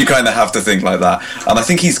kind of have to think like that. And I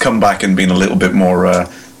think he's come back and been a little bit more...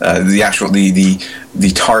 the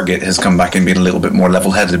target has come back and been a little bit more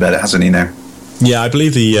level-headed about it, hasn't he now? Yeah, I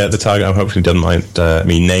believe the target, I hope he doesn't mind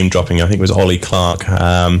me name dropping, I think it was Ollie Clark,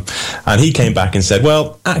 and he came back and said,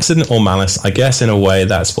 well, accident or malice, I guess in a way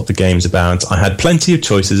that's what the game's about. I had plenty of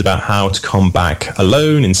choices about how to come back,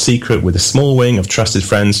 alone, in secret, with a small wing of trusted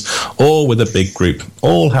friends, or with a big group.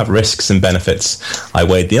 All have risks and benefits. I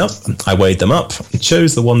weighed them up,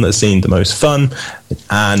 chose the one that seemed the most fun,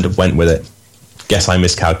 and went with it. Guess I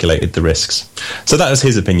miscalculated the risks. So that was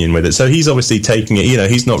his opinion with it. So he's obviously taking it,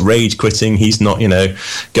 he's not rage quitting. He's not,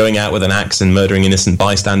 going out with an axe and murdering innocent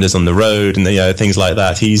bystanders on the road and, things like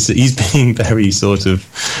that. He's being very sort of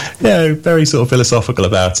philosophical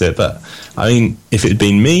about it. But, I mean, if it had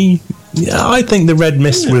been me, I think the red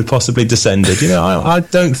mist would have possibly descended. I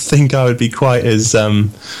don't think I would be quite as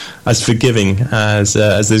forgiving as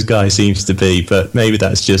this guy seems to be, but maybe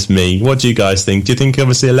that's just me. What do you guys think? Do you think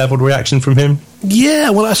obviously a leveled reaction from him? Yeah,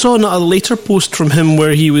 well, I saw a later post from him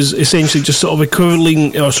where he was essentially just sort of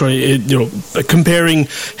comparing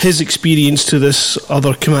his experience to this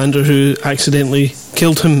other commander who accidentally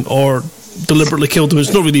killed him or deliberately killed him.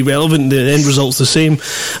 It's not really relevant. The end result's the same.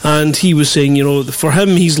 And he was saying, for him,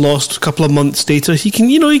 he's lost a couple of months' data. He can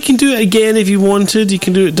do it again if he wanted. He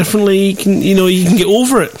can do it differently. He can get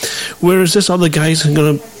over it. Whereas this other guy's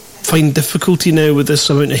going to find difficulty now with this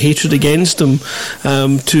amount of hatred against him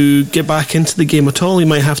to get back into the game at all. He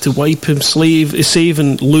might have to wipe his save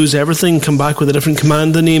and lose everything, come back with a different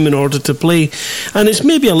commander name in order to play. And it's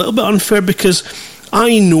maybe a little bit unfair because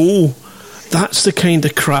I know that's the kind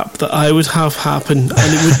of crap that I would have happen, and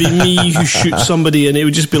it would be me who shoots somebody, and it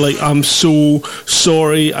would just be like, I'm so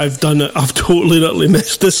sorry, I've done it, I've totally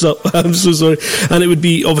messed this up, I'm so sorry. And it would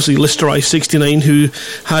be obviously Listerized69 who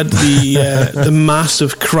had the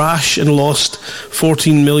massive crash and lost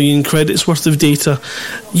 14 million credits worth of data.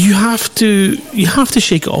 You have to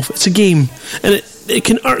shake it off. It's a game, and it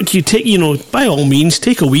can irk you. By all means,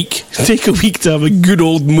 take a week to have a good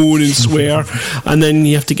old moan and swear, and then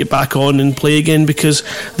you have to get back on and play again, because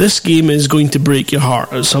this game is going to break your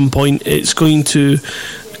heart at some point. It's going to,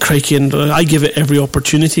 crikey, and I give it every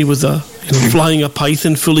opportunity with flying a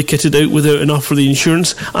Python fully kitted out without enough for the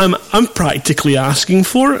insurance. I'm practically asking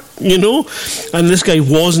for it, and this guy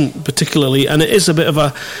wasn't particularly, and it is a bit of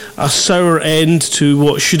a sour end to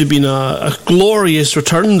what should have been a glorious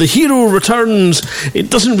return. The hero returns.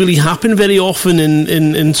 It doesn't really happen very often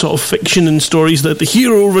in sort of fiction and stories that the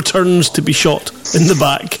hero returns to be shot in the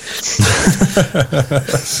back.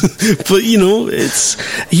 But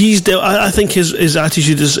I think his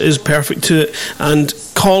attitude is perfect to it, and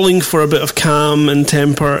calling for a bit of calm and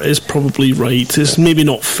temper is probably right. It's maybe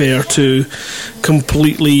not fair to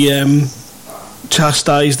completely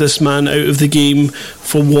chastise this man out of the game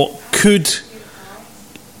for what could,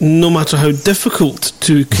 no matter how difficult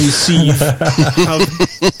to conceive, have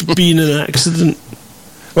been an accident.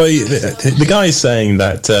 Well, the guy's saying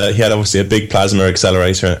that he had obviously a big plasma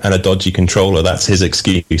accelerator and a dodgy controller. That's his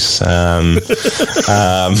excuse. That's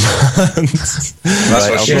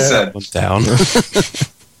what she said. Down.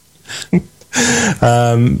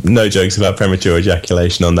 No jokes about premature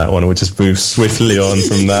ejaculation on that one. We'll just move swiftly on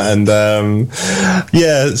from that.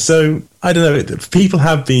 And so I don't know. People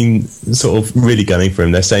have been sort of really gunning for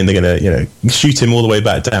him. They're saying they're going to, shoot him all the way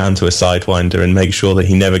back down to a Sidewinder and make sure that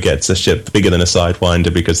he never gets a ship bigger than a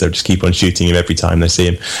Sidewinder, because they'll just keep on shooting him every time they see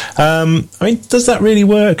him. I mean, does that really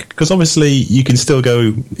work? Because obviously you can still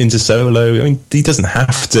go into solo. I mean, he doesn't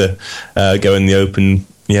have to go in the open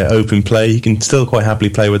play. He can still quite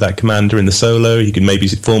happily play with that commander in the solo. He can maybe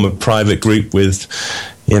form a private group with,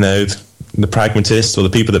 the pragmatists or the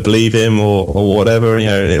people that believe him or whatever.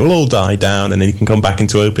 It will all die down, and then he can come back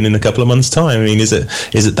into open in a couple of months' time. I mean, is it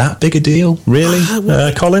that big a deal, really,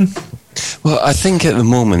 Colin? Well, I think at the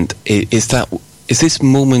moment is this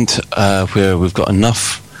moment where we've got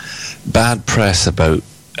enough bad press about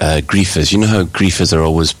griefers. You know how griefers are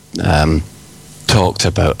always talked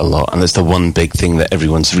about a lot, and it's the one big thing that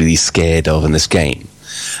everyone's really scared of in this game.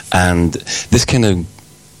 And this kind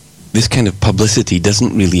of publicity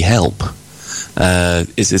doesn't really help.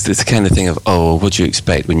 It's the kind of thing of, what do you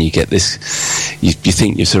expect when you get this? You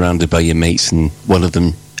think you're surrounded by your mates, and one of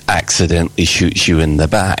them accidentally shoots you in the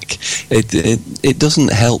back. It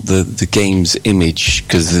doesn't help the game's image,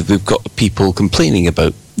 because we've got people complaining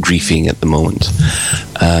about griefing at the moment.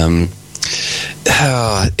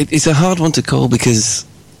 It's a hard one to call, because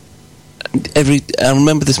I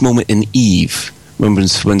remember this moment in EVE. Remember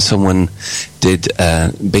when someone did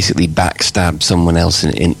basically backstab someone else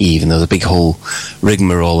in EVE, and there was a big whole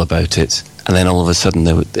rigmarole about it, and then all of a sudden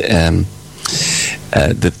there were, the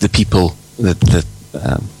people, the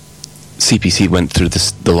CPC went through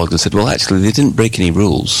the log and said, well, actually they didn't break any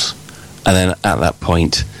rules, and then at that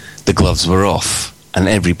point the gloves were off and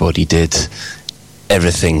everybody did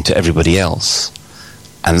everything to everybody else.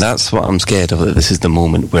 And that's what I'm scared of, that this is the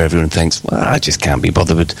moment where everyone thinks, well, I just can't be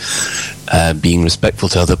bothered with being respectful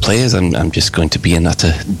to other players. I'm just going to be an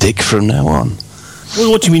utter dick from now on.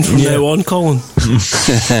 Well, what do you mean from now on, Colin?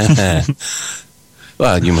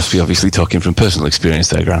 Well, you must be obviously talking from personal experience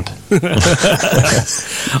there, Grant.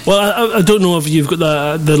 Well, I don't know if you've got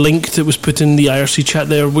the link that was put in the IRC chat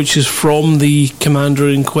there, which is from the commander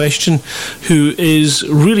in question, who is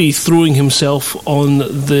really throwing himself on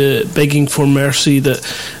the begging for mercy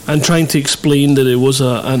and trying to explain that it was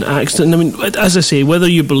an accident. I mean, as I say, whether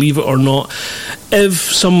you believe it or not, if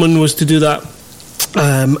someone was to do that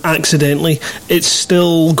accidentally, it's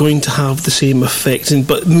still going to have the same effect.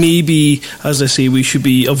 But maybe, as I say, we should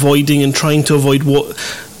be avoiding and trying to avoid what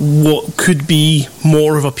could be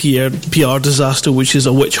more of a PR disaster, which is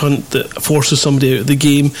a witch hunt that forces somebody out of the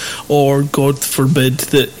game, or God forbid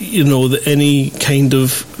that that any kind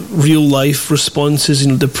of real life responses,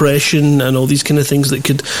 depression and all these kind of things that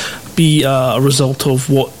could be a result of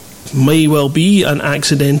what may well be an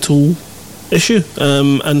accidental issue.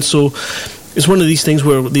 And so it's one of these things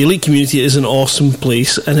where the elite community is an awesome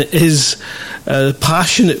place, and it is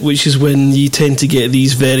passionate, which is when you tend to get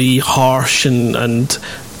these very harsh and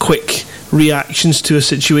quick reactions to a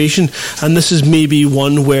situation. And this is maybe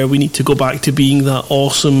one where we need to go back to being that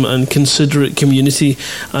awesome and considerate community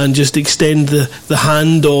and just extend the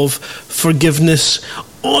hand of forgiveness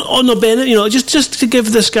on a benefit, just to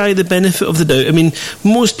give this guy the benefit of the doubt. I mean,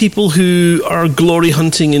 most people who are glory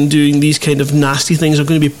hunting and doing these kind of nasty things are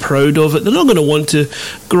going to be proud of it. They're not going to want to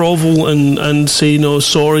grovel and say, no,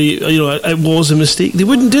 sorry, it was a mistake. They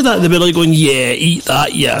wouldn't do that. They'd be like going, yeah, eat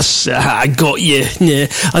that, yes, I got you, yeah.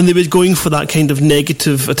 And they would be going for that kind of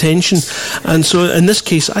negative attention. And so in this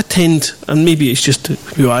case, I tend, and maybe it's just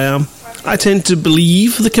who I am, I tend to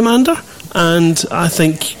believe the commander, and I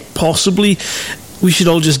think possibly we should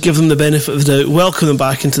all just give them the benefit of the doubt, welcome them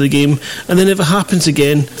back into the game, and then if it happens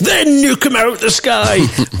again, then nuke them out the sky.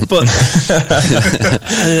 But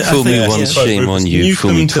fool me once, shame on you.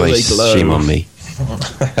 Fool me twice, shame on me.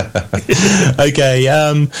 Okay,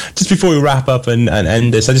 just before we wrap up and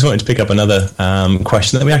end this, I just wanted to pick up another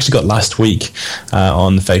question that we actually got last week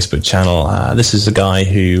on the Facebook channel. This is a guy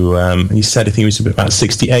who he said I think he was about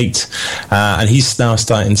 68, and he's now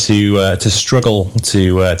starting to struggle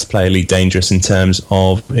to play Elite Dangerous in terms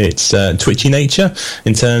of its twitchy nature,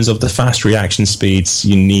 in terms of the fast reaction speeds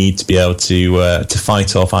you need to be able to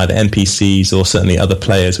fight off either NPCs or certainly other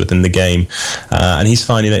players within the game, and he's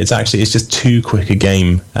finding that it's just too quick a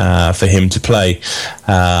game for him to play.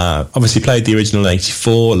 Obviously played the original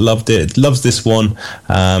 84, loved it, loves this one,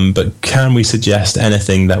 but can we suggest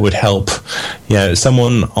anything that would help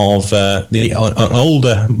someone of an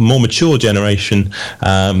older, more mature generation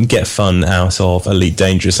get fun out of Elite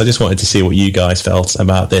Dangerous? I just wanted to see what you guys felt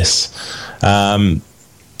about this.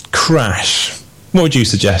 Crash, what would you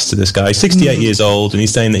suggest to this guy? 68 years old, and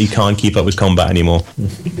he's saying that he can't keep up with combat anymore.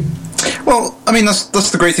 Well, I mean,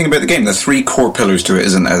 that's the great thing about the game. There's three core pillars to it,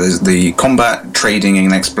 isn't there? There's the combat, trading,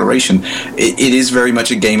 and exploration. It is very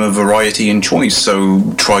much a game of variety and choice, so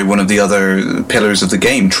try one of the other pillars of the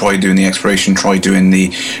game. Try doing the exploration, try doing the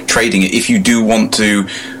trading. If you do want to,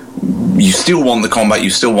 you still want the combat, you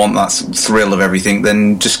still want that thrill of everything,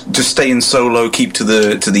 then just stay in solo, keep to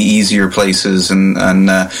the easier places, and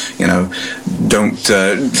don't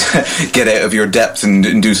get out of your depth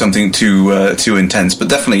and do something too intense. But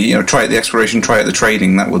definitely, try out the exploration, try out the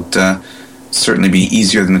trading. That would certainly be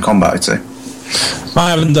easier than the combat, I'd say.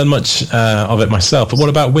 I haven't done much of it myself, but what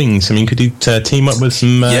about wings? I mean, could you team up with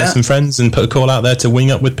some friends and put a call out there to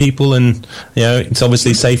wing up with people, and it's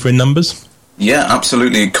obviously safer in numbers? Yeah,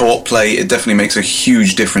 absolutely. Co-op play, it definitely makes a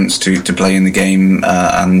huge difference to play in the game.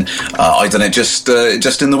 And I done it just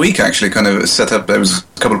in the week, actually. Kind of set up, there was a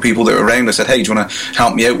couple of people that were around. I said, hey, do you want to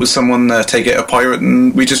help me out with someone, take out a pirate?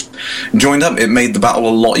 And we just joined up. It made the battle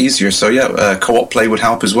a lot easier. So yeah, co-op play would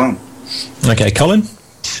help as well. Okay, Colin?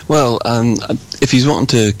 Well, if he's wanting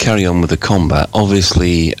to carry on with the combat,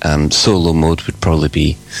 obviously solo mode would probably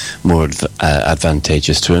be more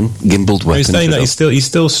advantageous to him. Gimbaled weapons. He's saying that he's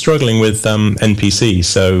still struggling with NPCs,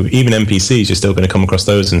 so even NPCs, you're still going to come across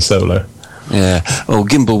those in solo. Yeah. Oh,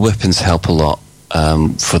 gimbal weapons help a lot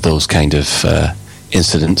for those kind of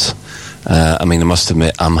incidents. I mean, I must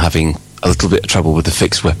admit, I'm having a little bit of trouble with the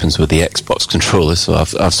fixed weapons with the Xbox controller, so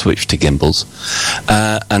I've switched to gimbals.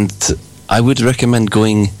 And I would recommend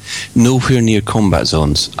going nowhere near combat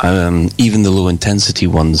zones, even the low intensity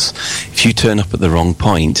ones. If you turn up at the wrong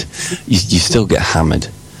point, you still get hammered.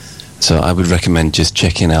 So I would recommend just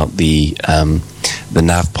checking out the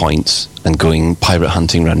nav points and going pirate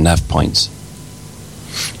hunting around nav points.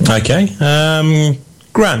 Okay.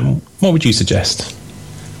 Grant, what would you suggest?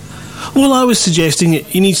 Well, I was suggesting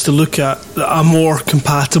he needs to look at a more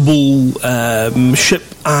compatible ship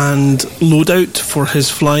and loadout for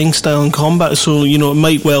his flying style in combat. So, it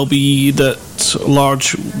might well be that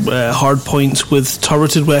large hard points with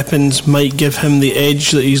turreted weapons might give him the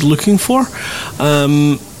edge that he's looking for.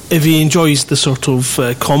 If he enjoys the sort of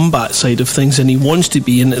combat side of things and he wants to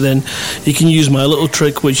be in it, then he can use my little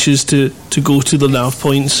trick, which is to go to the nav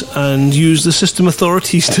points and use the system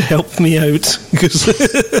authorities to help me out, because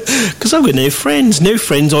I've got no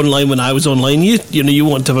friends online. When I was online, you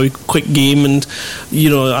want to have a quick game, and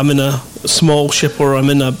I'm in a small ship or I'm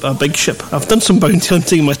in a big ship. I've done some bounty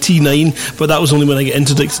hunting in my T9, but that was only when I get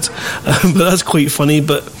interdicted. But that's quite funny.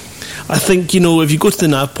 But I think, if you go to the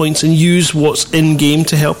nav points and use what's in-game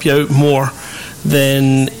to help you out more,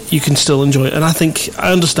 then you can still enjoy it. And I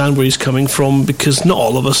understand where he's coming from, because not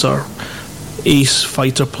all of us are ace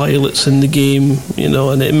fighter pilots in the game,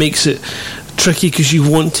 and it makes it tricky, because you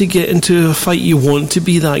want to get into a fight, you want to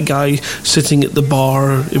be that guy sitting at the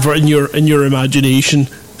bar in your imagination,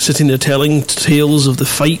 sitting there telling tales of the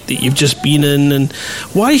fight that you've just been in. And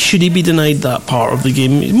why should he be denied that part of the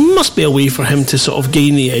game? It must be a way for him to sort of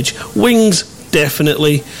gain the edge. Wings,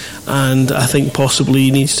 definitely, and I think possibly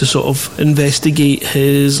he needs to sort of investigate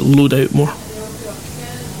his loadout more.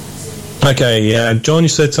 Okay, John, you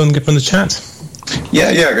said something from the chat?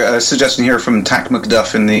 Yeah, a suggestion here from Tack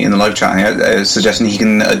McDuff in the live chat, suggesting he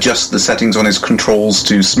can adjust the settings on his controls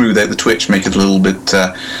to smooth out the twitch, make it a little bit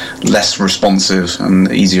less responsive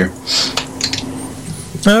and easier.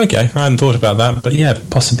 Okay, I hadn't thought about that, but yeah,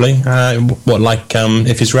 possibly.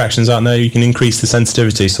 If his reactions aren't there, you can increase the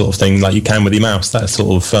sensitivity sort of thing, like you can with your mouse, that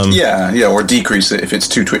sort of... or decrease it if it's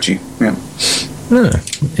too twitchy. Yeah.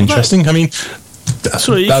 Interesting. I mean... I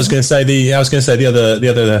was going to say the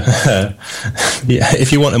other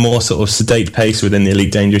if you want a more sort of sedate pace within the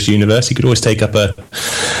Elite Dangerous universe, you could always take up a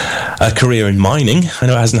career in mining. I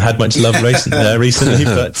know it hasn't had much love recently,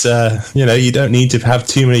 but you don't need to have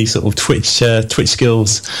too many sort of twitch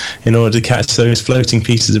skills in order to catch those floating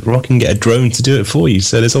pieces of rock, and get a drone to do it for you.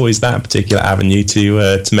 So there's always that particular avenue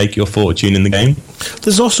to make your fortune in the game.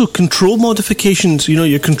 There's also control modifications,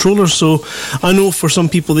 your controllers. So I know for some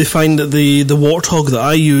people they find that the Warthog that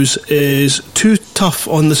I use is too tough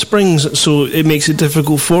on the springs, so it makes it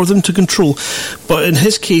difficult for them to control. But in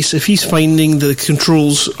his case, if he's finding the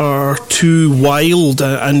controls are too wild,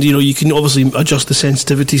 and you can obviously adjust the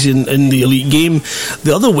sensitivities in the Elite game,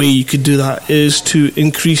 the other way you could do that is to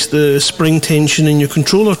increase the spring tension in your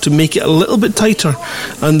controller to make it a little bit tighter,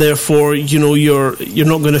 and therefore you're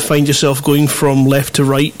not going to find yourself going from left to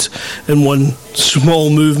right in one small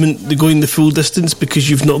movement, going the full distance, because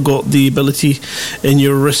you've not got the ability in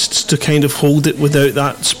your wrists to kind of hold it without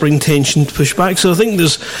that spring tension to push back. So I think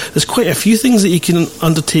there's quite a few things that you can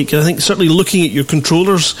undertake, and I think certainly looking at your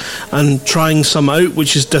controllers and trying some out,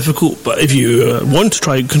 which is difficult, but if you want to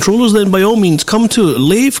try controllers, then by all means come to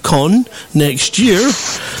LaveCon next year,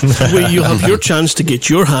 where you have your chance to get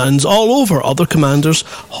your hands all over other commanders'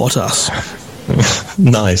 hot ass.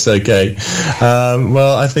 Nice. Okay.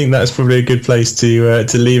 Well, I think that's probably a good place to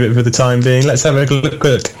leave it for the time being. Let's have a look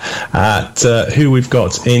at who we've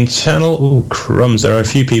got in channel. Oh, crumbs! There are a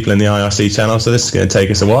few people in the IRC channel, so this is going to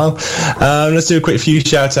take us a while. Let's do a quick few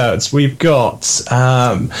shout outs. We've got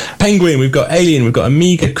Penguin, we've got Alien, we've got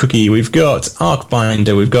Amiga Cookie, we've got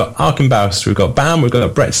Arkbinder, we've got Arkenbaust, we've got Bam, we've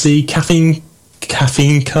got Brett C, Caffeine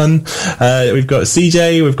Kun, we've got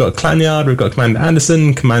CJ, we've got Clanyard, we've got Commander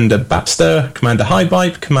Anderson, Commander Bapster, Commander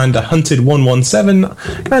Highbipe, Commander Hunted 117,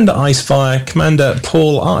 Commander Icefire, Commander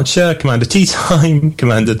Paul Archer, Commander Tea Time,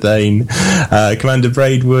 Commander Thane, Commander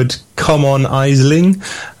Braidwood, Common Isling,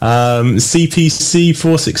 CPC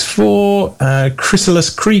 464, Chrysalis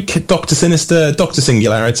Creek, Dr. Sinister, Dr.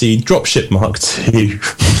 Singularity, Dropship Mark II,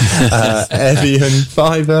 Evian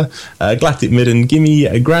Fiver, Galactic Midden,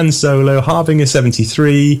 Gimme, Grand Solo, Harbinger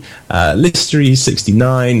 73, Listery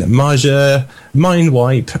 69, Marja,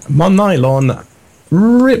 Mindwipe, Nylon,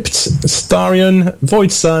 Ripped, Starion,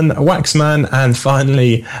 Void Sun, Waxman, and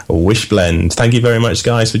finally Wishblend. Thank you very much,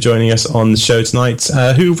 guys, for joining us on the show tonight.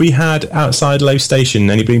 Who have we had outside Lave Station?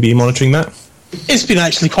 Anybody be monitoring that? It's been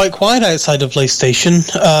actually quite quiet outside of Lave Station.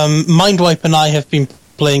 Mindwipe and I have been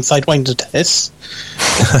playing Sidewinder Tennis,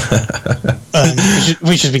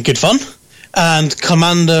 which has been good fun. And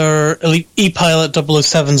Commander Elite E-Pilot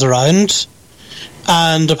 007's around.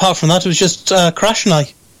 And apart from that, it was just Crash and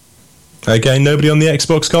I. Okay, nobody on the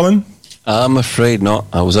Xbox, Colin? I'm afraid not.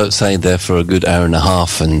 I was outside there for a good hour and a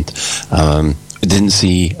half, and didn't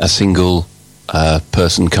see a single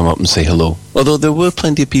person come up and say hello. Although there were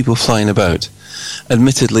plenty of people flying about.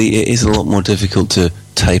 Admittedly, it is a lot more difficult to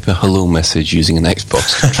type a hello message using an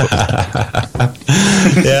Xbox controller.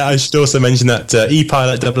 Yeah, I should also mention that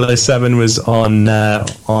ePilot007 was on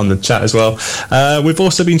the chat as well. We've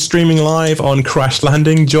also been streaming live on Crash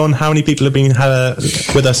Landing. John, how many people have been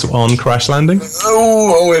with us on Crash Landing?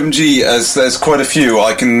 Oh, OMG, there's quite a few.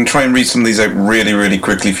 I can try and read some of these out really, really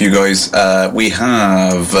quickly for you guys. We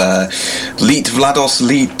have Leet Vlados,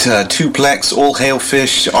 Leet, Tuplex, All Hail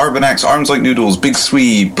Fish, Arbanax, Arms Like Noodles, Big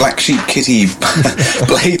Swee, Black Sheep Kitty,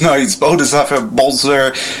 Blade Knights, Bodhisattva,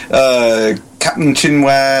 Bolzer, Captain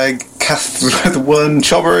Chinwag, Kath the One,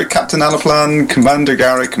 Chobber, Captain Alaplan, Commander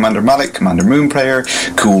Garrick, Commander Malik, Commander Moonprayer,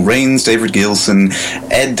 Cool Rains, David Gilson,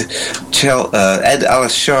 Ed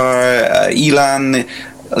Alashar, Elan,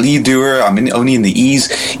 Lee Doer, I'm only in the E's,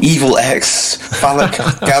 Evil X, Falak,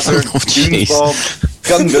 Gazer, Bob,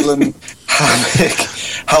 Gun Villain, Havoc,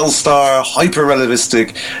 Halstar, Hyper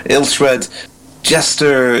Relativistic, Ilshred,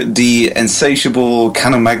 Jester, The Insatiable,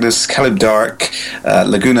 Canon Magnus, Caleb Dark,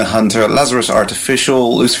 Laguna Hunter, Lazarus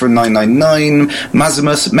Artificial, Lucifer 999,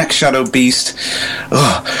 Maximus, Mech Shadow Beast,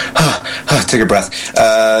 take a breath,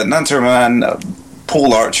 Nanterman,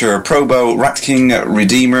 Paul Archer, Probo, Rat King,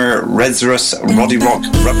 Redeemer, Redzerus, Roddy Rock,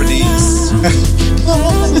 Rubber Knees.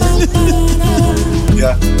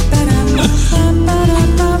 Yeah.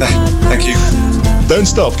 Thank you. Don't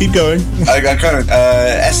stop, keep going. I kind of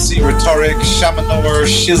SC Rhetoric, Shamanor,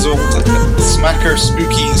 Shizzle, Smacker,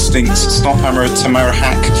 Spooky Instincts, Snophammer, Tamara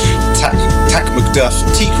Hack, Tack McDuff,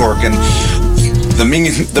 T-Corkin,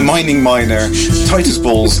 the Mining Miner, Titus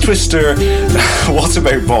Balls, Twister, What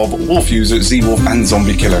About Bob, Wolf User, Z-Wolf, and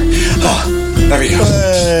Zombie Killer. There we go.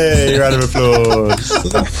 Hey, round of applause.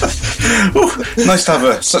 Ooh, nice to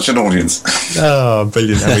have such an audience. Oh,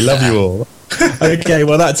 brilliant. And we love you all. Okay,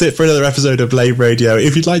 well, that's it for another episode of Lave Radio.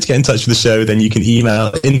 If you'd like to get in touch with the show, then you can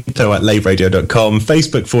email info@laveradio.com,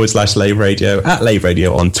 Facebook/Lave Radio, @Lave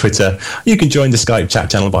Radio on Twitter. You can join the Skype chat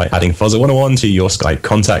channel by adding Fozzer101 to your Skype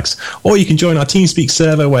contacts, or you can join our TeamSpeak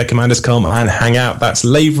server where commanders come and hang out. That's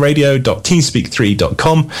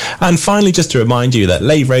laveradio.teamspeak3.com. And finally, just to remind you that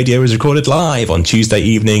Lave Radio is recorded live on Tuesday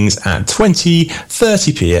evenings at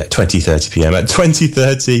 20:30 p.m. at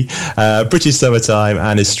 20:30 British Summer Time,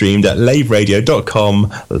 and is streamed at laveradio.com/live.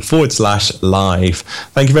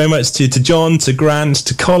 Thank you very much to John, to Grant,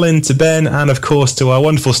 to Colin, to Ben, and of course to our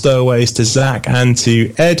wonderful stowaways, to Zach and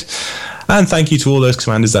to Ed. And thank you to all those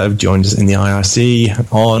commanders that have joined us in the IRC,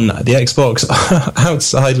 on the Xbox,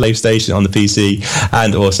 outside Lave Station, on the PC,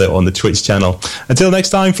 and also on the Twitch channel. Until next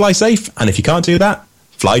time, fly safe, and if you can't do that,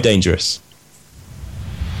 fly dangerous.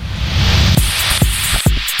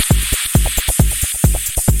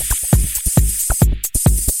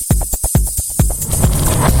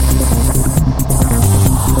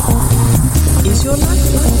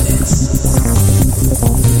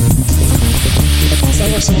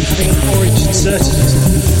 Someone having an orange inserted.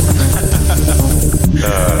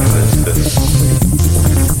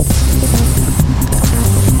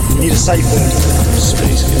 You need a safe word.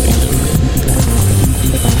 Space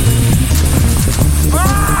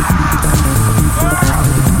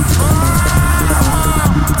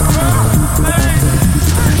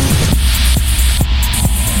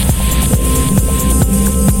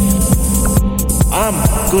I'm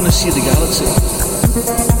gonna see the galaxy.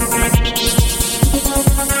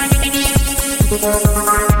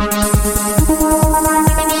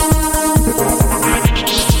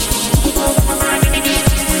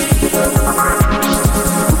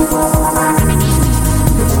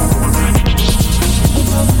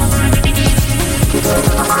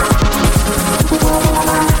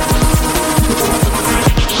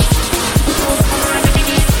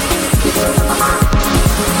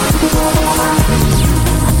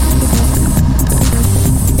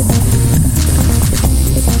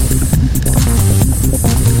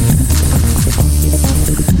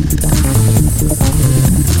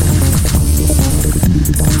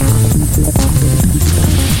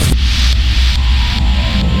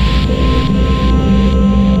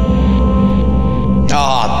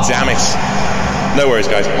 No worries,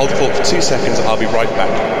 guys. Hold the fort for 2 seconds. I'll be right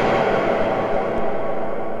back.